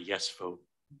implies a yes vote.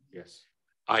 Yes.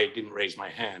 I didn't raise my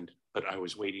hand, but I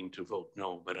was waiting to vote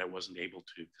no, but I wasn't able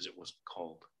to because it wasn't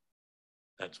called.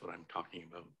 That's what I'm talking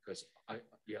about. Because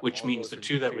which means the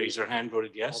two that raised their hand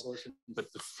voted yes,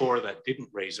 but the four that didn't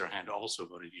raise their hand also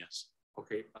voted yes.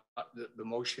 Okay, the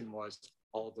motion was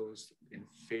all those in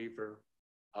favor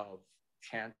of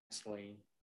canceling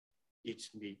Eats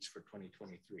and Beats for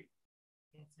 2023.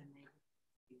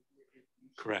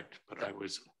 Correct, but I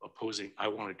was opposing. I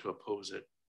wanted to oppose it,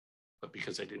 but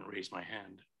because I didn't raise my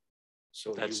hand,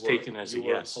 so that's taken as a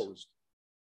yes. Opposed.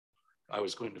 I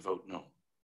was going to vote no.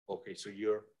 Okay,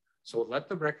 so let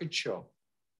the record show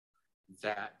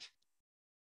that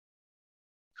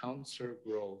Councillor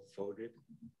Grove voted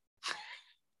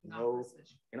no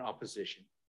in opposition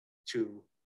to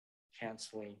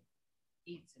canceling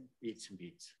Eats and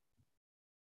Beats.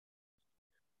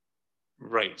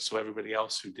 Right, so everybody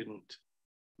else who didn't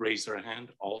raise their hand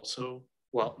also?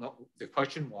 Well, no, the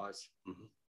question was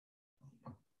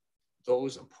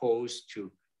those opposed to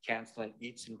canceling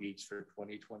Eats and Beats for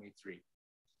 2023.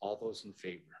 All those in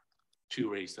favor? Two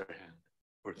raised their hand,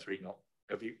 or three? No,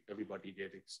 everybody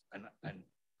did, and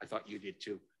I thought you did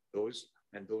too. Those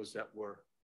that were,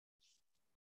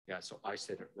 yeah. So I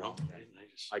said it wrong. No,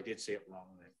 I did say it wrong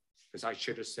then, because I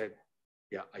should have said,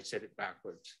 yeah, I said it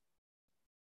backwards.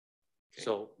 Okay.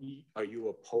 So, are you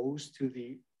opposed to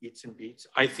the Eats and Beats?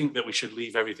 I think that we should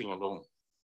leave everything alone.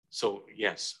 So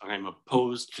yes, I'm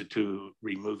opposed to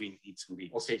removing Eats and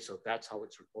Beats. Okay, so that's how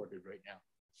it's recorded right now.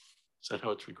 Is that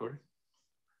how it's recorded?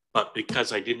 But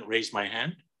because I didn't raise my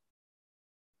hand?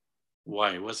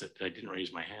 Why was it I didn't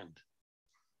raise my hand?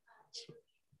 So.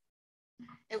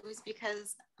 It was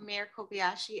because Mayor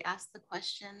Kobayashi asked the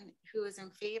question, who is in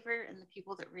favor? And the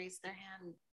people that raised their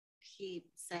hand, he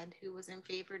said who was in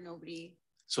favor, nobody.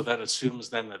 So that assumes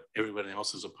then that everybody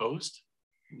else is opposed?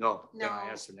 No, then I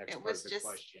asked the next part of the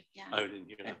question. Yeah. I didn't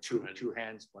hear and two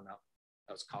hands went up.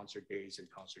 That was Councillor Days and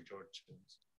Councillor George.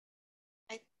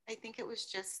 I think it was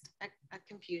just a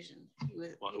confusion.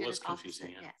 It was confusing,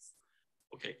 yeah. Yes.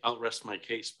 Okay, I'll rest my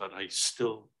case, but I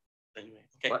still, anyway.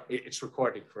 Okay. But it's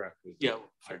recorded correctly. Yeah.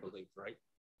 I believe, right?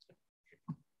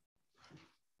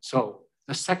 So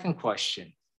the second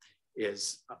question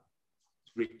is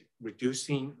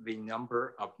reducing the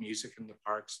number of music in the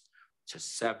parks to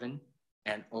 7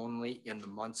 and only in the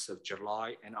months of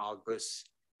July and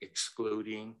August,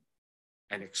 excluding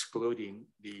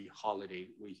the holiday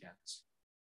weekends.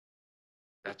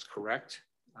 That's correct,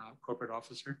 corporate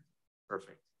officer?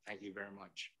 Perfect. Thank you very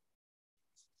much.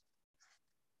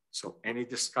 So any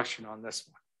discussion on this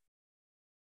one?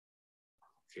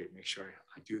 Okay, make sure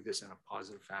I do this in a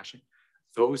positive fashion.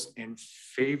 Those in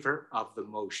favor of the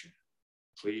motion,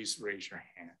 please raise your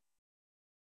hand.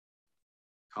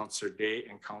 Councillor Day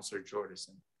and Councillor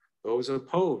Jordison. Those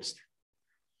opposed?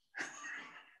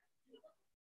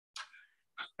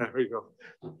 There we go.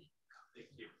 Thank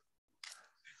you.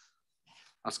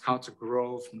 That's Councillor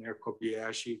Grove, Mayor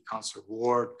Kobayashi, Councillor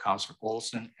Ward, Councillor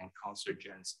Olson, and Councillor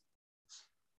Jensen.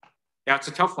 Yeah, it's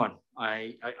a tough one.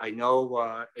 I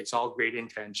know it's all great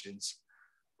intentions,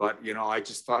 But, you know, I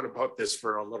just thought about this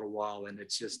for a little while, and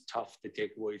it's just tough to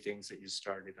take away things that you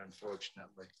started,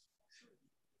 unfortunately.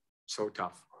 So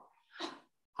tough.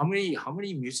 How many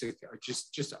music,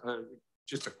 just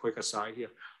a quick aside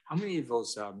here, how many of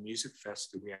those music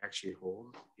fests do we actually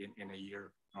hold in a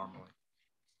year normally?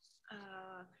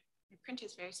 The print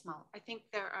is very small. I think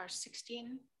there are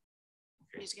 16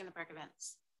 Music in the Park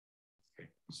events. Okay,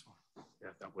 so yeah,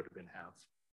 that would have been half.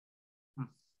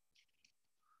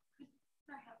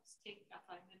 Perhaps take a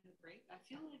 5-minute break. I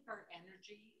feel like our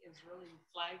energy is really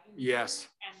flagging. Yes,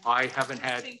 I haven't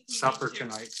had supper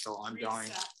tonight, so I'm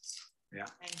dying. Yeah.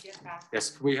 And get back.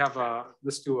 Yes, we have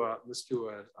let's do a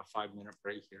 5-minute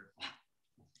break here.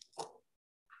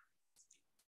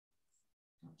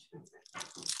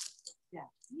 Yeah.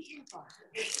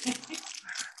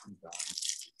 I'm dying.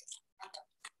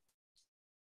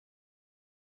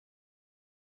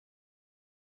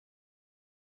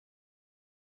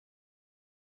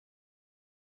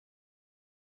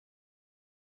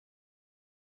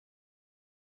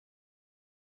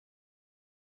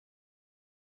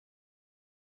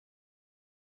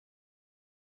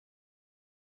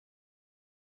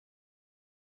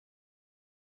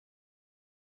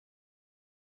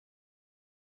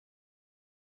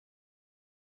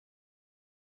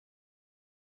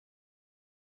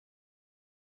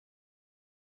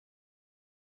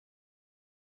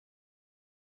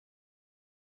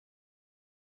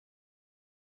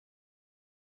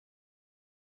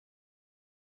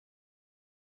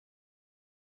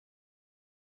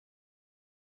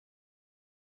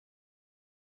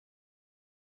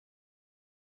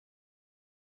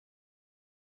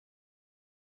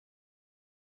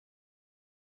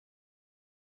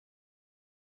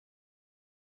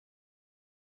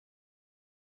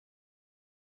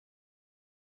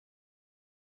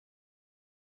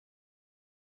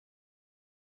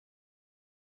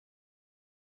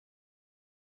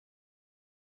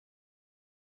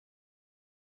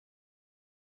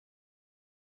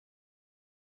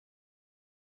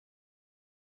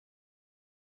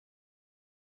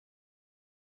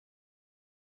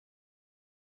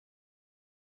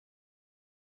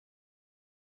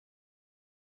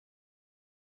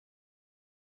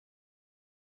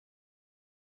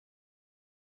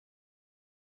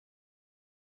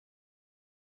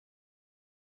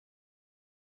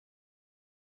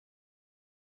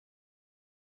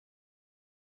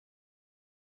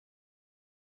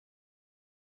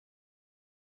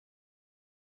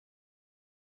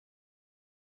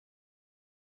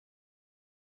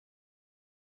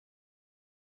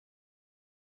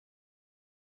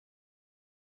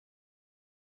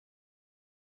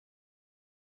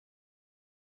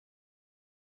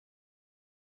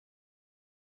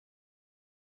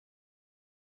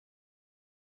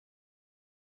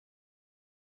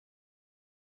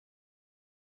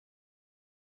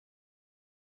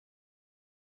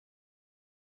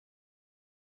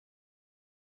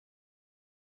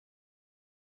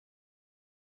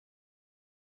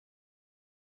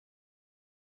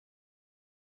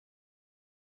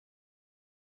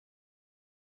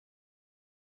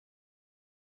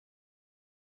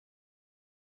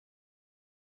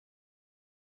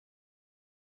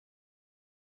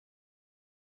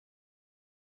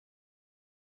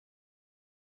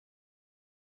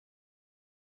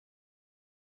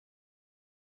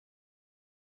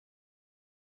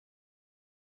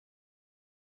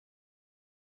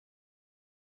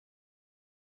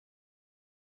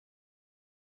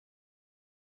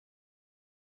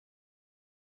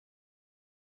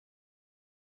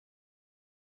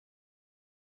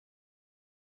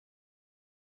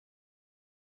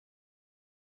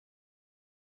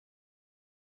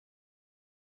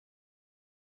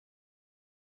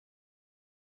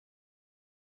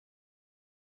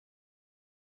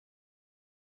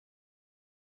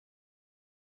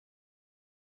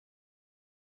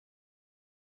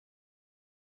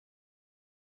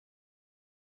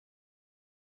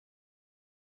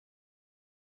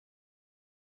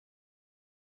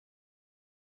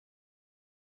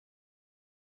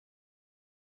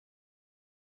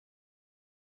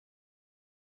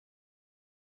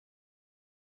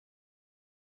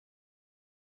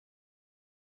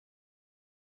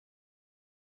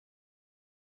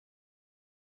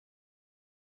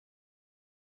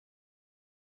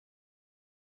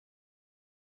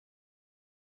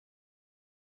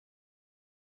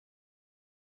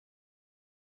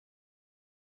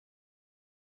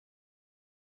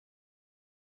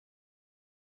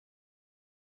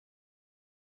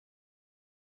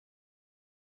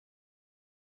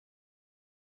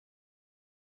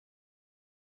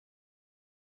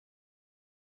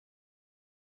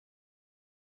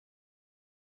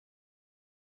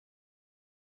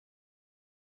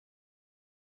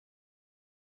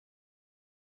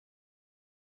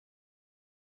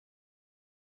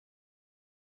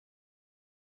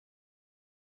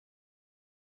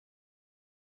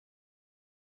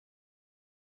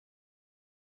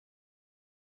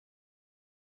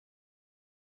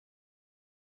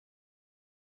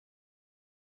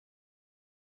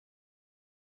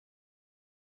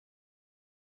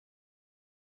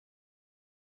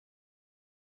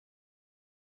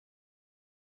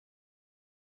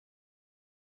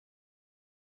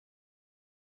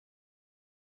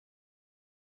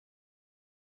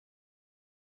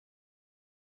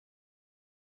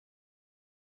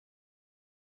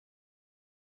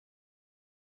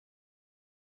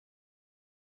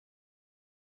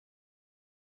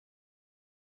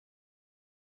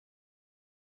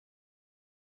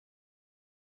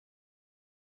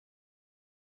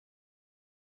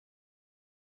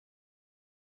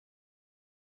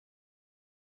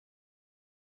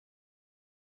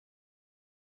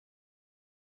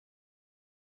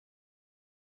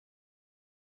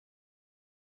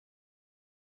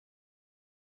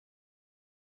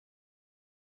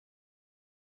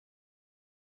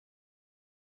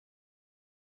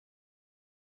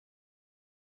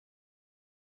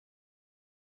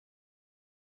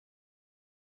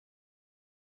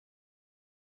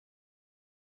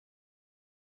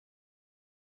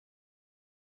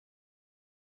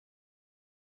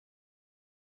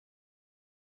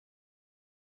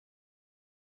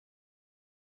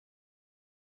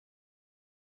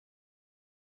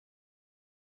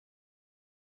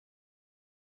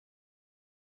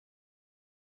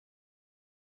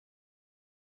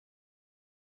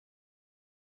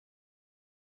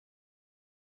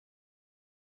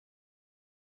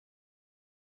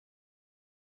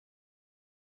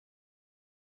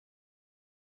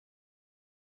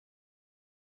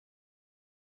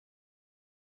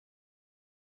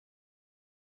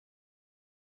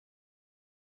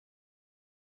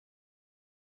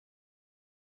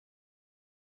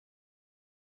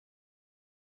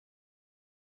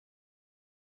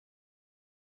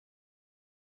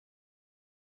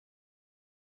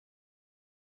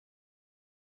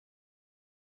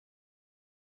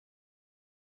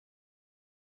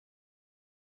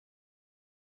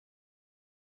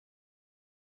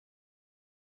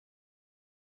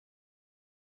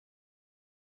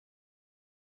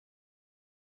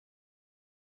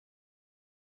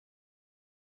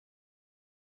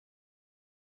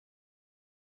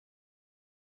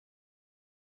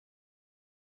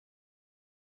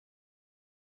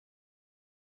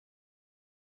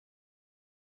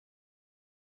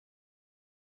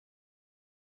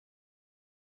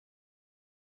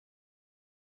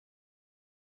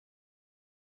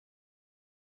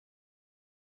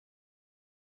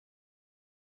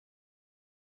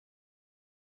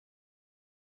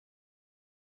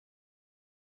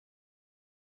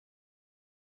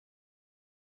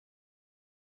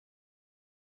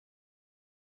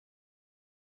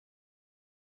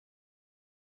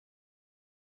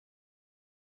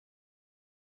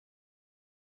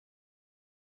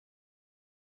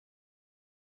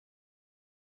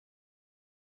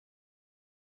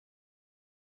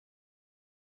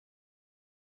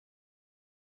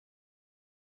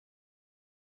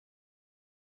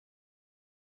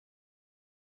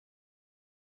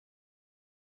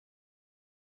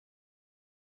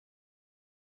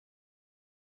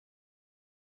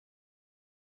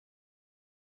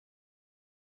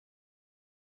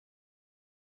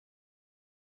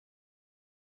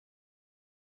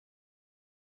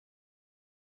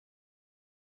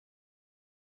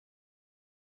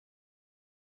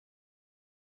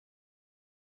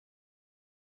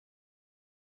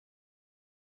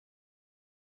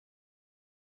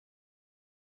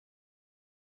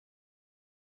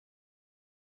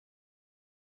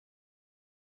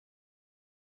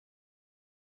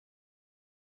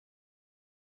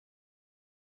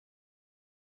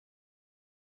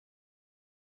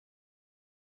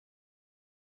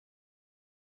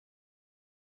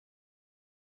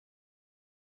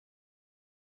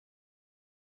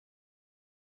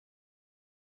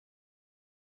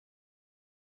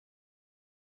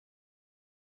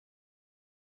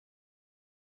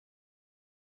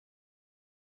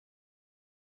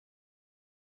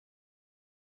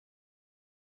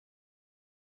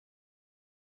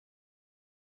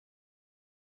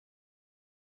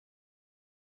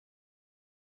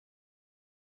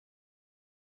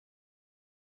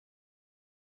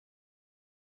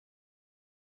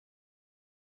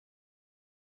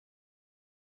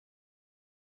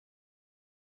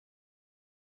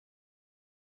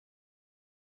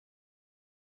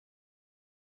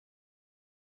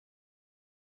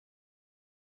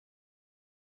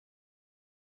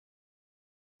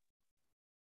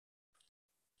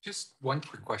 Just one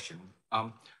quick question.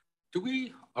 Are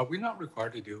we not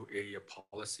required to do a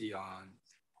policy on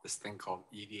this thing called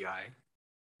EDI,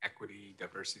 equity,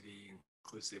 diversity,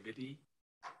 inclusivity?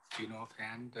 Do you know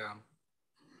offhand?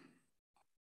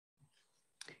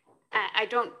 I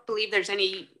don't believe there's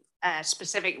any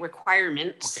specific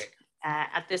requirements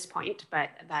at this point,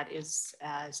 but that is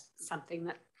something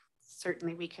that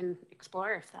certainly we can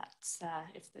explore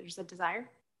if there's a desire.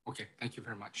 Okay, thank you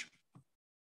very much.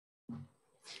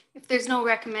 If there's no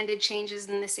recommended changes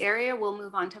in this area, we'll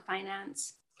move on to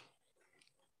finance.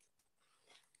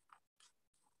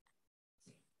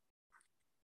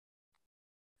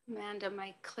 Amanda,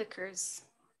 my clicker's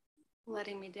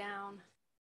letting me down.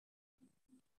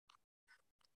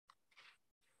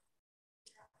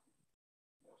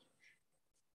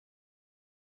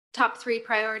 Top 3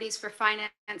 priorities for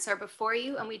finance are before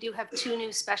you, and we do have 2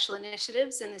 new special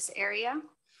initiatives in this area.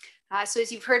 So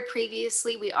as you've heard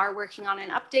previously, we are working on an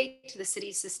update to the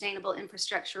city's sustainable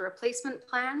infrastructure replacement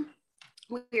plan.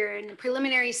 We're in the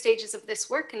preliminary stages of this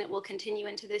work, and it will continue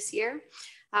into this year.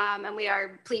 And we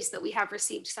are pleased that we have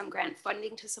received some grant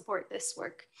funding to support this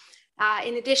work.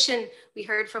 In addition, we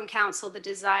heard from council the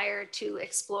desire to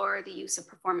explore the use of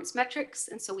performance metrics.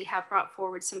 And so we have brought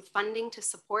forward some funding to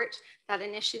support that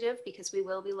initiative because we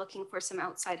will be looking for some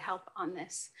outside help on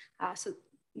this. So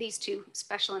these 2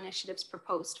 special initiatives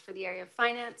proposed for the area of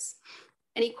finance.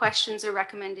 Any questions or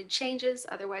recommended changes?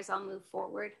 Otherwise, I'll move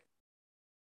forward.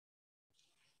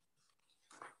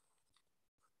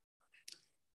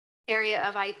 Area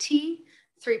of IT,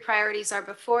 3 priorities are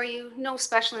before you. No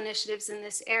special initiatives in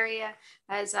this area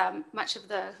as much of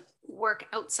the work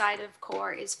outside of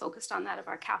core is focused on that of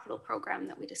our capital program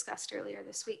that we discussed earlier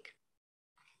this week.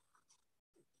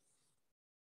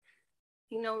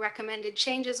 No recommended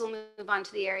changes. We'll move on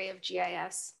to the area of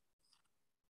GIS.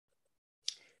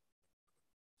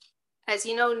 As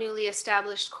you know, newly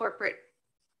established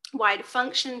corporate-wide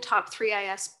function, top 3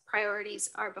 IS priorities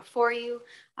are before you.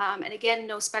 And again,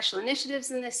 no special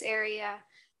initiatives in this area,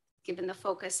 given the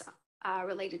focus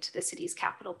related to the city's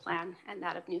capital plan and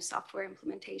that of new software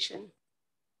implementation.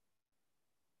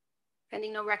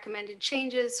 Pending no recommended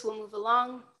changes, we'll move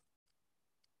along.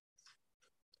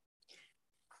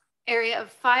 Area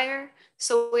of fire.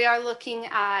 So we are looking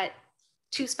at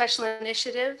 2 special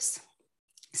initiatives,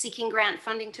 seeking grant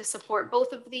funding to support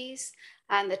both of these,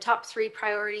 and the top 3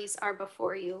 priorities are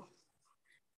before you.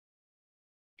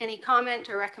 Any comment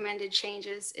or recommended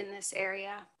changes in this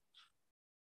area?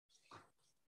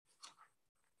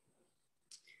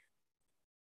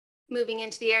 Moving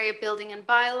into the area of building and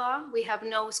bylaw, we have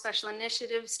no special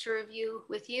initiatives to review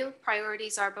with you.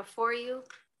 Priorities are before you.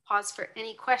 Pause for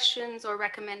any questions or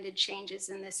recommended changes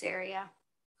in this area.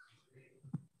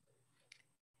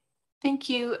 Thank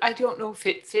you. I don't know if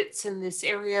it fits in this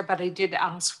area, but I did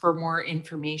ask for more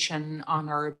information on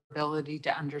our ability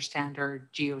to understand our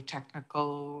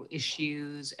geotechnical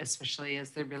issues, especially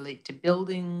as they relate to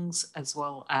buildings as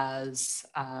well as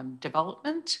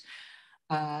development.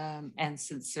 And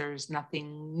since there's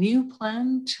nothing new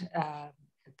planned,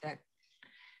 that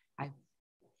I'm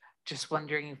just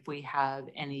wondering if we have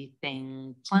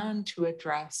anything planned to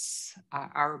address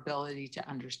our ability to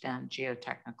understand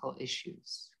geotechnical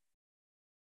issues.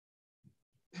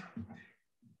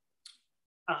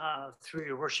 Through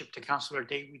your worship to Councillor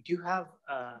Day, we do have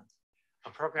a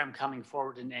program coming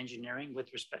forward in engineering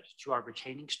with respect to our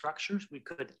retaining structures. We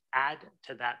could add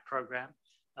to that program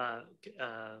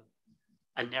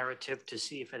a narrative to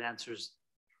see if it answers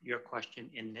your question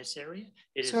in this area.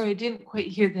 Sorry, I didn't quite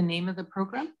hear the name of the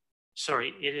program.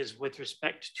 Sorry, it is with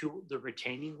respect to the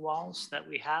retaining walls that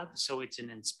we have. So it's an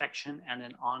inspection and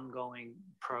an ongoing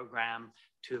program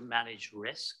to manage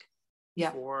risk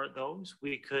for those.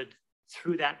 We could,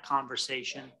 through that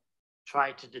conversation,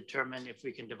 try to determine if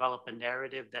we can develop a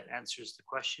narrative that answers the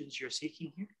questions you're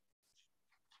seeking here.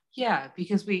 Yeah,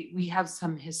 because we have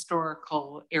some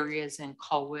historical areas in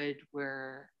Colwood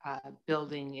where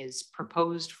building is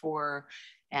proposed for,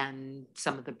 and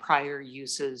some of the prior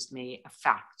uses may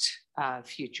affect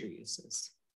future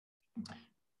uses.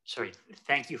 Sorry,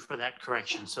 thank you for that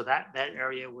correction. So that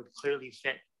area would clearly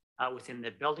fit within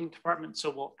the building department.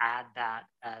 So we'll add that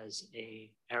as an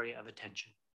area of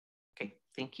attention. Okay,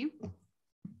 thank you.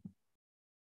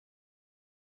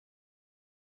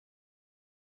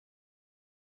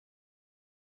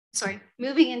 Sorry,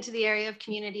 moving into the area of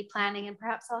community planning, and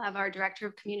perhaps I'll have our Director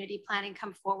of Community Planning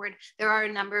come forward. There are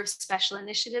a number of special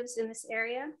initiatives in this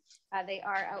area. They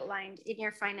are outlined in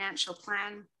your financial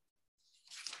plan,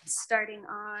 starting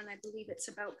on, I believe it's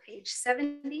about page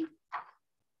 70.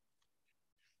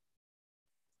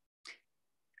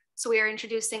 So we are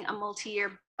introducing a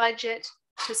multi-year budget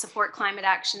To support climate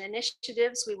action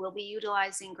initiatives, we will be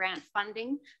utilizing grant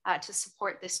funding to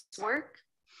support this work.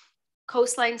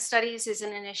 Coastline Studies is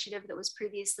an initiative that was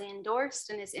previously endorsed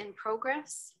and is in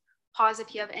progress. Pause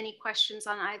if you have any questions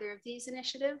on either of these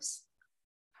initiatives.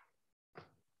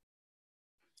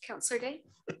 Councillor Day.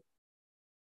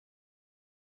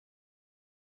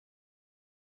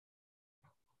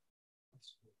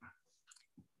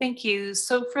 Thank you.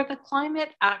 So for the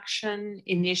climate action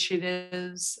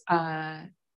initiatives,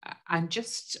 I'm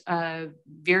just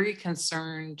very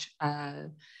concerned.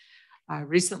 I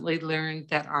recently learned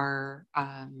that our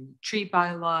tree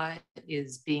bylaw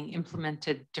is being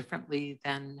implemented differently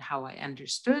than how I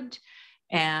understood,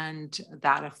 and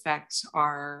that affects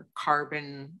our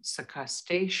carbon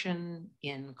sequestration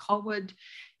in Colwood.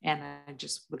 And I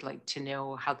just would like to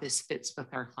know how this fits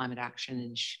with our climate action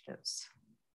initiatives.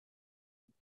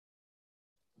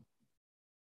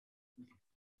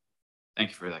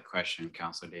 Thank you for that question,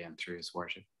 Councillor Day, and through his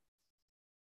worship.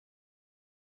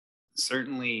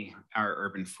 Certainly, our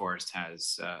urban forest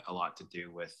has a lot to do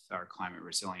with our climate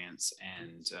resilience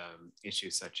and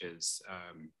issues such as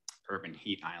urban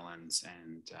heat islands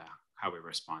and how we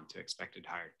respond to expected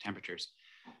higher temperatures.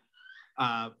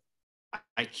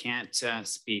 I can't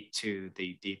speak to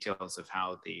the details of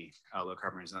how the low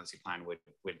carbon resiliency plan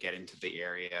would get into the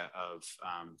area of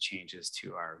changes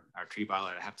to our tree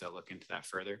bylaw. I'd have to look into that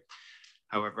further.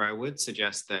 However, I would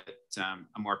suggest that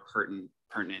a more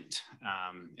pertinent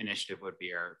initiative would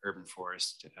be our urban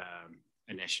forest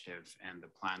initiative and the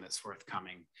plan that's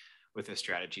forthcoming with a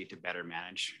strategy to better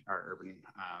manage our urban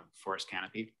forest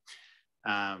canopy.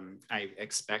 I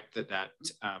expect that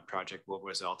project will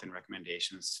result in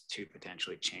recommendations to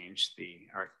potentially change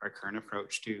our current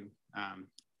approach to our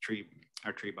tree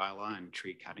bylaw and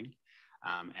tree cutting,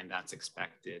 and that's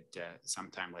expected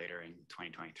sometime later in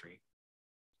 2023.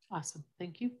 Awesome,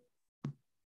 thank you.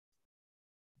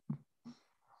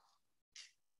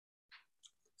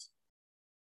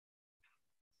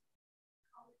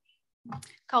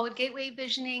 Colwood Gateway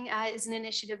Visioning is an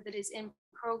initiative that is in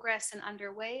progress and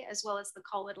underway, as well as the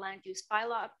Colwood Land Use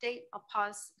Bylaw update. I'll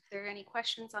pause if there are any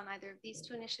questions on either of these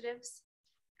two initiatives.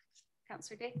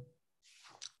 Councillor Day.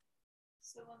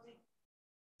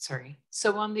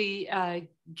 So on the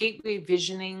Gateway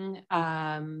Visioning,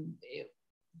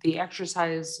 the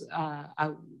exercise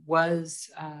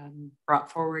was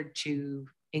brought forward to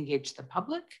engage the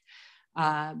public,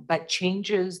 but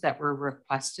changes that were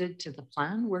requested to the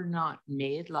plan were not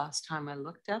made last time I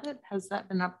looked at it. Has that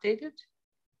been updated?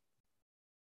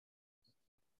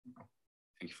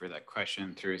 Thank you for that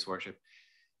question, through his worship.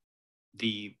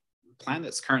 The plan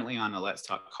that's currently on the Let's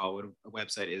Talk Colwood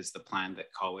website is the plan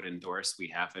that Colwood endorsed. We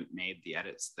haven't made the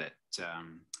edits that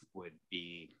would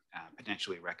be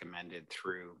potentially recommended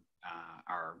through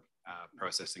our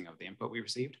processing of the input we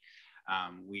received.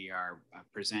 We are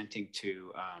presenting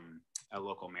to a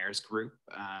local mayor's group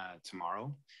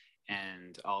tomorrow,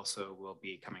 and also we'll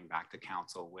be coming back to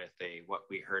council with a what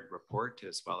we heard report,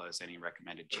 as well as any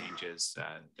recommended changes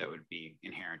that would be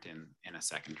inherent in a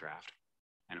second draft.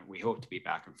 And we hope to be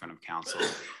back in front of council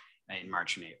in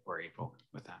March or April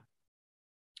with that.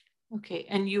 Okay,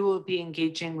 and you will be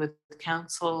engaging with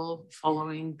council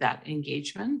following that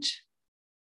engagement?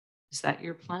 Is that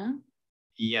your plan?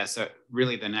 Yes,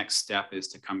 really the next step is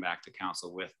to come back to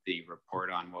council with the report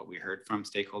on what we heard from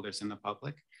stakeholders in the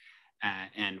public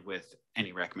and with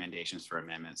any recommendations for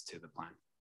amendments to the plan.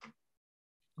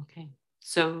 Okay,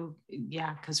 so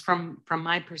yeah, because from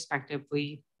my perspective,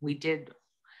 we did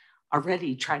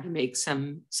already try to make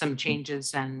some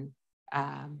changes and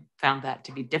found that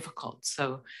to be difficult.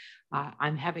 So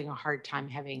I'm having a hard time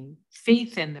having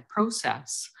faith in the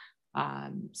process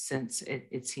since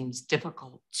it seems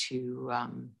difficult to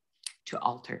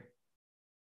alter.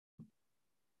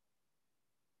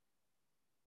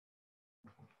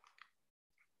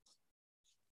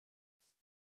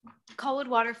 Colwood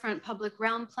Waterfront Public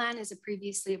Realm Plan is a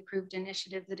previously approved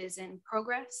initiative that is in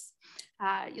progress.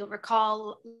 You'll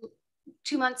recall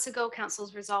 2 months ago,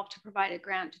 council's resolved to provide a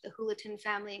grant to the Hulaton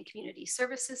Family and Community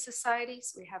Services Society.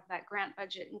 So we have that grant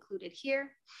budget included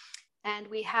here. And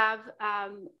we have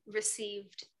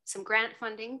received some grant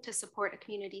funding to support a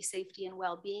community safety and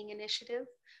well-being initiative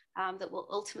that will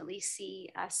ultimately see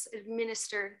us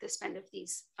administer the spend of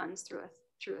these funds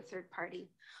through a third party.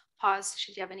 Pause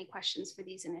should you have any questions for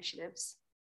these initiatives.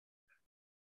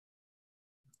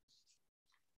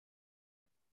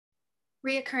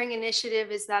 Reoccurring initiative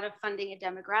is that of funding a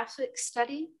demographic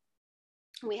study.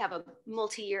 We have a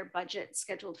multi-year budget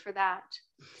scheduled for that.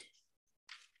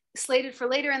 Slated for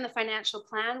later in the financial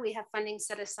plan, we have funding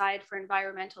set aside for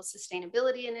environmental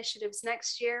sustainability initiatives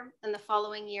next year, and the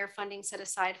following year, funding set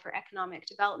aside for economic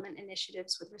development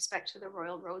initiatives with respect to the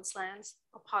Royal Roads lands.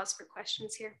 I'll pause for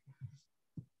questions here.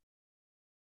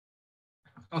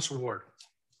 Councilor Ward.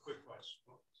 Quick question.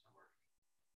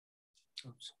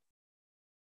 Oops.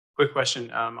 Quick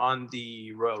question on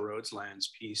the Royal Roads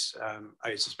lands piece.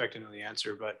 I suspect I know the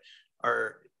answer, but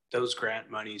are those grant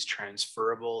monies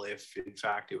transferable if in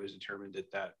fact it was determined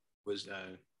that that was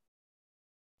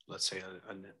let's say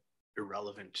an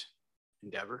irrelevant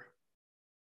endeavor?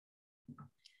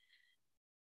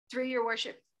 Through your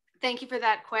worship, thank you for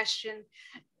that question.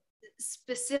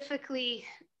 Specifically,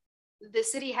 the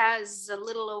city has a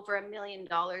little over $1 million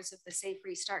of the Safe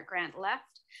Restart grant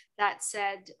left. That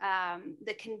said,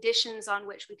 the conditions on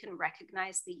which we can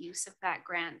recognize the use of that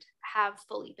grant have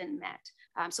fully been met.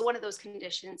 So one of those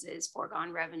conditions is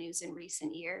foregone revenues in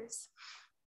recent years.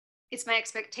 It's my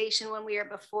expectation when we are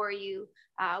before you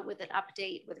with an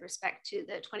update with respect to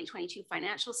the 2022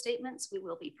 financial statements, we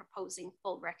will be proposing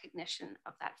full recognition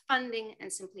of that funding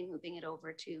and simply moving it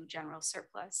over to general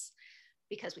surplus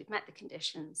because we've met the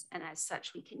conditions, and as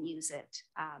such, we can use it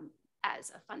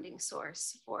as a funding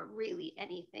source for really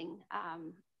anything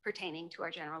pertaining to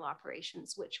our general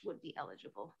operations, which would be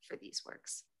eligible for these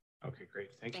works. Okay, great.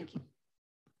 Thank you.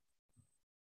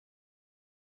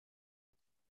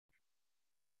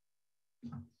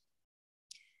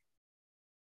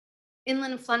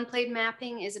 Inland floodplain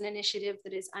mapping is an initiative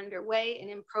that is underway and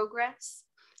in progress.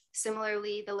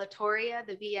 Similarly, the Latoria,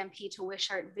 the VMP to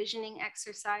Wishart visioning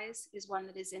exercise is one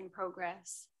that is in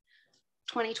progress.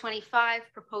 2025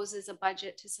 proposes a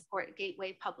budget to support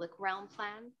Gateway Public Realm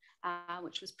Plan,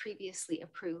 which was previously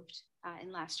approved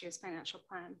in last year's financial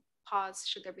plan. Pause,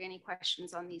 should there be any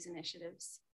questions on these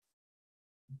initiatives?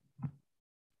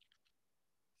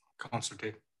 Councilor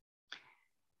Day.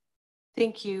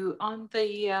 Thank you. On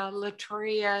the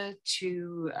Latoria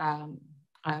to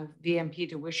VMP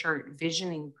to Wishart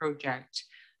visioning project,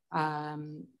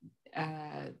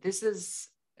 this is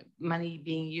money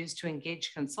being used to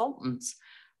engage consultants,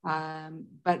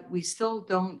 but we still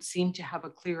don't seem to have a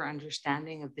clear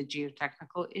understanding of the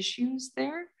geotechnical issues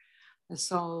there.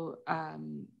 So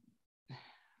I'm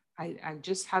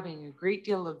just having a great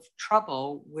deal of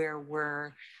trouble where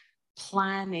we're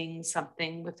planning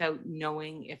something without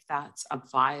knowing if that's a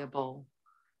viable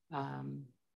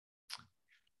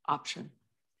option.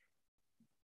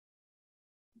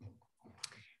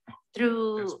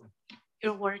 Through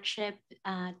your worship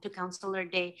to Councillor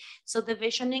Day. So the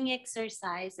visioning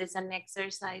exercise is an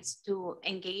exercise to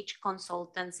engage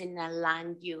consultants in a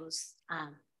land use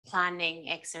planning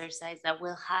exercise that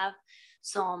will have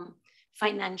some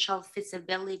financial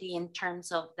feasibility in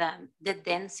terms of the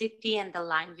density and the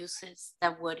land uses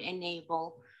that would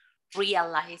enable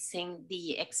realizing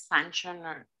the expansion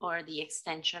or the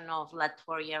extension of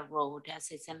Latoria Road as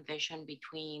it's envisioned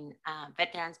between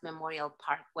Veterans Memorial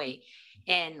Parkway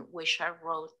and Wishart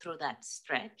Road through that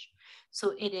stretch.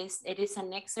 So it is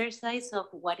an exercise of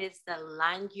what is the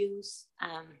land use,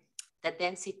 the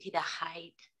density, the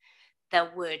height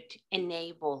that would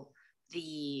enable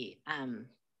the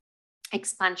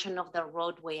expansion of the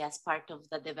roadway as part of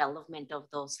the development of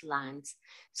those lands.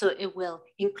 So it will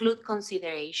include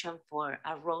consideration for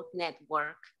a road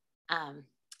network,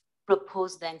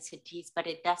 proposed densities, but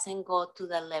it doesn't go to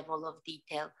the level of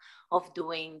detail of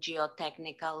doing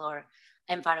geotechnical or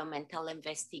environmental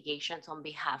investigations on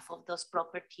behalf of those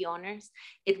property owners.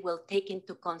 It will take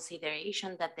into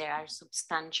consideration that there are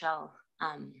substantial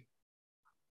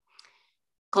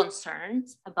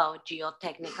concerns about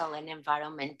geotechnical and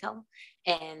environmental,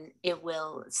 and it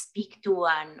will speak to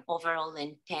an overall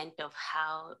intent of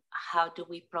how do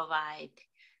we provide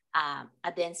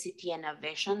a density and a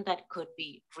vision that could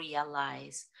be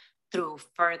realized through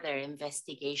further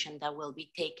investigation that will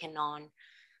be taken on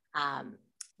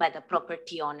by the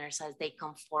property owners as they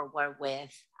come forward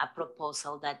with a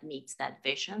proposal that meets that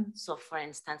vision. So for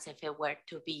instance, if it were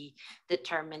to be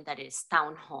determined that it's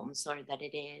townhomes or that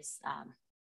it is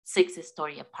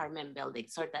 6-story apartment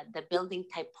buildings, or that the building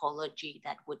typology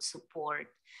that would support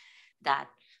that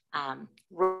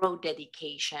road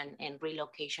dedication and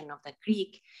relocation of the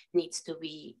creek needs to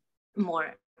be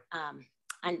more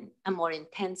a more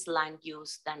intense land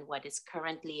use than what is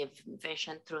currently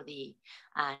envisioned through the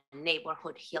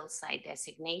neighborhood hillside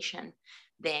designation,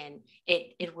 then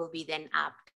it will be then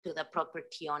up to the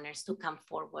property owners to come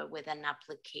forward with an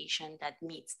application that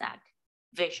meets that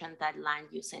vision, that land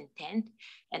use intent,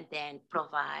 and then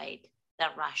provide the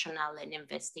rationale and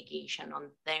investigation on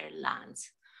their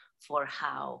lands for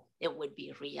how it would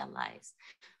be realized.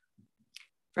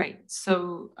 Right.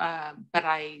 So, but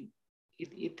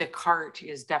the cart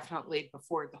is definitely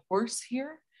before the horse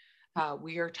here.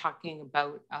 We are talking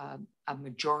about a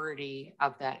majority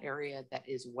of that area that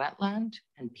is wetland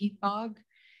and peat bog.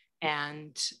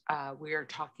 And we are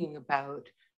talking about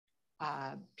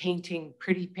painting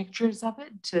pretty pictures of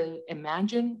it to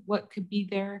imagine what could be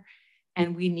there.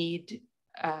 And we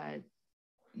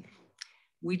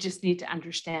just need to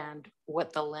understand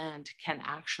what the land can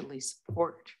actually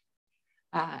support.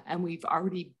 And we've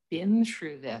already been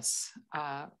through this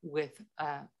with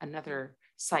another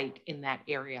site in that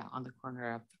area on the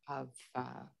corner of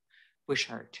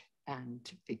Wishart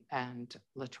and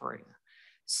Latoria.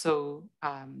 So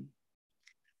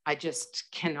I just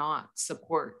cannot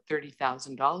support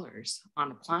 $30,000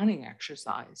 on a planning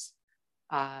exercise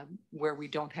where we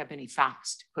don't have any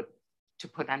facts to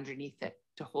put underneath it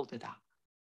to hold it up.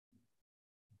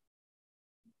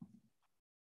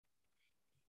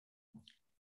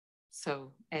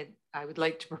 So I would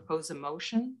like to propose a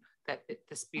motion that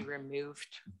this be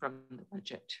removed from the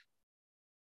budget.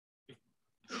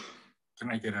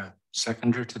 Can I get a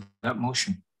seconder to that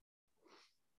motion?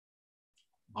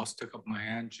 I'll stick up my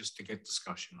hand just to get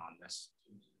discussion on this.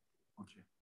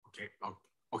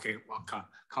 Okay. Well,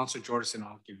 Councillor Jordison,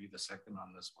 I'll give you the second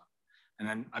on this one. And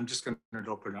then I'm just going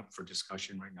to open up for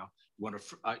discussion right now.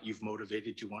 You've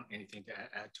motivated, do you want anything to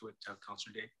add to it,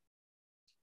 Councillor Day?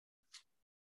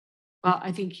 Well,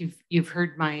 I think you've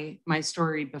heard my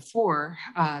story before.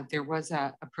 There was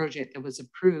a project that was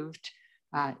approved.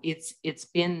 It's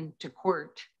been to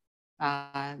court.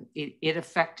 It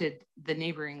affected the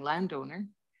neighboring landowner.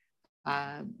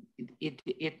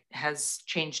 It has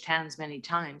changed hands many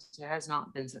times. It has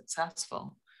not been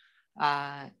successful.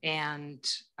 And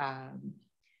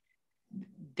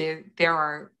there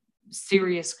are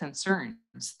serious concerns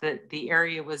that the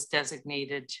area was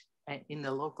designated in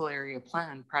the local area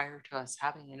plan prior to us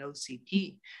having an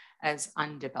OCP as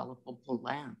undevelopable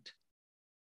land.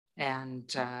 And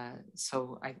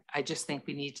so I just think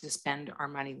we need to spend our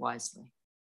money wisely.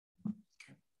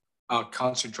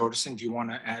 Councillor Jordison, do you want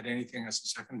to add anything as a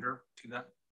seconder to that?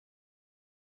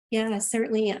 Yeah,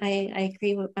 certainly. I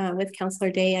agree with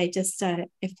Councillor Day. I just I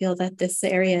feel that this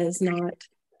area is not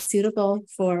suitable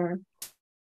for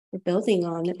building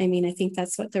on. I mean, I think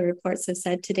that's what the reports have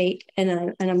said to date,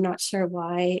 and I'm not sure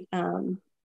why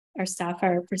our staff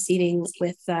are proceeding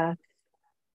with that,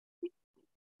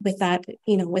 with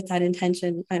that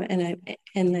intention, and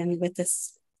then with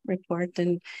this report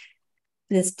and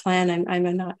this plan,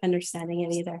 I'm not understanding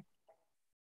it either.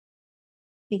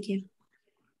 Thank you.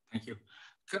 Thank you.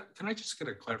 Can I just get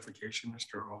a clarification,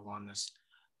 Mr. Hall, on this?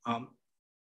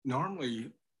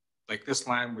 Normally, like, this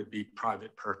land would be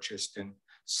private purchased and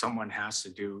someone has to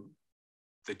do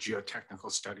the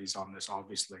geotechnical studies on this,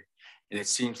 obviously. And it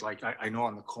seems like I know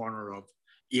on the corner of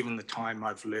even the time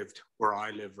I've lived where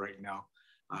I live right now,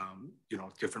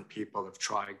 different people have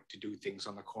tried to do things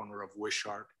on the corner of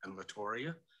Wishart and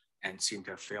Latoria and seem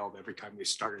to have failed. Every time they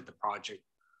started the project,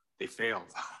 they failed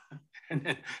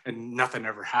and nothing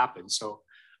ever happened. So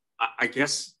I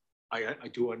guess I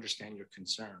do understand your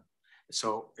concern.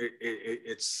 So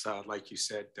it's like you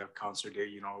said, Councillor Day,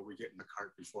 we're getting the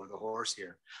cart before the horse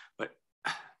here. But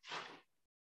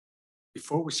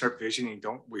before we start visioning,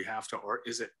 don't we have to, or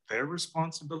is it their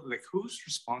responsibility? Like, whose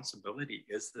responsibility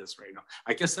is this right now?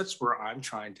 I guess that's where I'm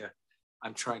trying to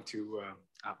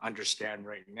understand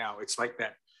right now. It's like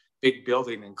that big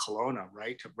building in Kelowna,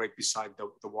 right beside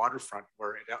the waterfront,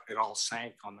 where it all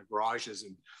sank on the garages,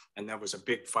 and there was a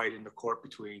big fight in the court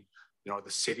between,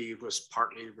 the city was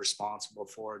partly responsible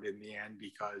for it in the end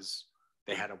because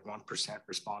they had a 1%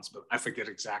 responsibility. I forget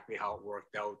exactly how it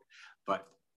worked out, but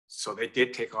so they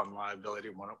did take on liability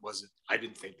when it wasn't. I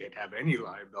didn't think they'd have any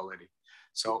liability.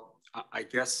 So I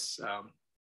guess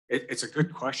it's a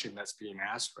good question that's being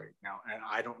asked right now, and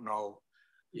I don't know,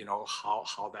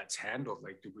 how that's handled.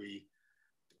 Like,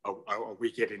 are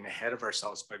we getting ahead of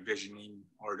ourselves by visioning,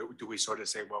 or do we sort of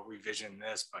say, well, we vision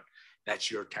this, but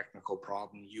that's your technical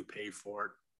problem, you pay for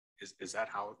it? Is that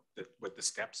how what the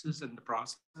steps is in the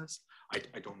process?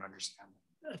 I don't understand.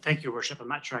 Thank you, Worship. I'm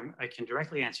not sure I can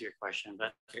directly answer your question,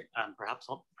 but perhaps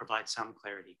I'll provide some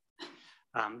clarity.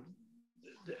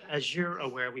 As you're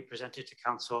aware, we presented to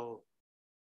Council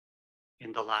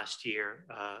in the last year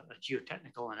a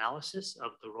geotechnical analysis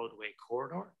of the roadway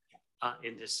corridor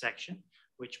in this section,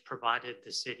 which provided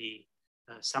the city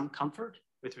some comfort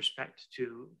with respect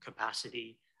to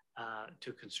capacity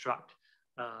to construct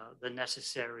the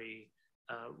necessary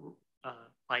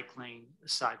bike lane,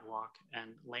 sidewalk,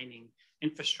 and laning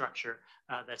infrastructure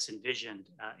that's envisioned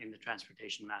in the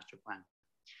Transportation Master Plan.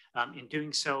 In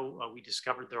doing so, we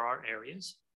discovered there are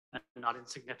areas and not in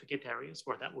significant areas,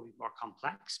 or that will be more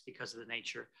complex because of the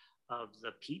nature of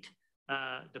the peat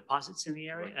deposits in the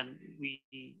area. And we,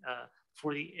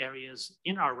 for the areas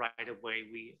in our right-of-way,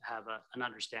 we have an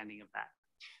understanding of that.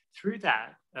 Through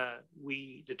that,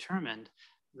 we determined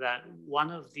that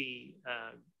one of the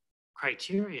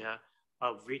criteria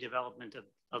of redevelopment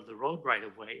of the road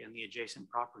right-of-way and the adjacent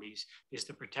properties is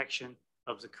the protection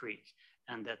of the creek.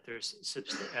 And that there's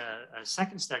a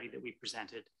second study that we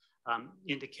presented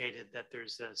indicated that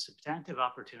there's a substantive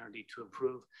opportunity to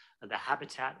improve the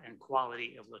habitat and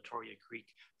quality of Latoria Creek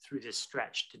through this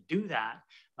stretch. To do that,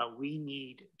 we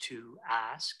need to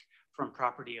ask from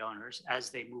property owners as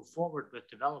they move forward with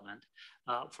development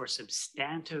for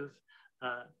substantive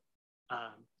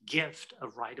gift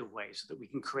of right-of-way so that we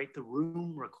can create the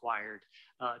room required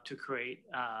to create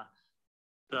a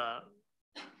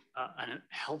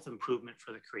health improvement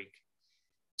for the creek.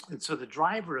 And so the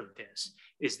driver of this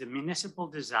is the municipal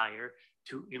desire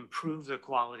to improve the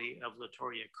quality of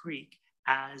Latoria Creek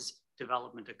as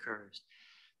development occurs.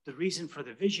 The reason for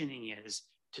the visioning is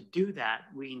to do that,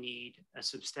 we need a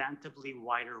substantively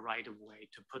wider right-of-way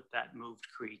to put that moved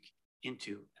creek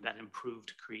into, that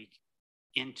improved creek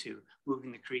into,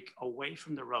 moving the creek away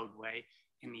from the roadway,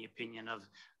 in the opinion of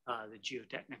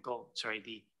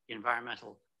the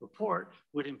environmental report,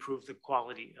 would improve the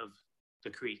quality of the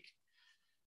creek.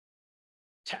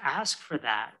 To ask for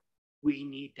that, we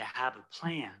need to have a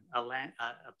plan, a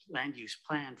land use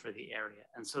plan for the area.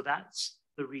 And so that's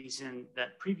the reason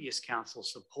that previous council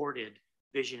supported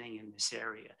visioning in this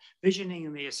area. Visioning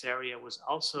in this area was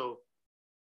also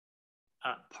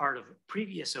part of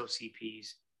previous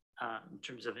OCPs in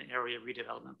terms of an area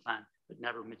redevelopment plan, but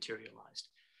never materialized.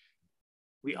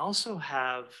 We also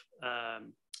have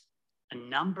a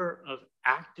number of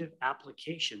active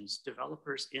applications,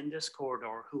 developers in this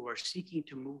corridor who are seeking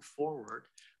to move forward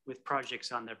with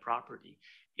projects on their property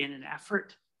in an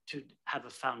effort to have a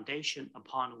foundation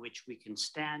upon which we can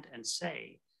stand and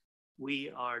say,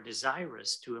 we are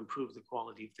desirous to improve the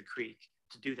quality of the creek.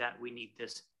 To do that, we need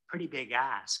this pretty big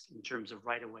ask in terms of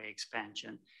right-of-way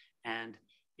expansion. And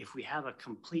if we have a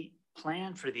complete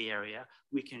plan for the area,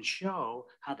 we can show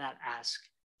how that ask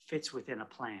fits within a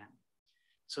plan.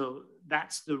 So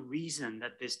that's the reason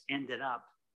that this ended up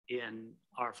in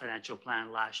our financial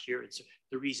plan last year. It's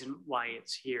the reason why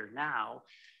it's here now.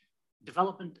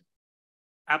 Development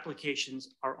applications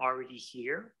are already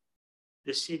here.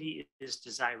 The city is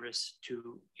desirous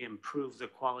to improve the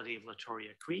quality of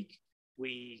Latoria Creek.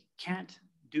 We can't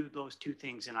do those two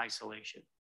things in isolation.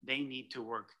 They need to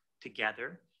work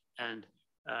together, and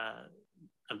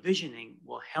a visioning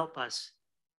will help us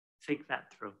think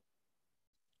that through.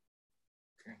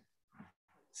 Okay,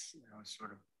 I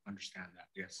sort of understand that,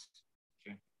 yes.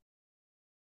 Okay,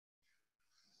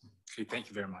 okay, thank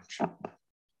you very much.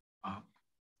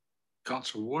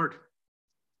 Councilor Ward.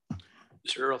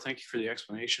 Mr. Earl, thank you for the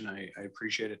explanation. I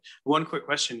appreciate it. One quick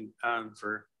question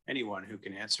for anyone who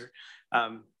can answer.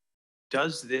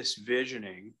 Does this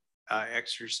visioning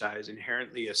exercise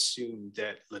inherently assume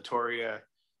that Latoria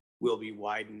will be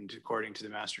widened according to the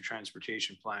master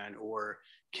transportation plan, or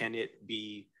can it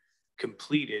be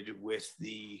completed with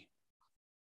the,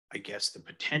 I guess, the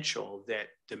potential that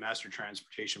the master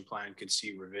transportation plan could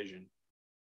see revision?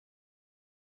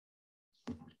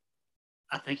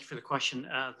 Thank you for the question.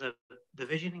 The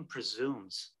visioning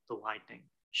presumes the widening.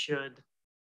 Should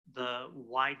the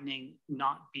widening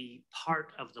not be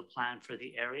part of the plan for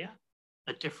the area,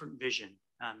 a different vision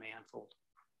may unfold.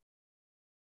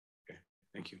 Okay,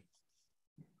 thank you.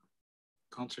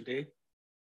 Councilor Day.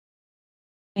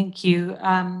 Thank you.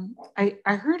 I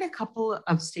heard a couple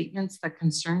of statements that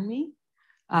concern me.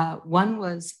 One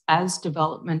was as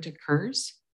development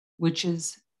occurs, which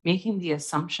is making the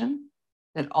assumption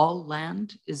that all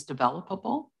land is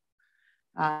developable.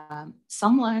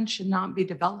 Some land should not be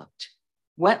developed.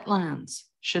 Wetlands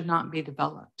should not be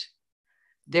developed.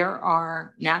 There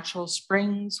are natural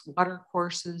springs, water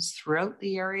courses throughout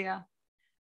the area.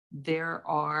 There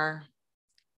are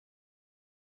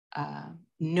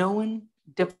known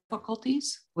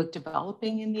difficulties with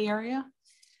developing in the area.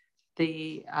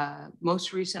 The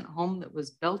most recent home that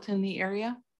was built in the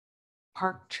area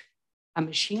parked a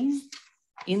machine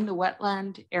in the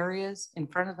wetland areas in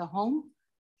front of the home,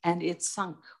 and it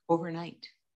sunk overnight.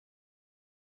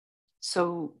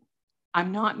 So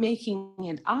I'm not making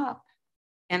it up,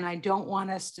 and I don't want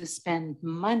us to spend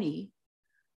money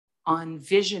on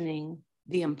visioning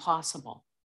the impossible.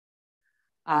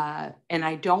 And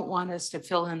I don't want us to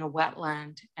fill in a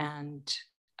wetland and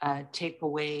take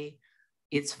away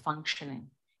its functioning.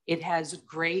 It has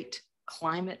great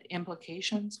climate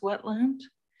implications, wetland,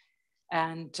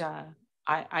 and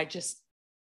I just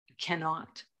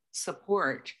cannot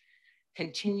support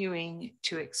continuing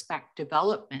to expect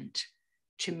development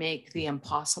to make the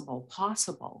impossible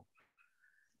possible,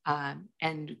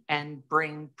 and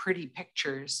bring pretty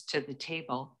pictures to the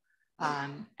table,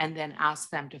 and then ask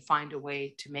them to find a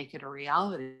way to make it a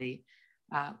reality,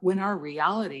 when our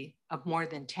reality of more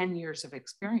than 10 years of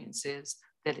experience is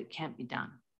that it can't be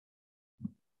done.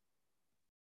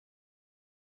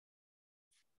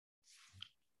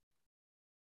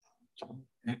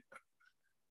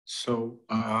 So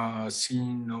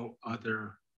seeing no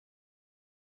other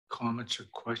comments or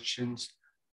questions,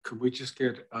 could we just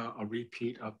get a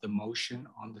repeat of the motion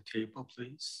on the table,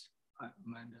 please,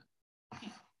 Amanda?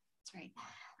 Okay, that's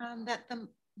right. That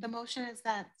the motion is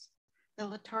that the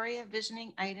Latoria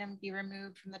visioning item be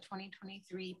removed from the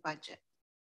 2023 budget.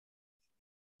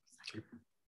 Okay.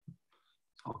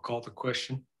 I'll call the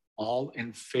question. All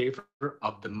in favor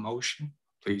of the motion,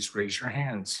 please raise your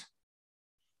hands.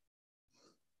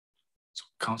 So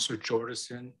Councillor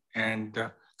Jordison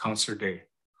and Councillor Day.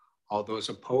 All those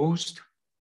opposed?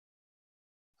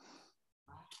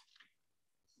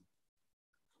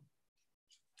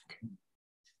 Okay.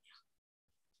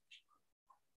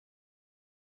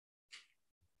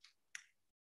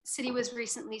 City was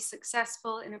recently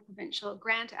successful in a provincial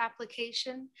grant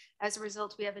application. As a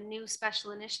result, we have a new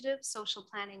special initiative, social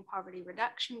planning poverty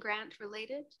reduction grant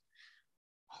related.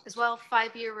 As well,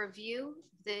 5-year review,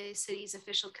 the city's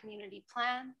official community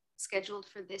plan scheduled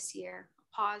for this year.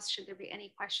 Pause should there be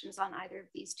any questions on either of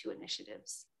these two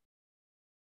initiatives.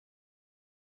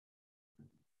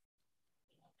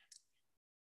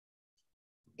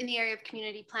 In the area of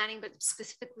community planning, but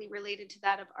specifically related to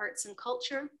that of arts and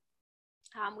culture,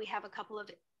 we have a couple of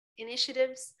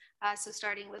initiatives. So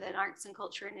starting with an arts and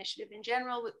culture initiative in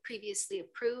general, with previously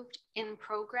approved, in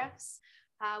progress.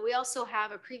 We also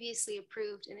have a previously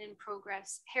approved and in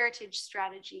progress heritage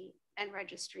strategy and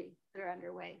registry that are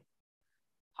underway.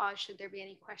 Pause should there be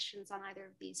any questions on either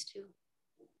of these two.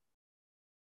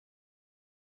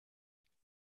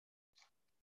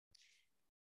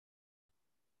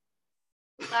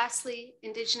 Lastly,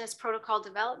 Indigenous protocol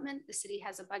development. The city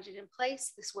has a budget in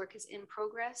place. This work is in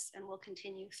progress and will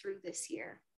continue through this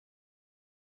year.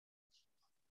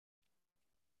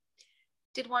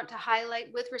 Did want to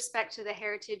highlight with respect to the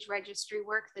heritage registry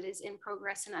work that is in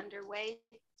progress and underway.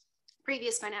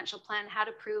 Previous financial plan had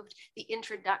approved the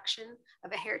introduction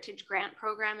of a heritage grant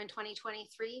program in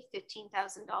 2023,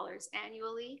 $15,000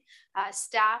 annually.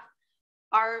 Staff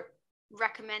are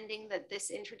recommending that this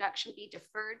introduction be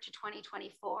deferred to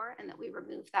 2024 and that we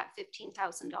remove that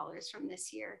 $15,000 from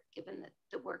this year, given that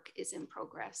the work is in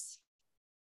progress.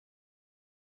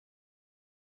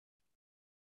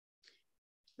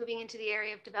 Moving into the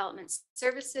area of development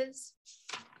services,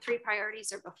 3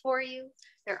 priorities are before you.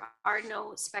 There are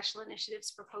no special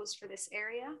initiatives proposed for this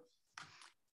area.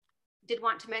 Did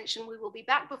want to mention we will be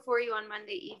back before you on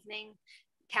Monday evening,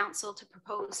 council, to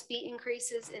propose fee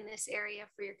increases in this area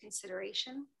for your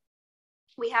consideration.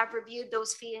 We have reviewed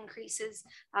those fee increases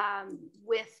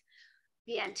with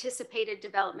the anticipated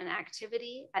development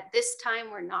activity. At this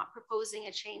time, we're not proposing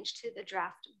a change to the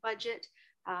draft budget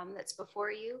that's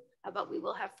before you, but we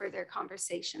will have further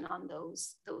conversation on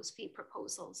those fee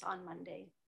proposals on Monday.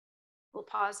 We'll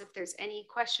pause if there's any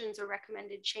questions or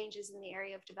recommended changes in the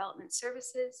area of development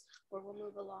services, or we'll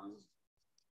move along.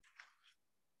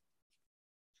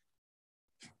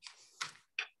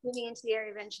 Moving into the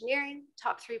area of engineering,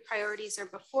 top 3 priorities are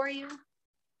before you.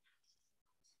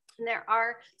 And there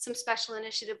are some special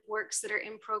initiative works that are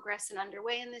in progress and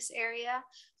underway in this area,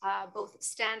 both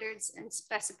standards and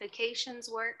specifications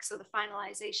work. So the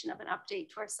finalization of an update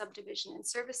to our subdivision and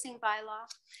servicing bylaw,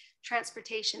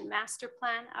 transportation master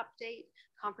plan update,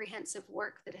 comprehensive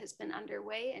work that has been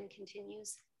underway and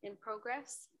continues in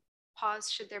progress.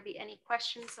 Pause should there be any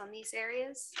questions on these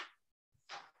areas.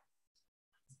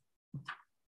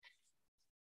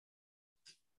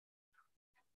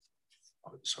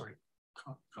 Oh, sorry.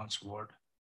 Councilor Ward.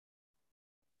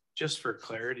 Just for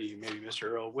clarity, maybe Mr.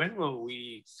 Earl, when will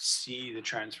we see the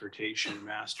transportation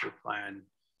master plan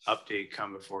update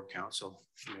come before council?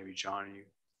 Maybe John, you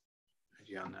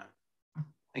idea on that?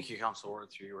 Thank you, Councilor Ward,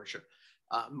 through your worship.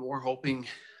 We're hoping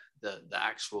the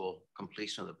actual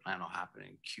completion of the plan will happen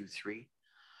in Q3.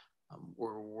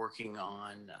 We're working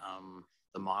on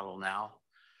the model now,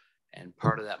 and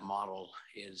part of that model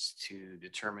is to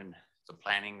determine the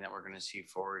planning that we're going to see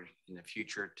forward in the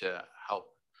future to help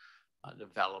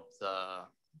develop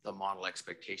the model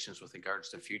expectations with regards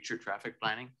to future traffic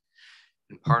planning.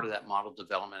 And part of that model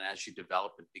development, as you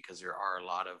develop it, because there are a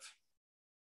lot of,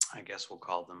 I guess we'll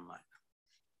call them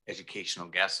educational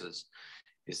guesses,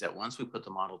 is that once we put the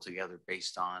model together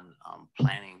based on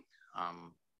planning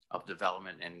of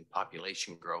development and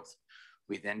population growth,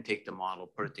 we then take the model,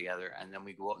 put it together, and then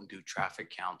we go out and do traffic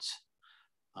counts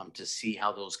to see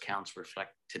how those counts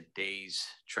reflect today's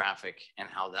traffic and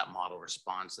how that model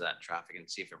responds to that traffic and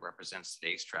see if it represents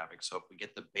today's traffic. So if we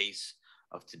get the base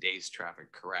of today's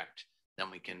traffic correct,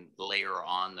 then we can layer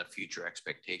on the future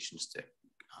expectations to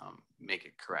make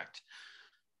it correct.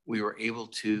 We were able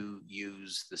to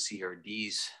use the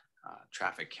CRD's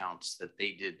traffic counts that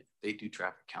they did. They do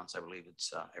traffic counts, I believe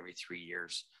it's every 3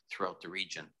 years throughout the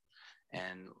region.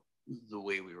 And the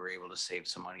way we were able to save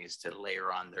some money is to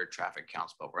layer on their traffic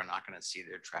counts, but we're not going to see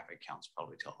their traffic counts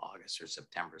probably till August or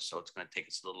September. So it's going to take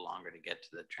us a little longer to get to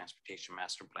the transportation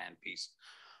master plan piece.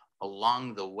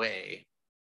 Along the way,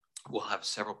 we'll have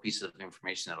several pieces of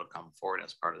information that'll come forward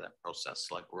as part of that process.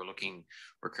 Like we're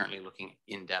currently looking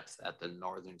in depth at the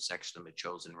northern section of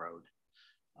Metchosin Road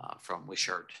from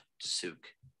Wishart to Souk.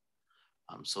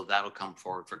 So that'll come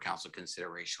forward for council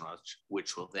consideration,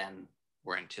 which will then,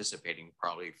 we're anticipating,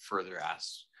 probably further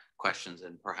ask questions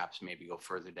and perhaps maybe go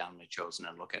further down Metchosin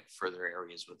and look at further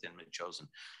areas within Metchosin.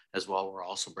 As well, we're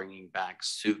also bringing back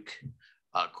Souk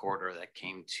corridor that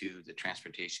came to the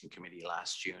Transportation Committee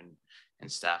last June,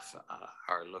 and staff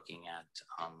are looking at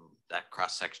that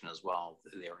cross section as well.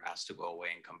 They were asked to go away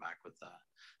and come back with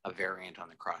a variant on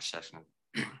the cross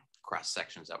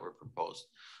sections that were proposed.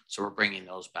 So we're bringing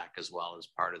those back as well as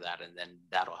part of that, and then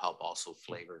that'll help also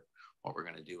flavor what we're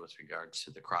going to do with regards to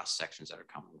the cross sections that are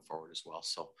coming forward as well.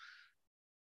 So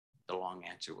the long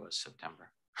answer was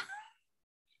September.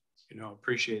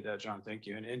 Appreciate that, John. Thank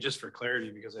you. And just for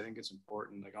clarity, because I think it's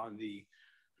important, like on the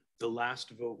last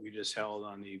vote we just held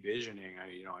on the visioning,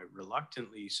 I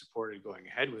reluctantly supported going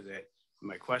ahead with it.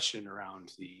 My question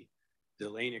around the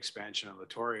lane expansion of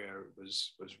Latoria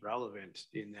was relevant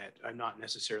in that I'm not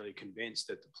necessarily convinced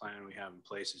that the plan we have in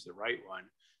place is the right one.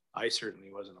 I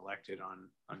certainly wasn't elected on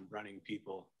running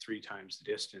people 3 times the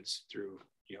distance through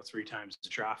 3 times the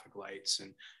traffic lights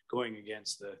and going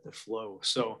against the flow.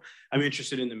 So I'm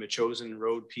interested in the Metchosin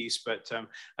Road piece, but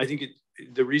I think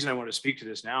the reason I want to speak to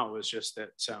this now was just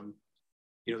that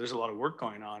there's a lot of work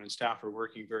going on and staff are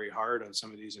working very hard on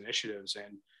some of these initiatives,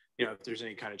 and if there's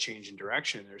any kind of change in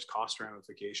direction, there's cost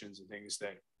ramifications and things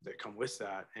that come with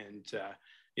that. And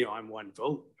I'm one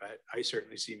vote, but I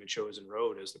certainly see Metchosin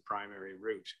Road as the primary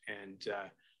route, and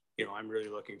I'm really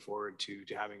looking forward to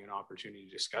having an opportunity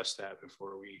to discuss that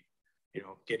before we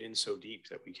get in so deep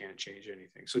that we can't change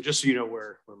anything. So just so you know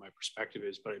where my perspective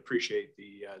is, but I appreciate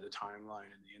the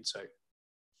timeline and the insight.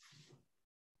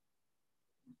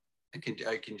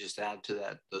 I can just add to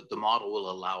that. The model will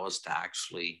allow us to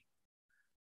actually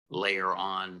layer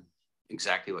on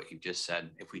exactly what you just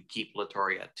said. If we keep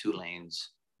Latoria at 2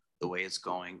 lanes the way it's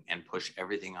going and push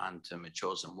everything onto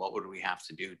Metchosin, what would we have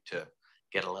to do to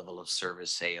get a level of service,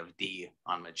 say, of D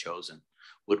on Metchosin?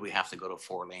 Would we have to go to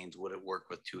 4 lanes? Would it work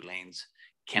with 2 lanes?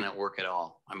 Can it work at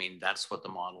all? I mean, that's what the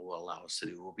model will allow us to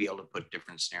do. We'll be able to put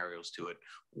different scenarios to it,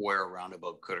 where a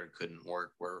roundabout could or couldn't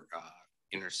work, where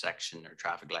intersection or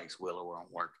traffic lights will or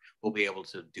won't work. We'll be able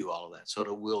to do all of that. So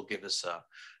it will give us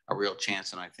a real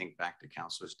chance. And I think back to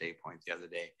Councillor's Day point the other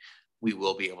day, we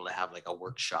will be able to have like a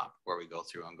workshop where we go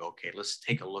through and go, okay, let's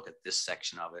take a look at this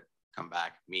section of it, come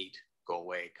back, meet, go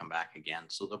away, come back again.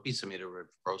 So there'll be some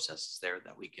iterative processes there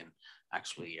that we can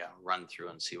actually run through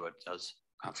and see what does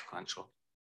consequential.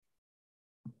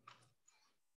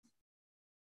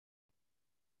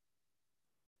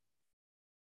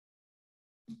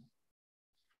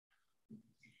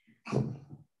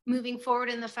 Moving forward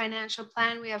in the financial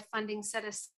plan, we have funding set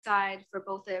aside for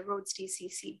both the roads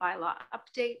DCC bylaw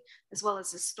update, as well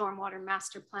as the stormwater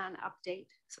master plan update.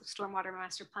 So stormwater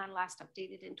master plan last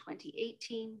updated in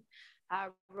 2018,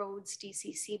 roads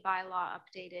DCC bylaw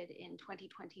updated in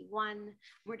 2021.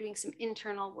 We're doing some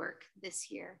internal work this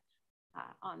year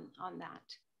on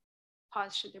that.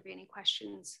 Pause, should there be any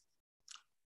questions?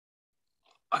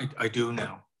 I do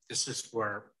now. This is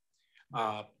where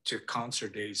to Councillor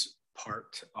Day's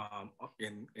part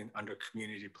in under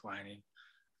community planning,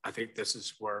 I think this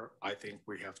is where I think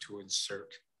we have to insert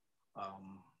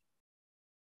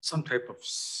some type of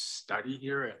study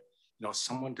here,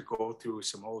 someone to go through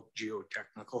some old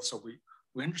geotechnical, so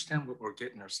we understand what we're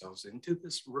getting ourselves into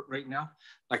this right now.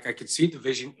 Like I could see the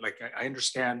vision, like I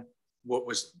understand what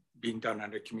was being done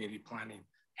under community planning,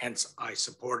 hence I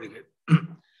supported it.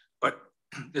 But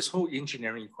this whole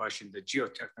engineering question, the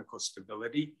geotechnical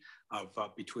stability of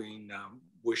between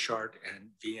Wishart and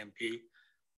VMP,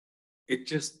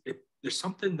 there's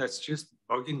something that's just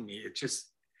bugging me.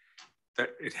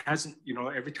 it hasn't, you know,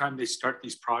 every time they start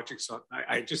these projects,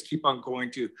 I just keep on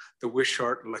going to the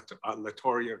Wishart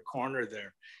Latoria corner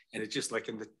there. And it's just like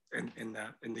in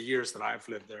the years that I've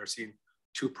lived there, I've seen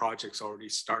 2 projects already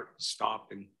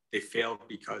stop, and they failed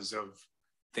because of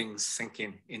things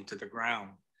sinking into the ground.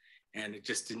 And it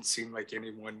just didn't seem like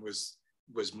anyone was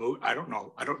moved. I don't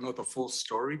know the full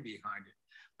story behind it,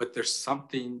 but there's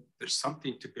something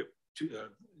to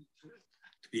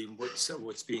be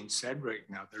what's being said right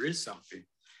now. There is something,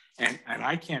 and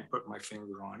I can't put my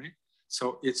finger on it.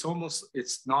 So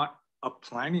it's not a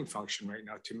planning function right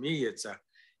now. To me,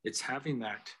 it's having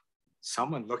that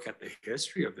someone look at the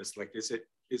history of this. Like, is it?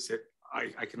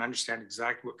 I can understand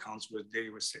exactly what Councilor Day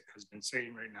has been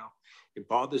saying right now. It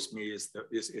bothers me is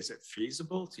it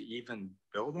feasible to even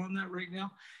build on that right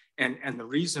now? And the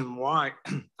reason why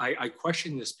I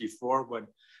questioned this before, when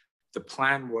the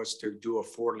plan was to do a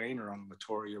 4-laner on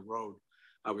Latoria Road,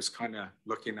 I was kind of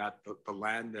looking at the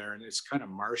land there, and it's kind of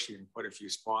marshy in quite a few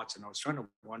spots. And I was trying to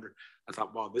wonder, I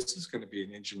thought, well, this is going to be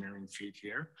an engineering feat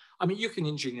here. I mean, you can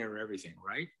engineer everything,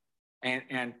 right?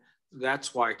 And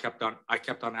that's why I kept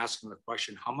on asking the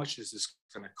question, how much is this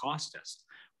going to cost us?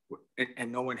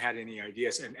 And no one had any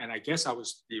ideas. And I guess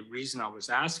the reason I was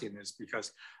asking is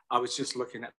because I was just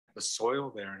looking at the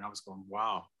soil there, and I was going,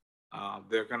 wow,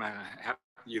 they're going to have,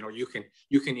 you know, you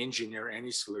can engineer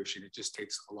any solution. It just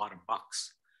takes a lot of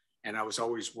bucks. And I was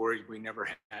always worried we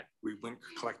wouldn't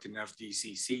collect enough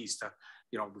DCCs to,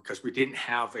 you know, because we didn't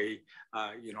have an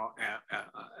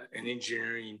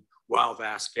engineering wild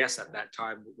ass guess at that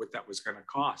time what that was going to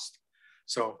cost.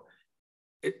 So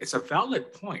it's a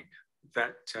valid point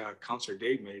that Councillor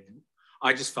Dade made.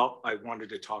 I just felt I wanted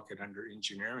to talk it under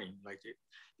engineering, like,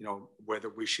 you know, whether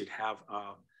we should have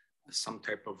some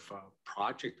type of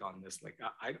project on this. Like,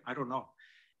 I don't know.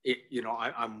 You know,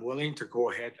 I'm willing to go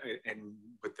ahead and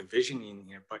with the visioning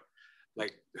here, but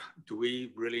like, do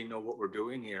we really know what we're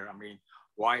doing here? I mean,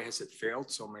 why has it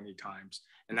failed so many times?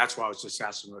 And that's why I was just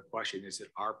asking the question, is it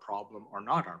our problem or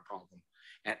not our problem?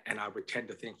 And I would tend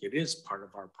to think it is part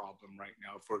of our problem right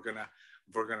now. If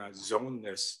we're gonna zone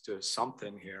this to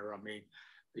something here, I mean,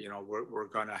 you know, we're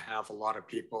gonna have a lot of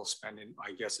people spending,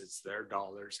 I guess it's their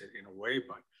dollars in a way,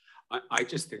 but I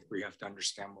just think we have to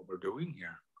understand what we're doing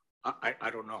here. I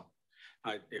don't know.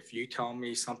 If you tell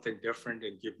me something different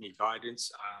and give me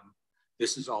guidance,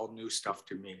 this is all new stuff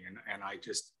to me. And I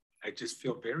just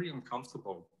feel very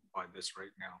uncomfortable by this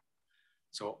right now.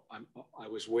 So I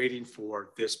was waiting for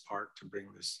this part to bring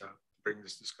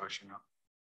this discussion up.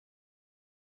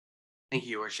 Thank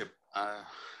you, Your Worship.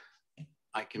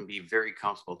 I can be very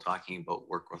comfortable talking about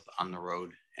work with on the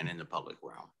road and in the public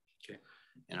realm. Okay.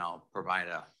 And I'll provide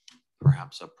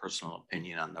perhaps a personal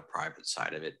opinion on the private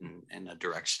side of it and a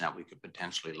direction that we could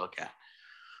potentially look at.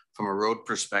 From a road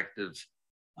perspective,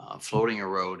 floating a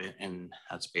road, and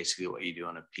that's basically what you do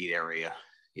in a peat area,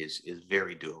 is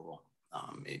very doable.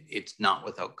 It's not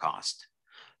without cost.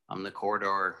 The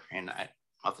corridor, and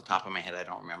off the top of my head, I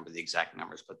don't remember the exact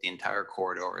numbers, but the entire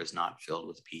corridor is not filled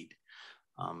with peat.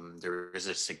 There is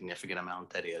a significant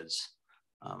amount that is.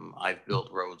 I've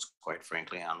built roads, quite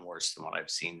frankly, on worse than what I've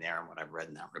seen there and what I've read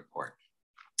in that report.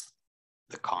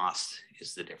 The cost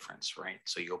is the difference, right?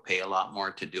 So you'll pay a lot more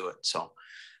to do it. So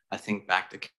I think back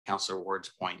to Councillor Ward's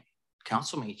point,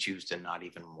 council may choose to not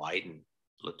even widen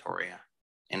Latoria.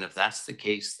 And if that's the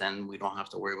case, then we don't have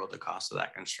to worry about the cost of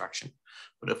that construction.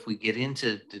 But if we get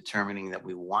into determining that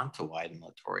we want to widen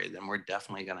Latoria, then we're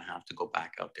definitely going to have to go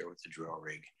back out there with the drill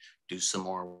rig, do some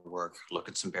more work, look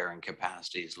at some bearing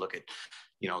capacities, look at,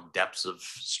 you know, depths of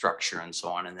structure and so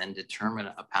on, and then determine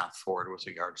a path forward with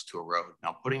regards to a road.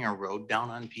 Now, putting a road down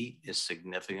on peat is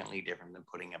significantly different than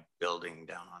putting a building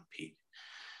down on peat.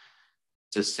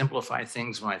 To simplify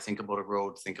things, when I think about a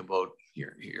road, think about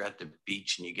you're at the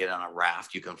beach and you get on a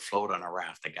raft. You can float on a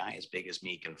raft. A guy as big as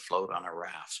me can float on a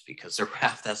raft because the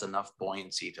raft has enough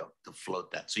buoyancy to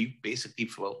float that. So you basically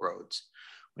float roads.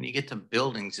 When you get to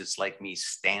buildings, it's like me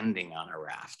standing on a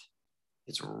raft.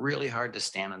 It's really hard to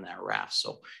stand on that raft.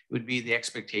 So it would be the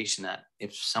expectation that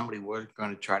if somebody were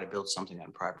going to try to build something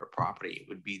on private property, it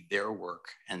would be their work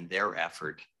and their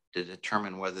effort to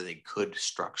determine whether they could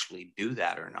structurally do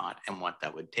that or not and what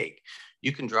that would take.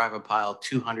 You can drive a pile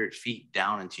 200 feet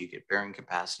down until you get bearing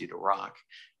capacity to rock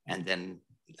and then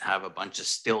have a bunch of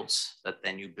stilts that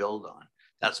then you build on.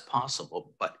 That's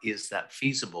possible, but is that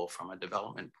feasible from a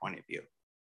development point of view?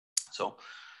 So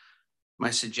my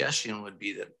suggestion would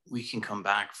be that we can come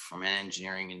back from an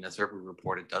engineering, in the third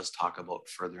report, it does talk about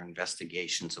further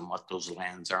investigations and what those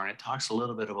lands are. And it talks a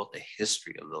little bit about the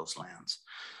history of those lands.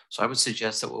 So I would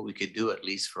suggest that what we could do, at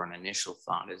least for an initial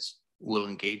thought, is we'll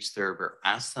engage Thurber,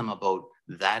 ask them about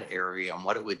that area and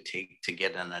what it would take to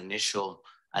get an initial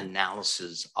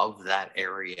analysis of that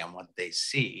area and what they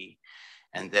see,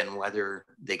 and then whether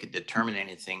they could determine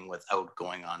anything without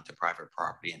going on to private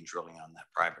property and drilling on that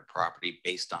private property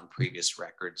based on previous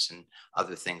records and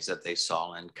other things that they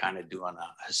saw, and kind of doing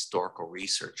a historical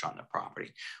research on the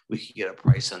property. We could get a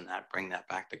price on that, bring that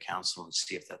back to council and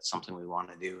see if that's something we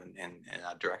want to do and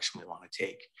a direction we want to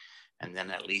take. And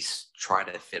then at least try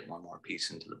to fit one more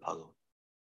piece into the puzzle.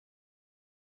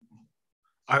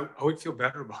 I would feel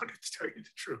better about it, to tell you the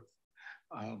truth.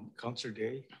 Councillor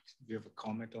Day, do you have a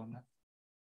comment on that?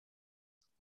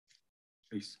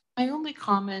 Please. My only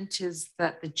comment is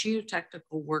that the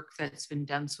geotechnical work that's been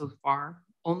done so far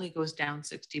only goes down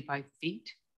 65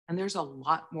 feet, and there's a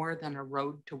lot more than a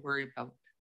road to worry about.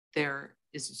 There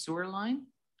is a sewer line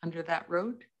under that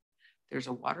road. There's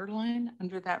a water line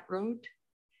under that road.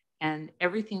 And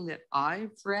everything that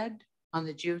I've read on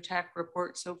the geotech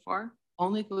report so far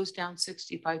only goes down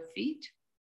 65 feet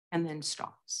and then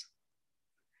stops.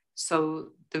 So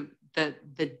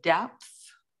the depth,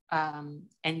 and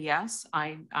yes,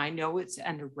 I know it's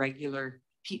an irregular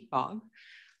peat bog,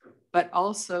 but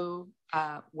also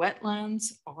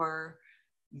wetlands are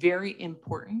very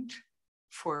important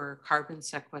for carbon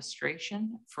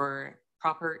sequestration, for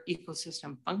proper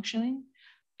ecosystem functioning.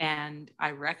 And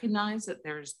I recognize that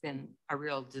there's been a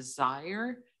real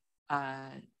desire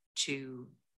to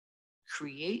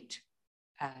create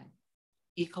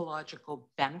ecological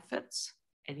benefits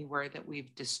anywhere that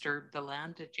we've disturbed the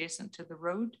land adjacent to the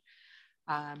road.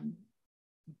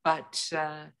 But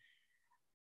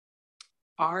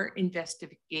our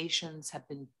investigations have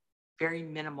been very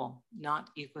minimal,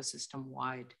 not ecosystem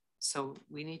wide. So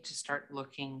we need to start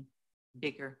looking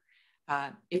bigger.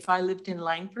 If I lived in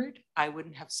Langford, I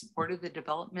wouldn't have supported the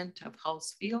development of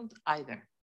Hulls Field either.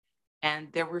 And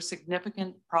there were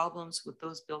significant problems with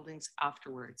those buildings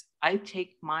afterwards. I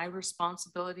take my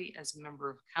responsibility as a member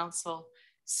of council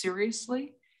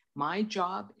seriously. My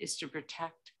job is to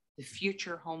protect the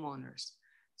future homeowners.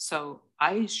 So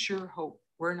I sure hope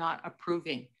we're not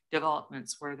approving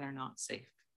developments where they're not safe.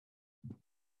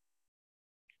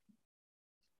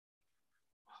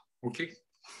 Okay.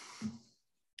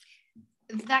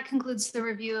 That concludes the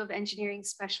review of engineering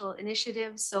special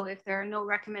initiatives. So if there are no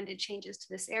recommended changes to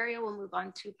this area, we'll move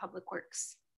on to public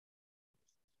works.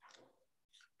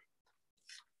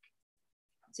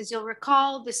 So as you'll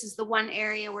recall, this is the one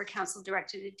area where council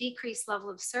directed a decreased level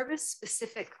of service,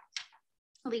 specifically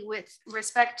with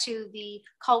respect to the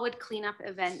Colwood cleanup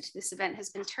event. This event has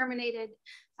been terminated.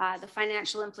 The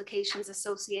financial implications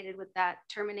associated with that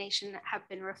termination have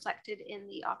been reflected in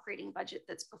the operating budget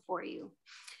that's before you.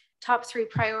 Top 3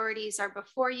 priorities are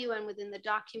before you and within the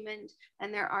document,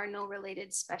 and there are no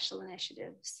related special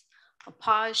initiatives. I'll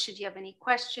pause should you have any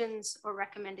questions or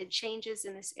recommended changes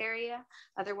in this area.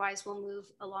 Otherwise, we'll move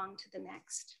along to the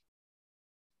next.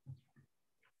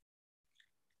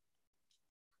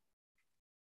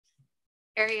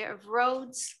 Area of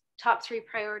roads, top 3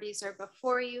 priorities are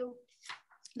before you.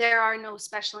 There are no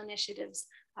special initiatives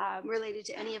related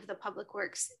to any of the public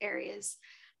works areas.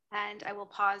 And I will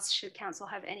pause should council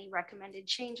have any recommended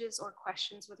changes or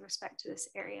questions with respect to this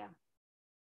area.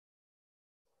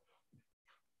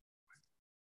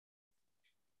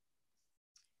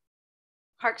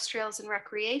 Parks, trails, and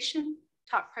recreation,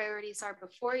 top priorities are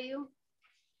before you.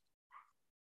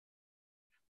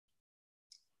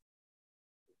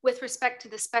 With respect to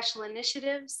the special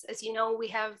initiatives, as you know, we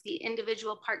have the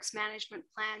individual parks management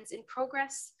plans in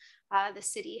progress. The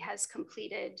city has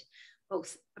completed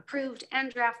both approved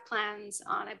and draft plans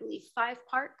on, I believe, 5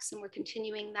 parks, and we're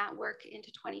continuing that work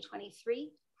into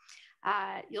 2023.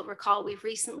 You'll recall we've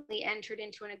recently entered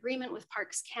into an agreement with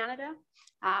Parks Canada.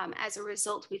 As a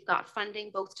result, we've got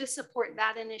funding both to support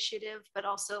that initiative, but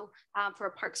also for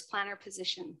a parks planner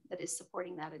position that is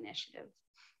supporting that initiative.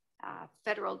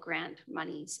 Federal grant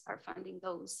monies are funding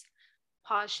those.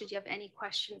 Pause should you have any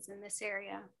questions in this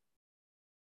area.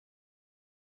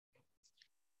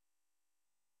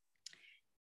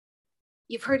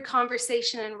 You've heard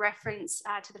conversation in reference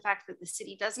to the fact that the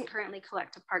city doesn't currently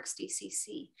collect a Parks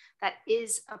DCC. That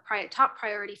is a top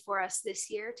priority for us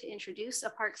this year to introduce a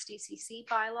Parks DCC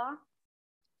bylaw.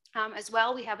 As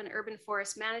well, we have an urban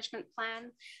forest management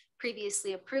plan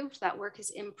previously approved. That work is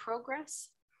in progress.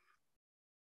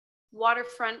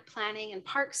 Waterfront planning and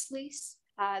parks lease.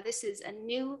 This is a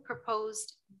new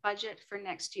proposed budget for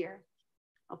next year.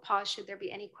 I'll pause should there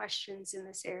be any questions in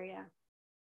this area.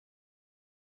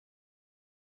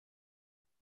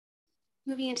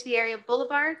 Moving into the area of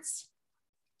boulevards,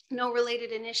 no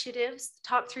related initiatives. The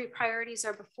top 3 priorities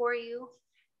are before you.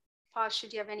 Pause,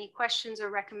 should you have any questions or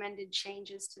recommended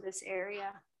changes to this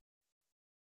area?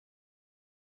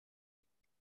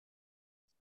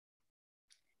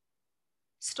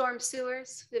 Storm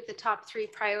sewers, we have the top 3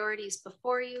 priorities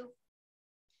before you.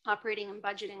 Operating and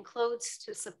budgeting clothes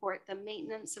to support the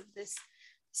maintenance of this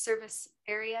service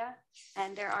area,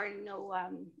 and there are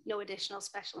no additional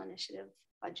special initiative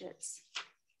budgets.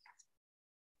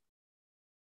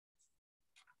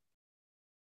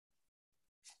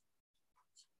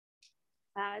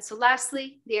 So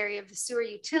lastly, the area of the sewer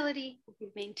utility, we'll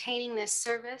be maintaining this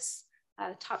service.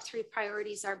 The top 3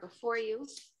 priorities are before you.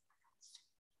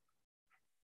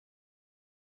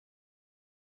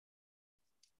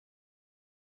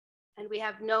 And we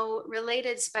have no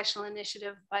related special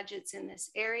initiative budgets in this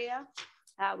area.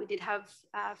 We did have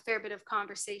a fair bit of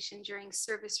conversation during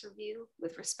service review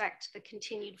with respect to the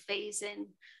continued phase-in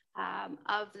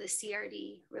of the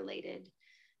CRD related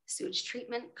sewage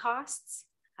treatment costs.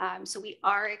 So we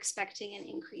are expecting an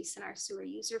increase in our sewer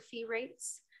user fee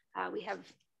rates. We have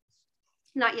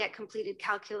not yet completed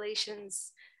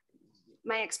calculations.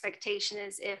 My expectation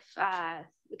is if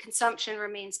the consumption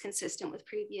remains consistent with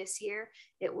previous year,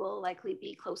 it will likely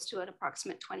be close to an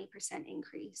approximate 20%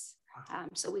 increase.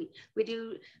 So we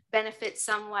do benefit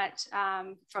somewhat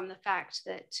from the fact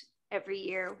that every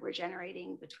year we're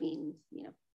generating between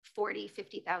 $40,000 to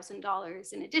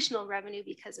 $50,000 in additional revenue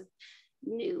because of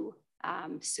new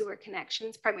sewer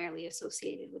connections, primarily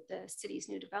associated with the city's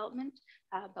new development.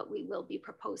 But we will be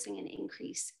proposing an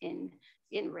increase in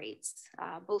rates,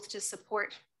 both to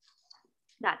support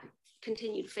that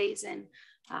continued phase-in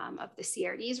of the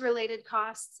CRD's related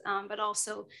costs, but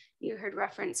also you heard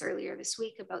reference earlier this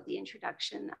week about the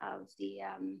introduction of the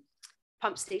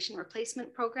pump station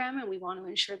replacement program, and we want to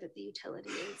ensure that the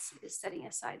utility is setting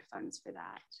aside funds for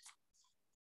that.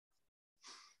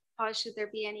 Pause, should there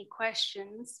be any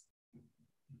questions?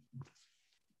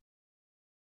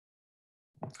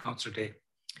 Councillor Day.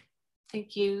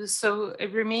 Thank you. So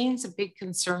it remains a big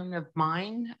concern of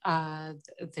mine,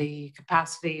 the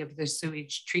capacity of the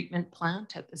sewage treatment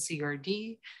plant at the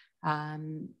CRD.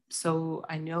 So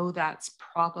I know that's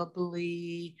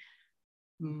probably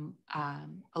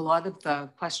a lot of the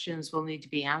questions will need to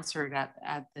be answered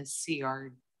at the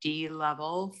CRD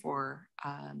level for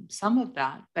some of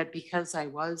that. But because I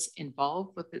was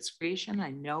involved with its creation,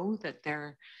 I know that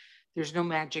there's no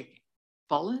magic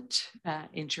bullet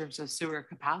in terms of sewer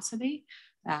capacity.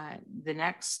 The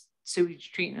next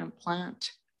sewage treatment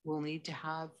plant will need to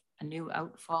have a new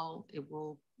outfall. It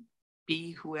will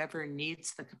be whoever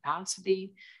needs the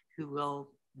capacity who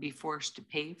will be forced to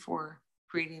pay for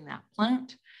creating that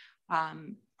plant.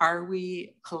 Are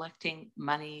we collecting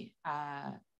money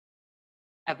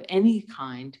of any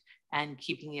kind and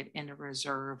keeping it in a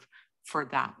reserve for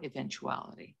that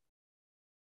eventuality?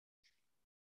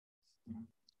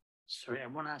 Sorry, I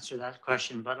won't answer that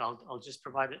question, but I'll just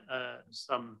provide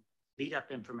some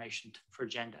lead-up information for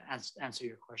Jen to answer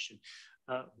your question.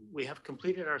 We have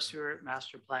completed our sewer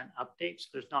master plan updates.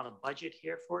 There's not a budget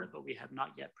here for it, but we have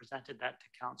not yet presented that to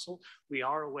council. We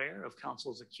are aware of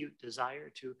council's acute desire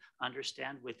to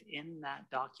understand within that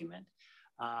document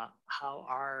how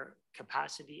our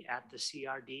capacity at the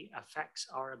CRD affects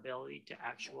our ability to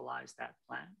actualize that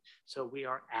plan. So we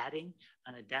are adding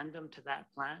an addendum to that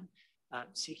plan,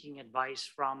 seeking advice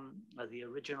from the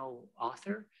original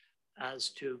author as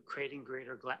to creating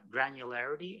greater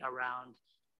granularity around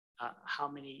how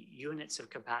many units of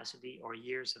capacity or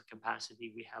years of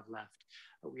capacity we have left.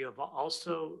 We have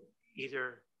also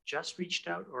either just reached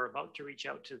out or about to reach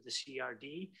out to the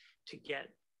CRD to get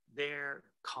their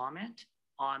comment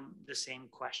on the same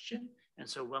question. And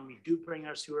so when we do bring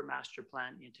our sewer master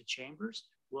plan into chambers,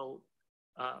 we'll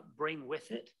bring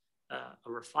with it a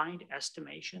refined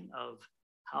estimation of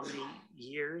how many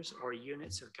years or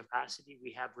units of capacity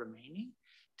we have remaining,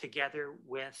 together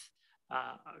with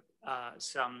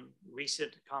some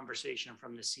recent conversation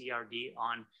from the CRD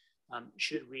on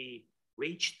should we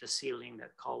reach the ceiling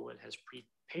that Colwood has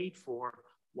prepaid for,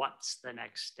 what's the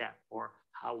next step, or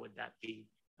how would that be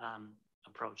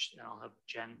approached? And I'll have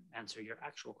Jen answer your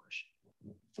actual question.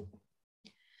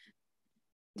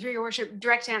 Through your worship,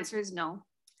 direct answer is no.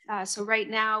 So right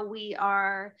now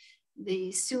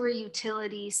the sewer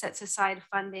utility sets aside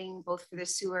funding both for the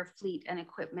sewer fleet and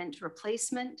equipment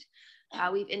replacement.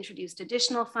 We've introduced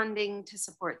additional funding to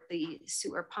support the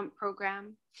sewer pump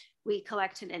program. We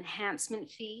collect an enhancement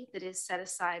fee that is set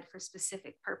aside for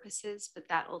specific purposes, but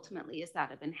that ultimately is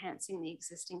that of enhancing the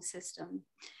existing system.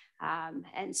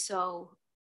 And so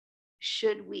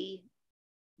should we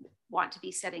want to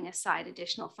be setting aside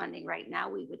additional funding right now,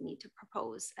 we would need to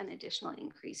propose an additional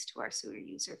increase to our sewer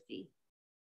user fee.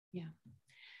 Yeah.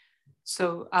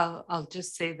 So I'll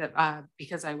just say that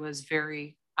because I was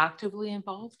very actively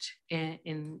involved in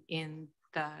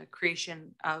the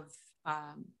creation of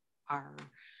our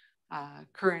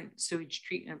current sewage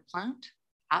treatment plant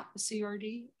at the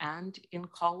CRD and in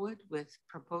Colwood with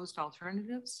proposed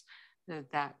alternatives,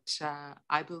 that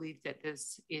I believe that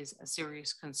this is a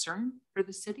serious concern for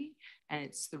the city. And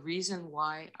it's the reason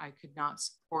why I could not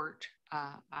support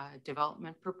a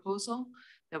development proposal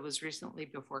that was recently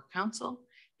before council,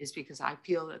 is because I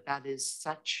feel that that is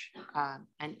such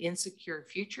an insecure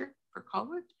future for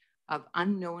Colwood of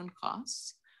unknown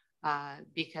costs,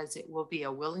 because it will be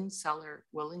a willing seller,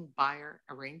 willing buyer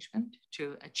arrangement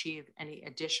to achieve any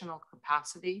additional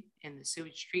capacity in the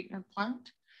sewage treatment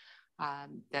plant.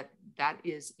 That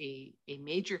is a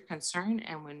major concern.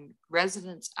 And when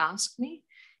residents ask me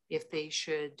if they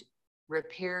should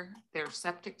repair their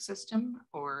septic system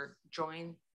or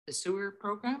join the sewer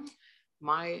program,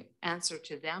 my answer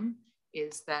to them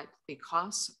is that the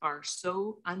costs are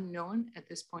so unknown at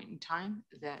this point in time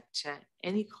that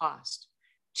any cost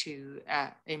to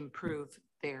improve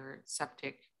their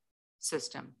septic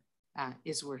system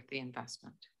is worth the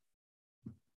investment.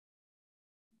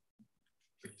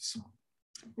 Please.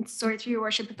 Sorry, through your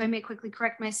worship, if I may quickly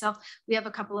correct myself, we have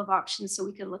a couple of options. So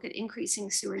we could look at increasing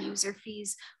sewer user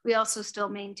fees. We also still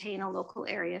maintain a local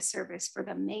area service for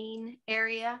the main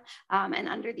area. And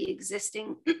under the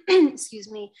existing, excuse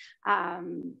me,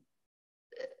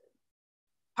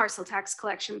 parcel tax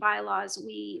collection bylaws,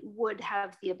 we would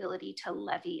have the ability to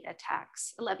levy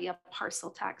a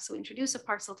parcel tax. So introduce a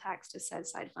parcel tax to set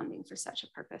aside funding for such a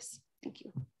purpose. Thank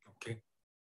you. Okay.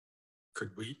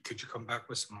 Could you come back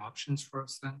with some options for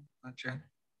us then, Jen?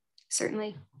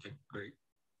 Certainly. Okay, great.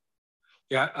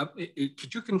 Yeah,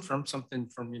 could you confirm something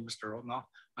for me, Mr. Oldknow?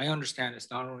 I understand it's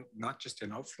not just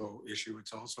an outflow issue,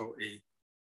 it's also a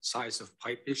size of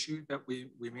pipe issue that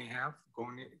we may have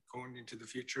going into the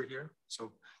future here.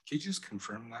 So can you just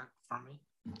confirm that for me?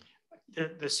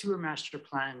 The sewer master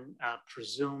plan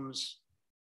presumes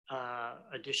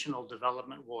additional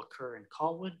development will occur in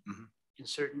Colwood. Mm-hmm. In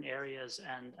certain areas,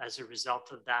 and as a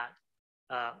result of that,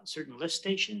 certain lift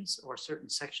stations or certain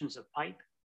sections of pipe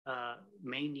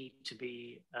may need to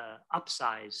be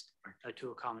upsized to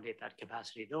accommodate that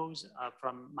capacity. Those,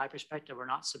 from my perspective, are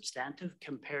not substantive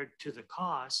compared to the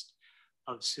cost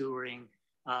of sewering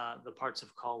the parts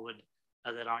of Colwood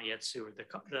that aren't yet sewered.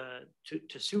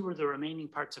 To sewer the remaining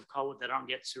parts of Colwood that aren't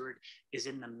yet sewered is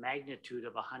in the magnitude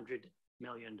of $100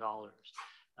 million.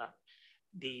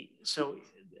 So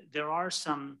there are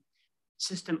some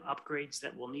system upgrades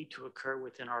that will need to occur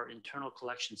within our internal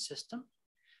collection system.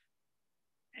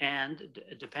 And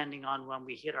depending on when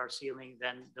we hit our ceiling,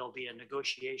 then there'll be a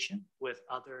negotiation with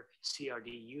other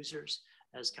CRD users,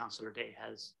 as Councillor Day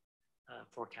has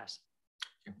forecasted.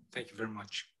 Thank you very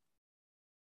much.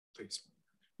 Please.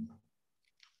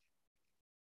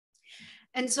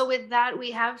 And so with that,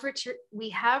 we have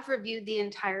reviewed the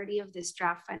entirety of this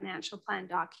draft financial plan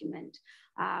document.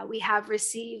 We have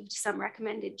received some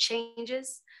recommended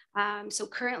changes. So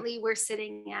currently we're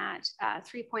sitting at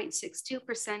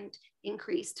 3.62%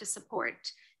 increase to support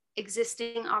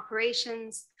existing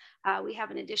operations. We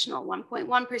have an additional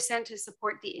 1.1% to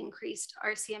support the increased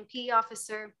RCMP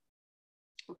officer.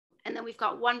 And then we've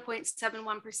got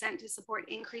 1.71% to support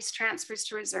increased transfers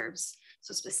to reserves.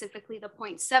 So specifically the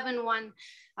 0.71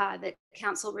 that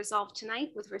council resolved tonight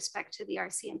with respect to the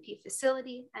RCMP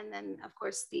facility. And then of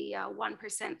course the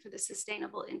 1% for the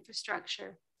sustainable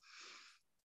infrastructure.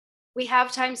 We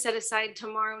have time set aside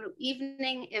tomorrow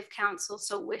evening if council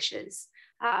so wishes.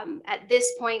 At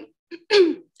this point,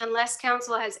 unless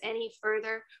council has any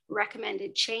further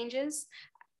recommended changes,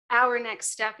 our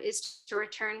next step is to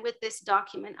return with this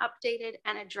document updated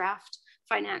and a draft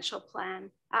financial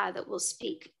plan that will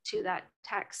speak to that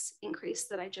tax increase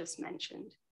that I just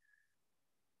mentioned.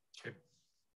 Okay.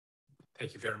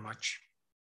 Thank you very much.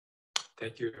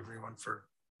 Thank you everyone for,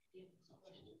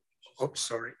 oh,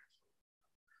 sorry.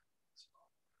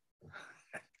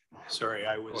 Sorry,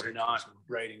 I was not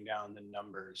writing down the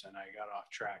numbers and I got off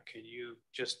track. Can you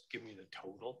just give me the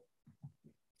total?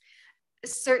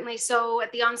 Certainly. So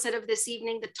at the onset of this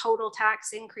evening, the total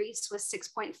tax increase was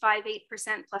 6.58%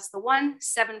 plus the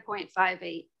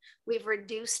 7.58. We've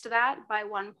reduced that by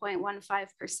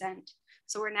 1.15%.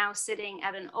 So we're now sitting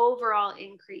at an overall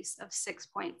increase of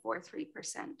 6.43%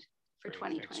 for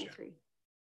 2023.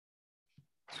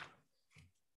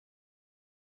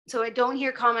 So I don't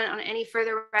hear comment on any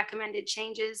further recommended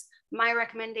changes. My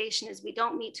recommendation is we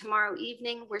don't meet tomorrow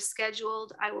evening. We're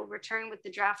scheduled. I will return with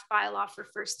the draft bylaw for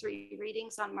first 3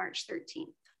 readings on March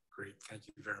 13th. Great, thank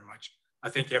you very much. I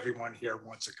think everyone here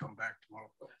wants to come back tomorrow.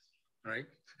 right?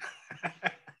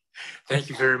 Thank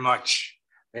you very much.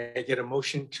 May I get a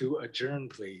motion to adjourn,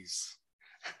 please?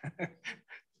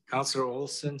 Councillor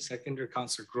Olson, seconder,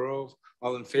 Councillor Grove,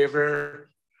 all in favor?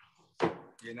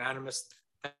 Unanimous.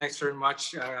 Thanks very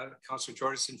much, Councillor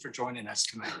Jordison, for joining us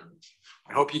tonight.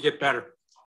 I hope you get better.